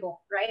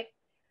valuable, right?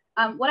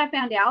 What I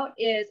found out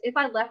is if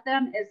I left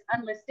them as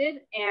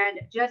unlisted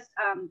and just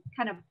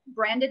kind of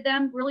branded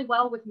them really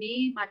well with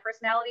me, my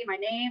personality, my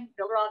name,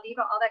 Builderall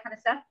Diva, all that kind of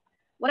stuff,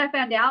 what I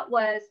found out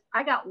was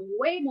I got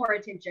way more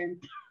attention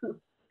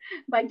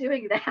by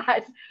doing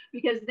that,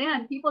 because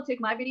then people took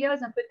my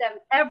videos and put them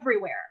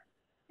everywhere.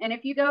 And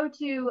if you go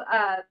to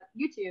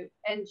YouTube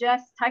and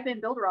just type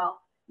in Builderall,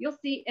 you'll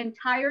see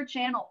entire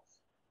channels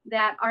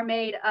that are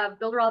made of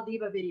Builderall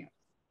Diva videos.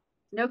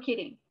 No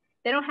kidding.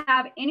 They don't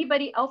have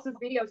anybody else's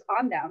videos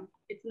on them.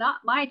 It's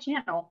not my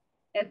channel,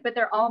 but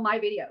they're all my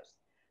videos.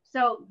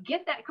 So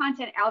get that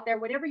content out there,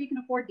 whatever you can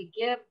afford to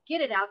give,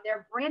 get it out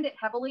there, brand it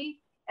heavily,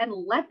 and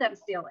let them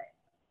steal it.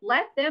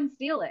 Let them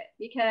steal it,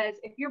 because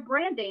if you're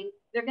branding,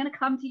 they're going to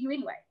come to you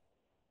anyway,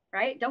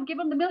 right? Don't give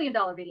them the $1 million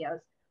videos,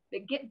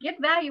 but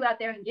get value out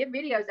there and get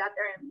videos out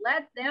there and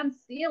let them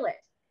steal it.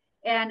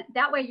 And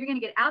that way you're going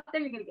to get out there,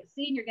 you're going to get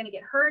seen, you're going to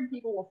get heard,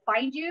 people will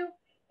find you,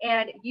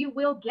 and you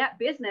will get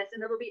business,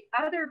 and there will be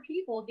other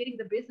people getting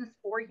the business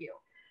for you.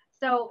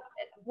 So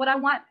what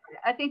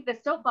I think the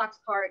soapbox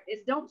part is,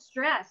 don't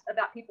stress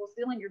about people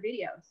stealing your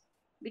videos,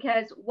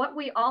 because what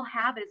we all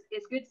have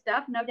is good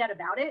stuff, no doubt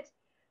about it.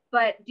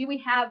 But do we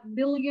have $1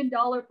 million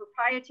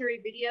proprietary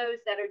videos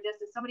that are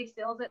just, if somebody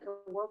steals it,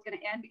 the world's going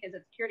to end because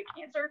it's cured of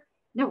cancer?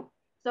 No.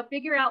 So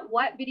figure out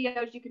what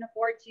videos you can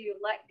afford to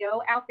let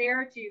go out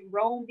there to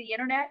roam the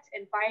internet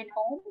and find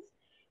homes,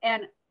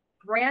 and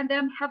brand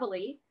them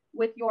heavily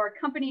with your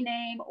company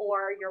name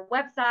or your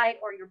website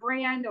or your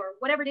brand or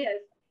whatever it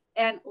is,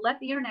 and let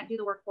the internet do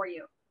the work for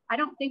you. I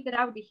don't think that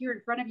I would be here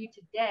in front of you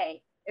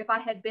today if I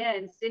had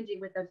been stingy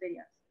with those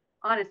videos.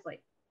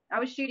 Honestly, I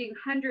was shooting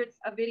hundreds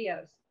of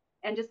videos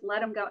and just let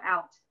them go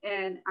out.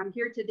 And I'm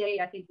here today,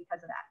 I think,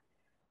 because of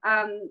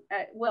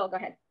that. Will, go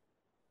ahead.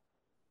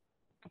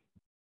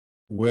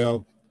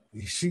 Well,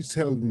 she's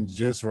telling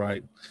just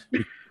right,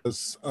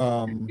 because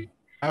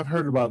I've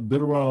heard about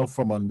Builderall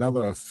from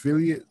another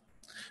affiliate,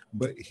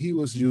 but he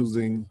was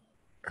using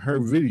her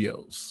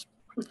videos,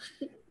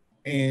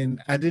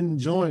 and I didn't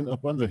join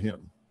up under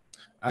him.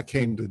 I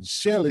came to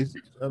Shelly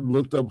and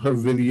looked up her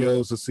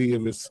videos to see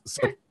if it's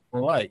something I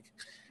like,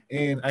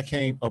 and I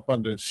came up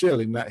under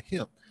Shelly, not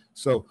him.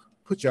 So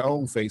put your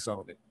own face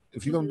on it.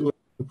 If you're gonna do it,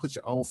 put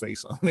your own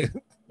face on it.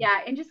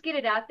 Yeah, and just get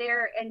it out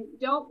there, and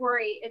don't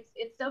worry.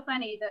 It's so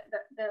funny.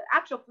 The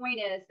actual point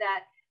is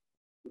that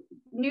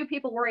new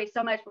people worry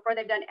so much before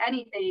they've done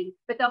anything,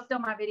 but they'll steal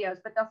my videos,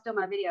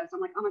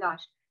 I'm like, oh my gosh,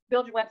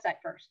 build your website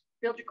first,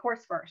 build your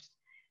course first,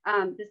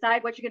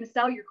 decide what you're going to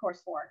sell your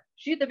course for,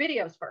 shoot the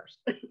videos first,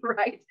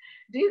 right?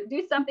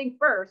 Do something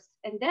first.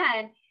 And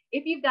then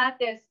if you've got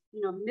this,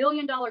 $1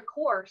 million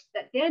course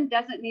that then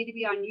doesn't need to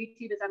be on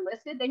YouTube as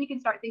unlisted, then you can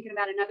start thinking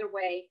about another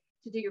way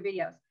to do your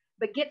videos.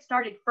 But get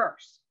started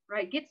first,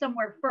 right? Get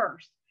somewhere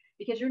first,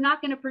 because you're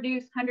not going to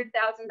produce $100,000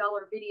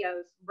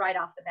 videos right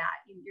off the bat.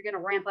 You're going to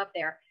ramp up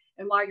there.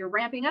 And while you're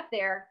ramping up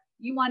there,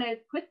 you want to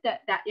put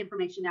that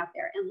information out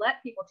there and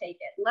let people take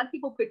it. Let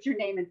people put your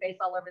name and face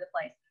all over the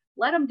place.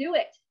 Let them do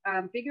it.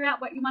 Figure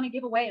out what you want to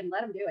give away and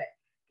let them do it.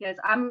 Because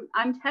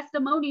I'm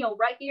testimonial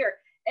right here.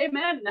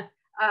 Amen.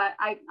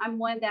 I'm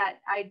one that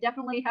I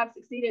definitely have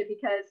succeeded,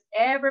 because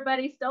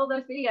everybody stole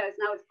those videos,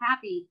 and I was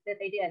happy that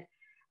they did.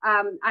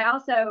 I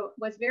also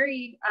was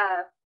very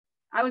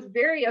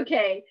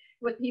okay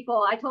with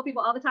people. I told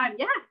people all the time,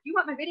 yeah, if you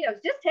want my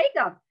videos, just take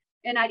them.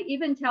 And I'd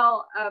even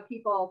tell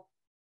people,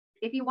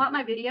 if you want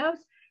my videos,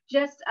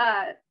 just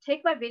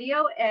take my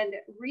video and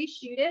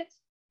reshoot it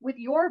with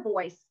your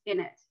voice in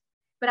it.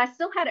 But I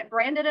still had it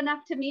branded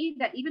enough to me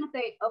that even if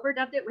they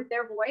overdubbed it with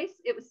their voice,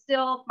 it was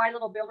still my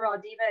little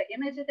Builderall Diva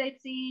image that they'd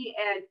see,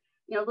 and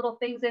little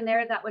things in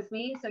there that was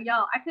me. So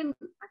y'all, I couldn't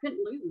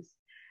lose.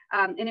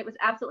 And it was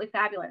absolutely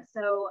fabulous.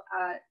 So,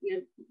 you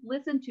know,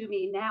 listen to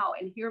me now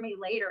and hear me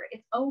later.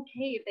 It's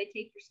okay if they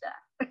take your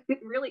stuff. It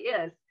really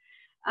is.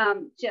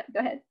 Chip, go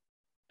ahead.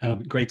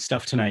 Great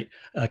stuff tonight.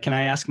 Can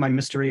I ask my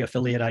mystery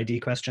affiliate ID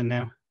question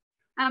now?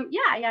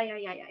 Yeah.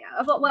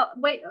 Well,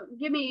 wait,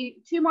 give me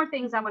 2 more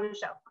things I want to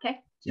show. Okay.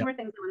 Two more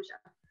things I want to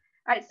show.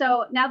 All right.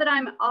 So now that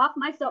I'm off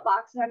my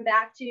soapbox, I'm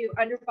back to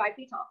under 5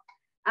 feet tall.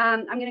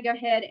 I'm going to go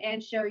ahead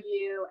and show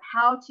you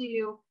how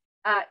to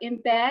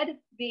embed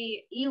the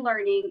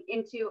e-learning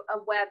into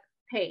a web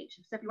page.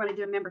 So if you want to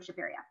do a membership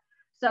area.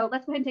 So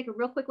let's go ahead and take a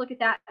real quick look at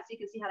that so you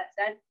can see how that's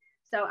done.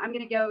 So I'm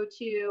going to go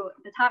to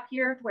the top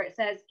here where it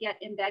says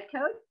get embed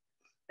code.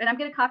 And I'm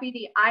going to copy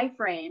the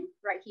iframe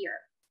right here.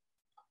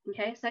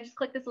 Okay, so I just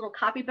click this little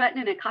copy button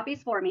and it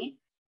copies for me.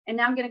 And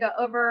now I'm going to go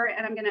over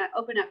and I'm going to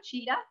open up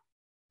Cheetah.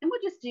 And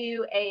we'll just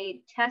do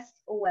a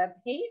test web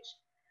page.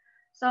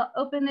 So I'll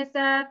open this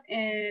up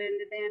and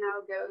then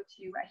I'll go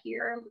to right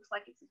here. Looks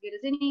like it's as good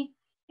as any.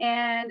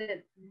 And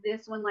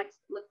this one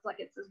looks like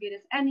it's as good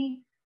as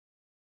any.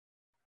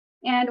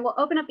 And we'll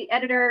open up the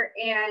editor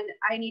and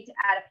I need to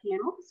add a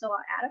panel. So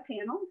I'll add a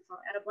panel. So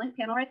I'll add a blank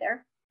panel right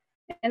there.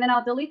 And then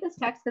I'll delete this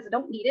text because I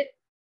don't need it.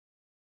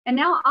 And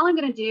now all I'm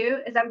going to do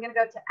is I'm going to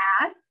go to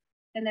add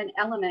and then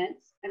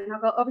elements. And I'll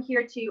go over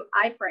here to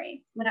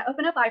iframe. When I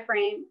open up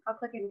iframe, I'll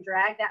click and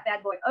drag that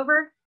bad boy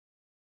over.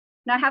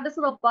 Now I have this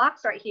little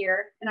box right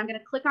here and I'm going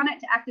to click on it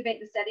to activate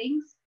the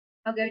settings.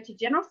 I'll go to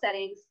general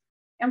settings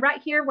and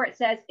right here where it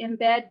says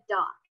embed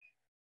doc,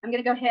 I'm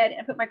going to go ahead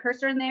and put my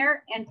cursor in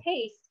there and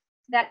paste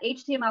that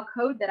HTML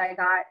code that I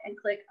got and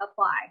click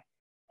apply.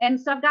 And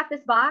so I've got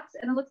this box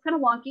and it looks kind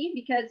of wonky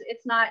because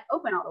it's not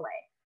open all the way.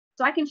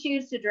 So I can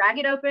choose to drag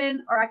it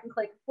open or I can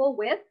click full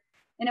width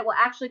and it will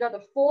actually go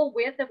the full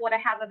width of what I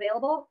have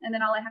available. And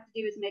then all I have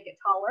to do is make it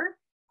taller.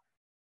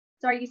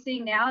 So are you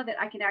seeing now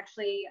that I can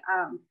actually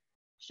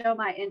show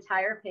my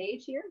entire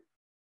page here?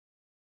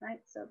 Right,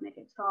 so make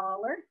it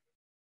taller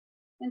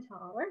and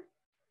taller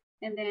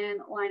and then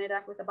line it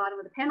up with the bottom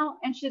of the panel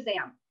and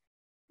Shazam.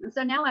 And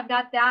so now I've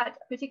got that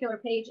particular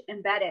page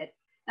embedded.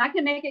 Now I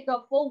can make it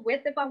go full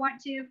width if I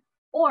want to,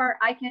 or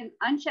I can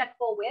uncheck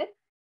full width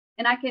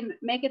and I can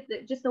make it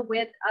just the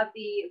width of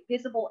the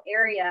visible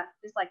area,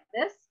 just like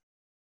this.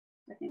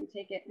 I can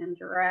take it and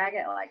drag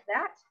it like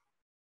that.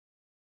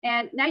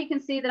 And now you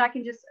can see that I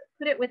can just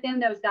put it within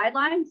those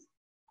guidelines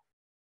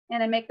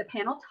and then make the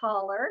panel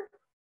taller,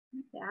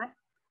 like that.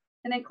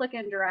 And then click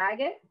and drag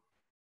it,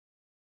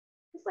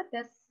 just like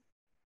this,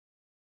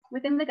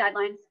 within the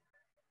guidelines,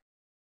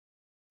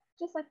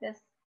 just like this.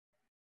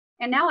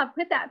 And now I've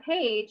put that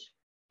page,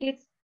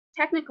 it's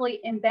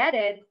technically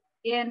embedded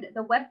in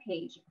the web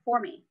page for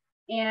me.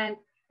 And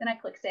then I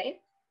click save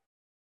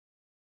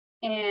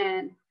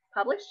and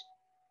publish.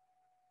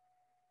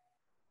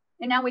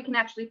 And now we can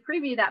actually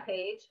preview that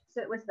page.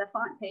 So it was the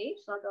font page.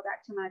 So I'll go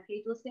back to my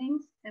page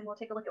listings and we'll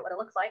take a look at what it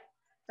looks like.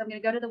 So I'm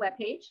going to go to the web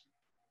page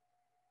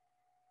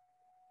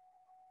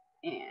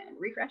and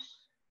refresh.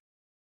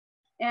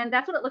 And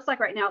that's what it looks like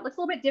right now. It looks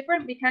a little bit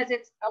different because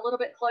it's a little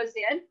bit closed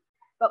in,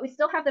 but we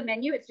still have the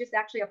menu. It's just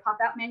actually a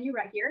pop-out menu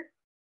right here.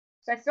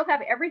 So I still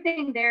have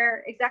everything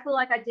there exactly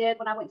like I did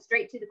when I went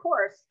straight to the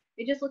course.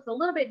 It just looks a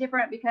little bit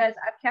different because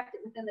I've kept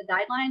it within the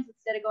guidelines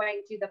instead of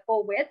going to the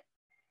full width.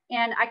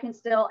 And I can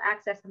still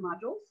access the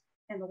modules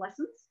and the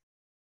lessons.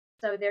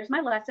 So there's my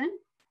lesson,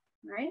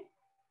 right?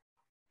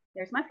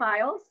 There's my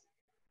files.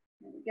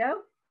 There we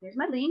go. There's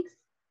my links.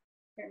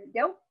 There we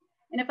go.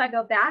 And if I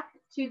go back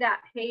to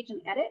that page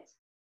and edit,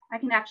 I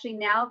can actually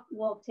now,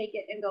 we'll take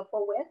it and go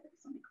full width.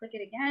 So let me click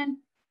it again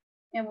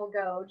and we'll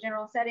go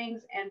general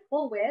settings and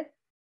full width,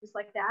 just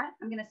like that.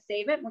 I'm going to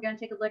save it. We're going to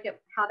take a look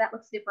at how that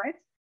looks different.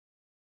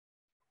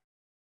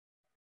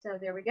 So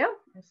there we go.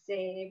 I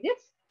saved it.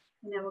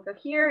 And then we'll go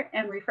here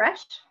and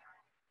refresh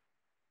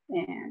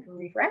and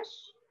refresh.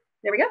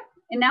 There we go.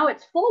 And now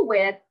it's full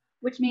width,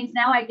 which means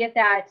now I get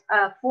that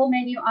full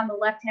menu on the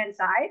left-hand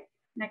side.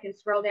 And I can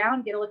scroll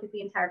down, get a look at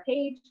the entire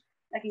page.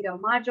 I can go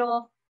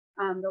module,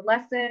 the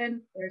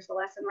lesson. There's the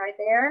lesson right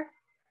there.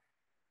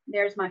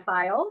 There's my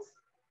files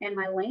and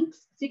my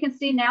links. So you can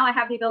see now I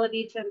have the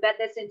ability to embed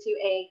this into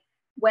a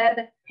web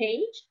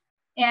page.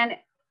 And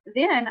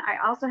then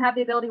I also have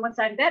the ability, once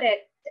I embed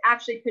it, to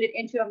actually put it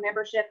into a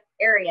membership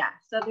area.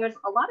 So there's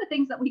a lot of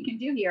things that we can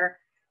do here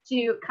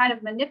to kind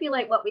of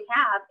manipulate what we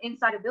have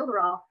inside of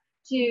Builderall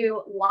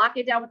to lock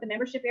it down with the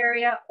membership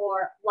area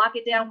or lock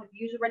it down with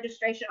user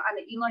registration on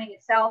the e-learning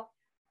itself.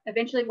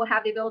 Eventually we'll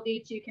have the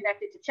ability to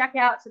connect it to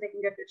checkout so they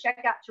can go through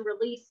checkout to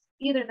release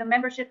either the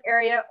membership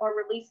area or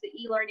release the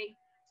e-learning.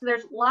 So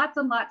there's lots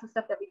and lots of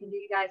stuff that we can do,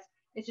 you guys.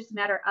 It's just a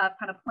matter of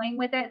kind of playing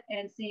with it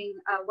and seeing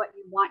what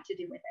you want to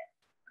do with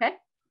it. Okay,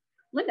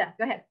 Linda,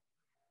 go ahead.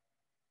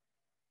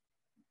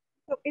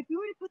 So if you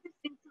were to put this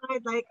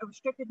inside like a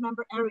restricted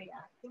member area,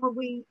 then will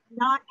we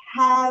not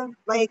have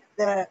like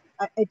the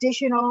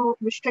additional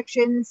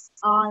restrictions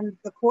on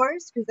the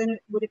course? Because then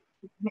would it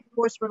make the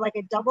course for like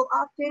a double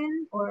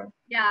opt-in or?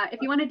 Yeah, if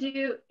you want to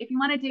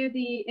do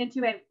the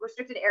into a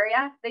restricted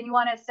area, then you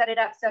want to set it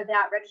up so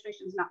that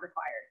registration is not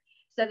required.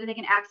 so that they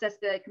can access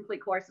the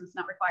complete course and it's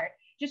not required.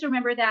 Just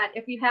remember that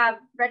if you have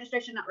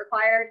registration not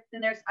required,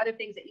 then there's other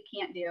things that you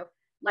can't do,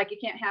 like you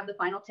can't have the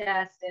final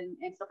test and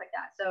stuff like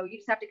that. So you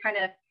just have to kind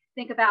of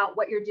think about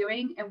what you're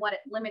doing and what it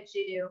limits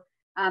you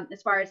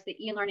as far as the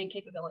e-learning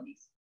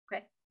capabilities.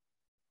 Okay.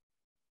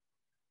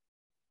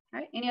 All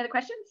right, any other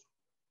questions?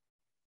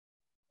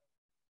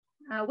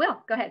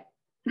 Will, go ahead.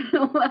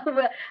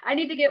 I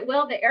need to get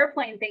Will the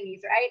airplane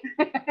thingies, right?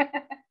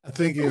 I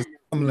think it's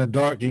in the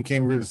dark. You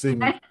can't really see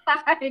me.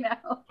 I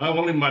know. I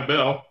won't leave my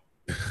bell.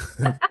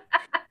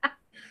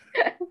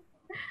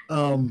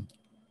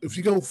 If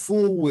you go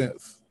full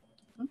width,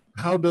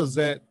 how does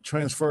that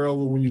transfer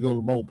over when you go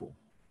to mobile?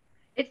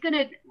 It's going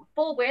to,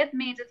 full width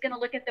means it's going to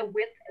look at the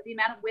width, the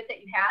amount of width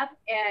that you have,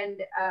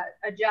 and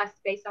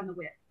adjust based on the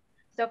width.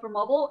 So for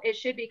mobile, it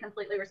should be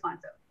completely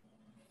responsive.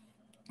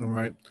 All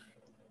right.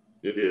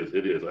 It is.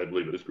 It is. I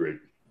believe it is great.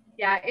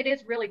 Yeah, it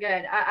is really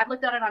good. I've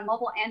looked at it on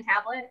mobile and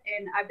tablet,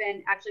 and I've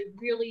been actually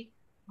really,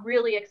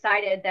 really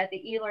excited that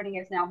the e-learning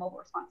is now mobile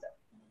responsive.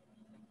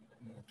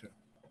 Okay.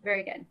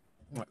 Very good.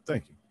 All right.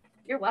 Thank you.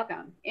 You're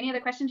welcome. Any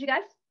other questions, you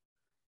guys?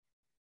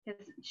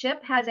 Because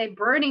Chip has a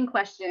burning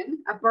question,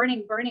 a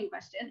burning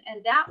question.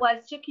 And that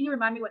was, Chip, can you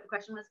remind me what the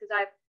question was? Because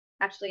I've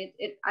actually,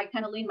 I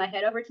kind of leaned my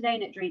head over today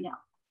and it drained out.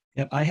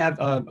 Yep, I have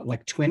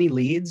like 20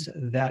 leads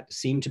that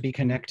seem to be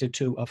connected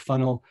to a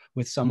funnel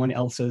with someone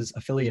else's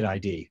affiliate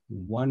ID,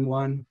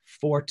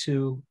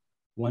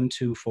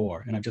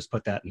 1142124. And I've just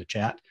put that in the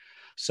chat.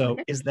 So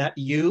is that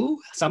you,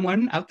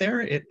 someone out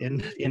there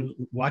in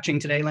watching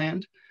today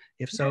land?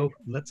 If so,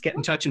 let's get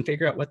in touch and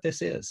figure out what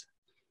this is.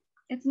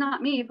 It's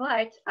not me,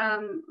 but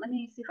let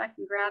me see if I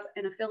can grab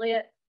an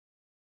affiliate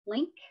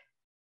link.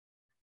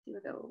 Here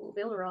we go,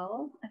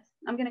 Builderall.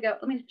 I'm gonna go,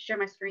 let me share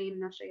my screen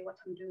and I'll show you what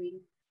I'm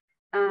doing.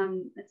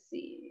 Let's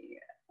see,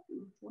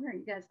 where are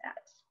you guys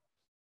at?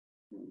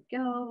 Here we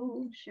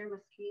go, share my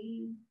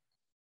screen.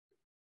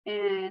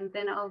 And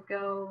then I'll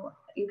go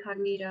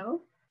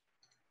incognito.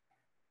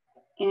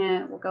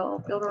 And we'll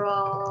go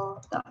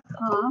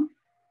builderall.com.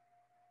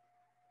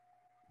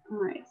 All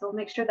right, so we'll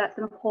make sure that's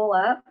gonna pull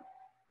up.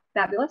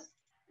 Fabulous.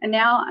 And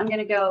now I'm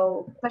gonna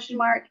go question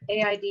mark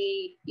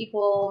AID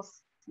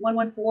equals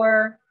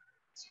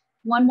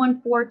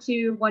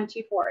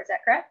 1142124. Is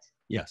that correct?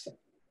 Yes. All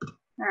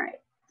right.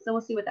 So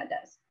we'll see what that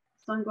does.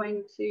 So I'm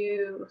going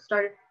to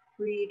start a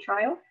free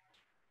trial.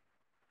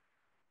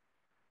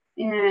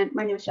 And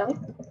my name is Shelly.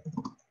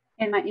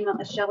 And my email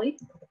is Shelly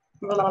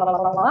at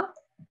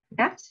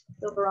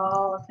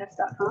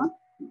builderalltest.com.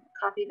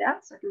 Copy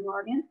that so I can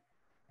log in.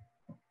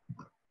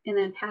 And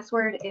then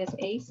password is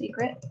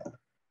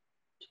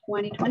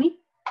asecret2020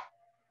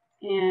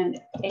 and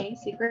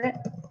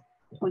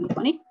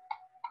asecret2020.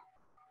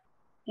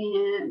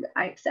 And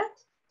I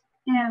accept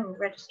and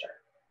register.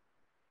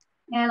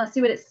 And let's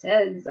see what it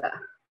says. All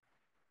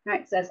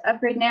right, it says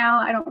upgrade now.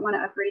 I don't want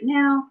to upgrade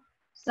now.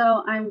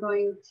 So I'm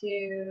going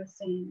to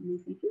say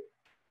thank you.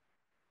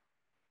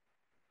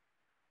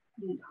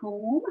 And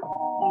home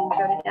and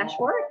go to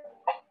dashboard.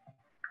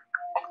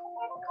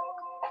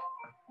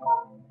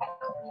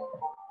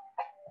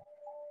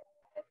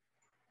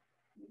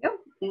 There we go.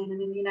 And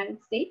I'm in the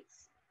United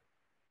States.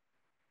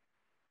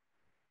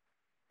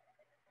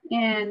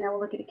 And now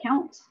we'll look at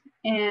account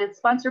and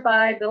sponsored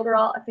by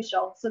Builderall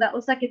Official. So that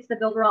looks like it's the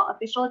Builderall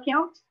Official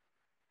account.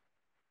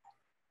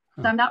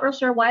 So I'm not real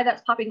sure why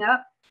that's popping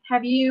up.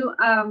 Have you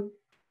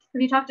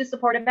talked to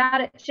support about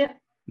it, Chip?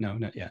 No,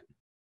 not yet.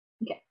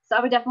 Okay, so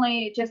I would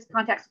definitely just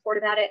contact support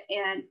about it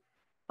and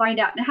find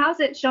out. Now, how's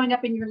it showing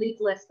up in your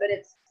leads list, but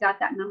it's got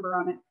that number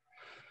on it?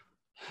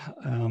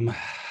 I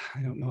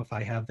don't know if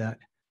I have that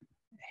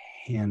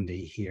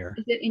handy here.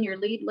 Is it in your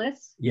lead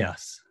list?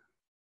 Yes.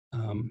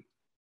 I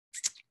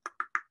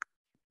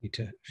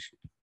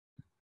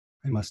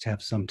must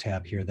have some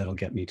tab here that'll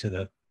get me to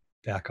the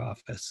back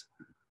office.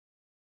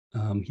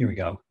 Here we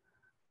go.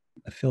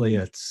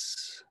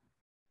 Affiliates,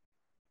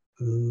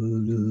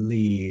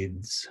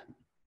 leads.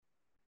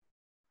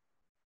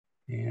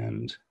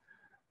 And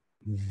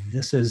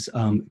this is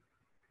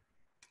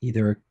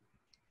either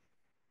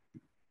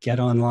get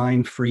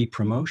online free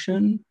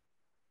promotion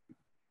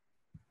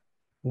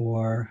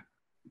or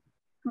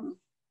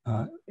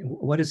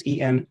what is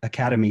EN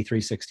Academy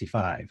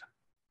 365?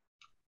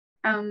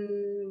 I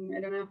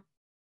don't know.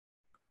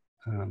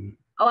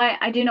 Oh,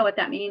 I do know what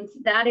that means.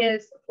 That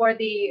is for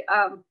the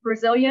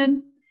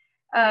Brazilian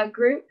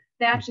group.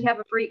 They actually have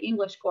a free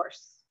English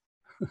course.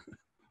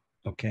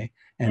 Okay.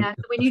 And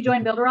so when you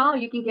join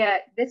Builderall, you can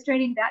get this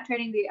training, that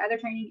training, the other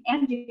training,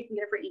 and you can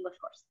get a free English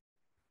course.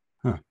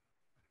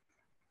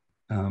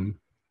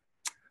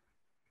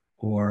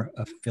 Or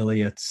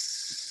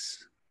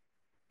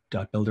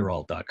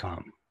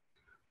affiliates.builderall.com.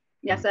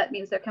 Yes, that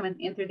means they're coming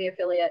in through the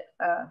affiliate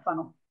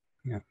funnel.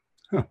 Yeah.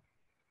 Huh.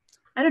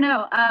 I don't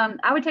know.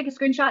 I would take a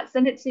screenshot,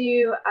 send it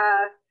to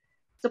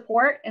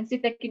support, and see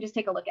if they can just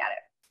take a look at it.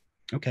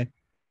 Okay.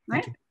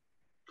 Right.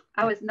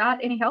 I was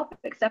not any help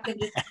except in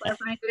just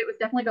clarifying that it was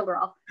definitely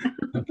Builderall.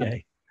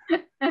 Okay.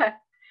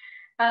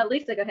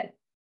 Lisa, go ahead.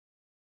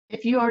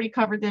 if you already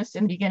covered this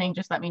in the beginning,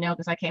 just let me know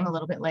because I came a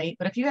little bit late.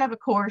 But if you have a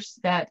course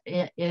that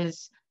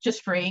is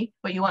just free,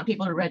 but you want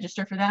people to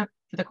register for that,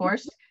 for the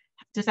course,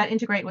 does that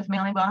integrate with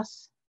Mailing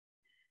Boss?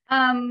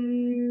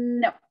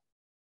 No,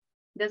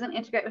 it doesn't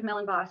integrate with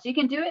Mailing Boss. You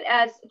can do it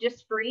as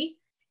just free,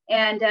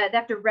 and they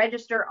have to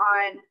register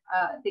on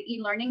the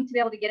eLearning to be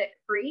able to get it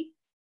free.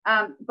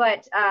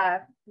 But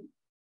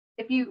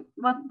if you,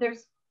 well,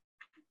 there's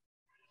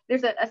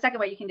a second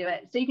way you can do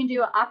it. So you can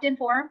do an opt-in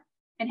form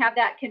and have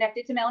that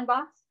connected to Mailing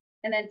Boss,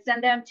 and then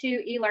send them to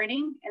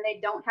eLearning, and they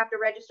don't have to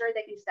register.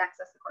 They can just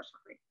access the course for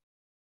free.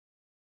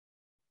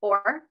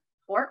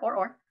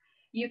 Or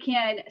you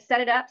can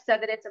set it up so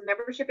that it's a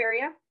membership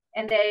area,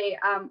 and they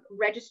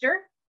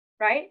register,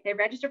 right? They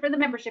register for the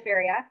membership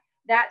area.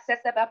 That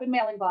sets them up in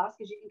Mailing Boss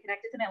because you can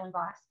connect it to Mailing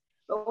Boss.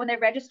 But when they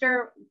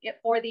register it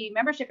for the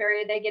membership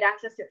area, they get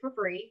access to it for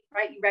free,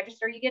 right? You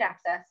register, you get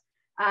access.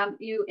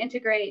 You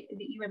integrate,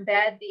 you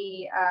embed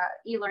the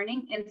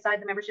eLearning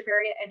inside the membership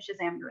area, and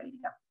Shazam, you're ready to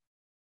go.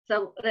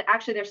 So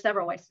actually, there's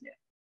several ways to do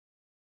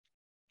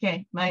it.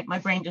 Okay, my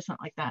brain just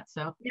went like that.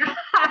 So yeah,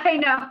 I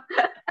know.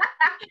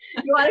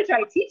 You want to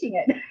try teaching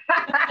it.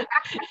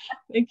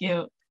 Thank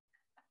you.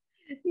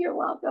 You're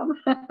welcome.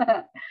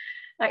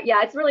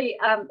 Yeah, it's really,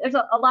 there's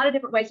a lot of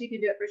different ways you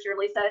can do it for sure,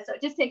 Lisa. So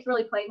it just takes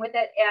really playing with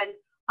it. And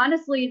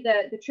honestly,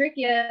 the trick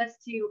is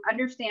to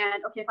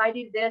understand, okay, if I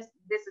do this,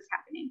 this is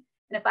happening.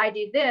 And if I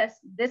do this,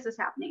 this is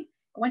happening.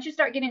 Once you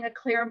start getting a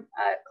clear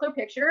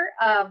picture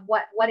of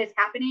what is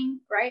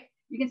happening, right,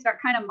 you can start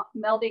kind of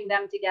melding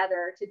them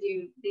together to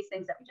do these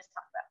things that we just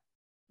talked about.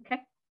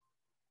 Okay.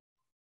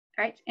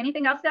 All right.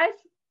 Anything else, guys?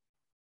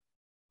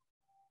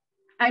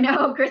 I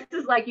know Chris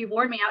is like, you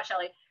bored me out,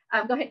 Shelley.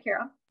 Go ahead,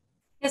 Carol.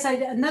 Yes,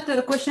 not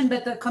a question,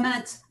 but a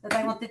comment that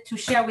I wanted to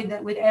share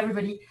with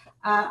everybody.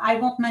 I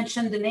won't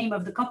mention the name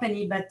of the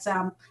company, but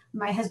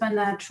my husband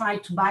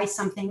tried to buy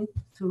something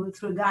through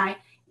a guy,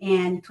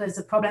 and it was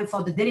a problem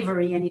for the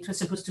delivery, and it was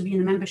supposed to be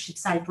in a membership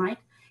site, right?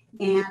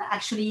 And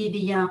actually,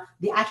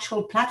 the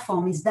actual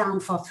platform is down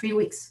for 3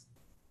 weeks.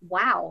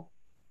 Wow.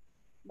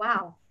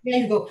 Wow. There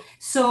you go.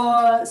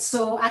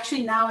 So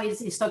actually now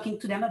is talking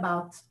to them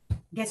about,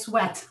 guess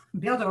what?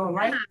 Builderall,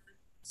 right?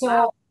 So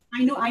wow.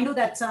 I know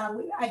that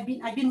I've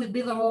been with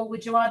Builderall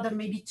with Gerard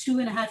maybe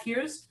 2.5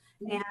 years,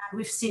 and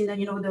we've seen the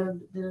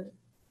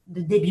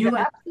debut. The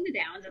ups and the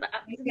downs.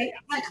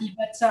 Exactly.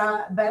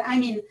 But I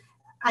mean,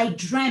 I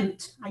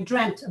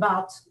dreamt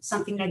about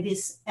something like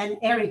this, and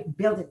Eric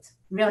built it.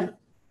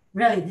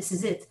 Really, this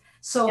is it.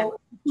 So yeah.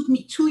 It took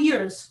me 2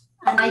 years,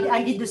 and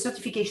I did the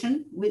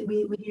certification with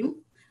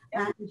you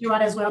and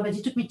Gerard as well. But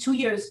it took me 2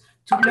 years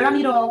to learn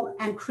it all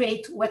and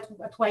create what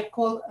I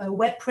call a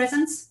web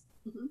presence.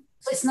 Mm-hmm.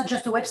 So it's not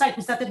just a website.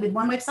 We started with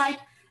one website,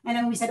 and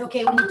then we said,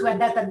 okay, we need to add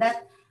that and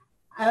that.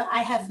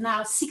 I have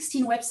now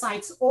 16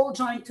 websites all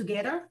joined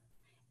together,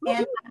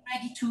 and I'm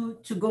ready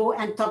to go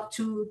and talk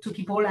to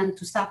people and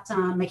to start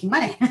making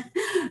money.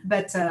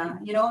 But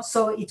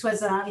so it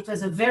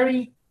was a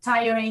very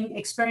tiring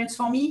experience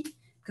for me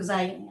because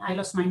I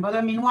lost my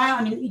mother. Meanwhile,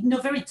 I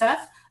mean, very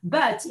tough.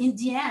 But in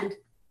the end,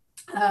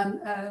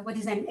 what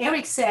his name?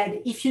 Eric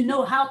said, if you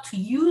know how to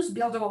use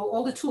Builderall,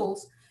 all the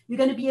tools, you're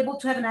going to be able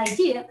to have an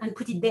idea and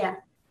put it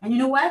there. And you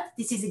know what?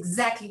 This is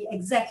exactly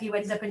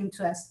what is happening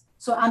to us.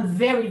 So I'm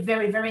very,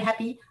 very, very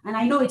happy. And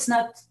I know it's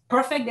not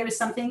perfect. There is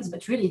some things,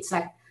 but really it's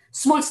like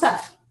small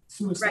stuff.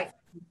 Right.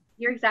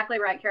 You're exactly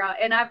right, Carol.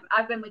 And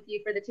I've been with you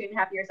for the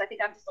 2.5 years. I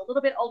think I'm just a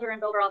little bit older in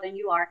Builderall than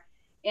you are.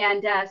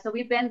 And so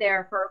we've been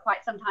there for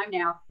quite some time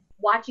now,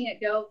 watching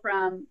it go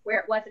from where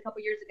it was a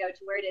couple years ago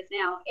to where it is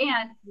now,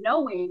 and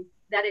knowing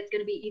that it's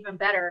going to be even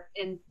better.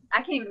 And I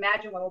can't even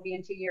imagine what it'll be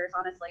in 2 years,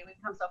 honestly. We've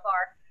come so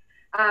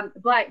far.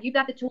 But you've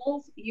got the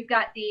tools, you've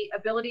got the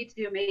ability to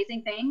do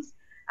amazing things.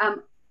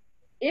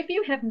 If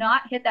you have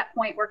not hit that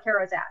point where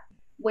Caro's at,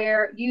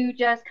 where you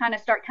just kind of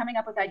start coming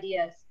up with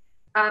ideas,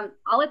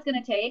 all it's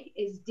going to take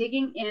is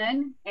digging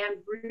in and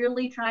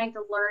really trying to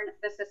learn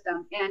the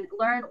system and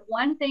learn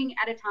one thing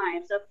at a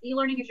time. So if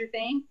e-learning is your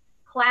thing,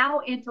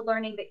 plow into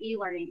learning the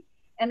e-learning.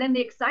 And then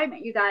the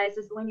excitement, you guys,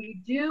 is when you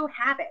do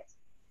have it,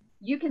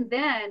 you can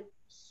then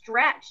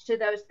stretch to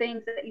those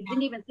things that you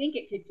didn't even think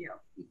it could do.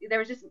 There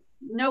was just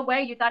no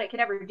way you thought it could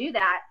ever do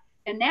that.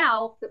 And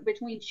now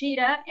between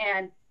Cheetah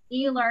and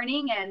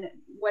e-learning and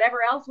whatever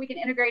else we can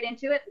integrate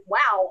into it,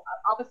 wow,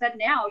 all of a sudden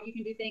now you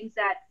can do things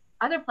that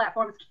other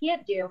platforms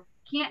can't do,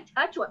 can't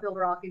touch what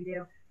Builderall can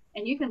do,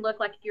 and you can look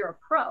like you're a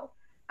pro.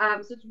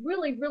 So it's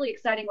really, really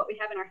exciting what we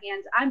have in our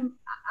hands.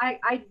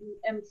 I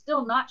am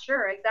still not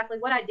sure exactly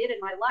what I did in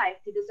my life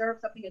to deserve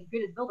something as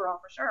good as Builderall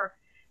for sure,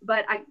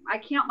 but I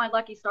count my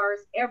lucky stars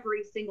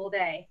every single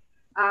day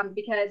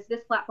because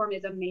this platform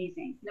is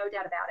amazing, no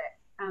doubt about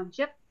it.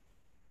 Chip,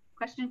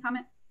 question,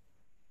 comment?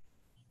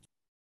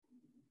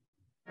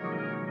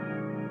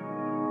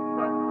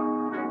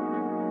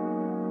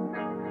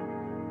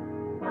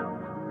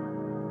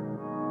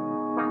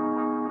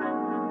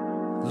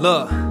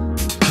 Look,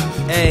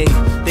 Hey,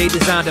 they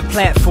designed a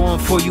platform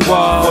for you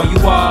all. What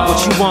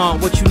you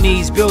want, what you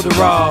need's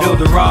Builderall.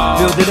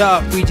 Build it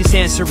up, we just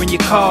answering your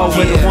call.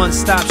 We're the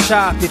one-stop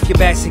shop if your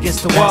back's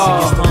against the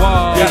wall.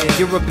 Yeah,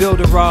 you're a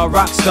Builderall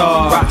rock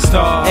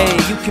star. Hey,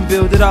 you can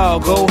build it all,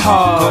 go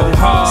hard.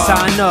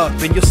 Sign up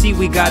and you'll see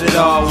we got it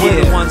all.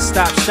 We're the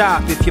one-stop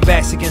shop if your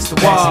back's against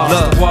the wall.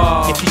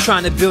 Look, if you're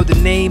trying to build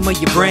the name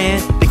of your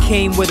brand, they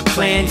came with a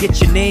plan,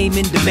 get your name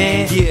in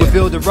demand. With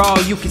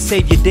Builderall, you can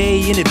save your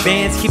day in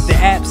advance. Keep the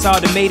apps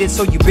automated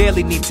so you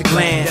barely need to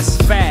glance.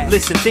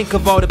 Listen, think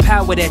of all the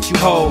power that you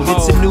hold.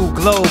 It's a new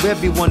globe,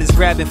 everyone is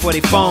grabbing for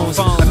their phones.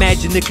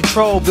 Imagine the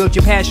control, build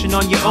your passion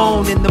on your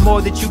own. And the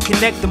more that you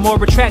connect, the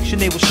more attraction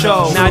they will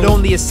show. Not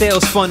only a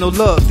sales funnel,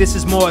 look, this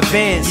is more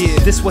advanced.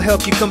 This will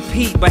help you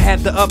compete, but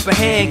have the upper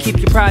hand. Keep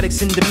your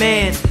products in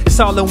demand. It's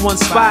all in one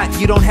spot.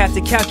 You don't have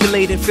to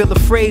calculate and feel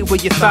afraid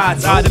with your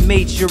thoughts.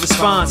 Automate your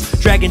response.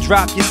 Drag and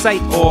drop your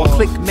site or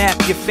click map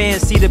your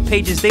fans. See the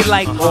pages they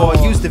like or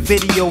use the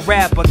video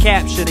wrap or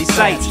capture their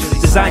sites.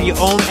 Design your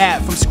own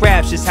app from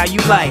scratch, just how you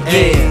like.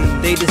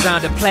 Yeah, they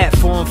designed a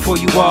platform for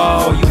you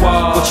all.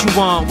 What you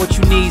want, what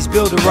you need's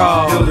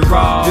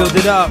Builderall. Build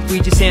it up, we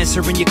just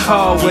answering your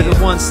call. We're the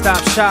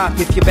one-stop shop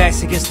if your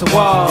back's against the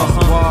wall.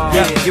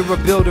 Yeah, you're a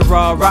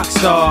Builderall rock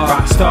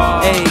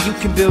star. Hey, you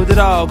can build it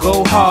all,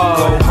 go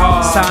hard.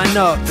 Sign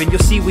up and you'll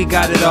see we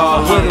got it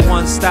all. We're the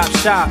one-stop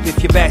shop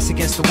if your back's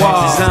against the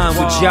wall. Design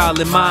with y'all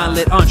in mind,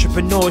 let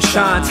entrepreneurs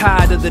shine.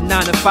 Tired of the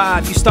 9 to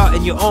 5, you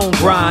starting your own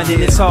grind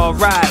and it's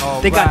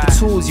alright. They got the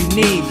tools you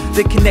need.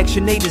 The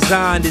connection they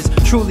designed is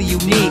truly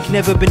unique.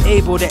 Never been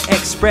able to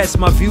express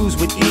my views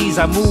with ease.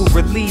 I move,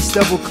 release,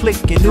 double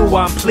click and knew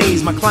I'm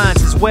pleased. My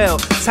clients as well,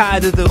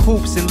 tired of the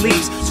hoops and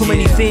leaps. Too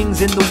many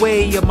things in the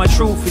way of my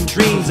truth and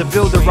dreams. A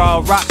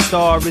Builderall rock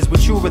star is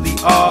what you really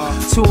are.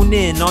 Tune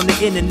in on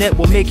the internet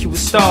will make you a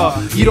star.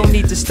 You don't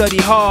need to study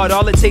hard,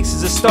 all it takes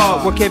is a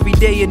start. Work every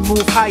day and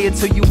move higher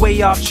till you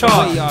way off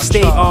chart.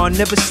 Stay on,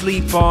 never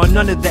sleep on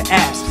none of the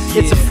apps.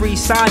 It's a free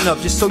sign up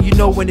just so you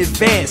know in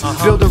advance.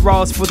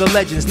 Builderall's for the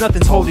legends,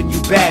 nothing's holding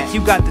you back.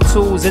 You got the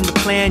tools and the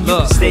plan, you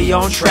can stay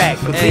on track.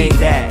 Believe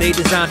that. They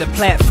designed a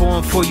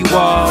platform for you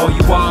all.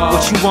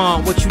 What you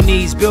want, what you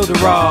need's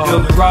Builderall.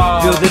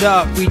 Build it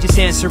up, we just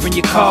answering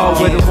your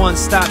call. We're the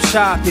one-stop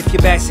shop if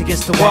your back's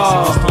against the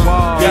wall.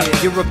 Yeah,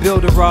 you're a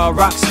Builderall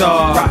rock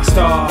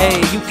star. Hey,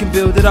 you can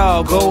build it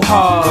all, go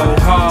hard.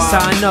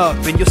 Sign up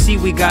and you'll see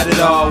we got it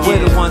all.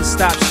 We're the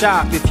one-stop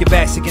shop if your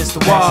back's against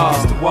the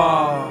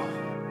wall.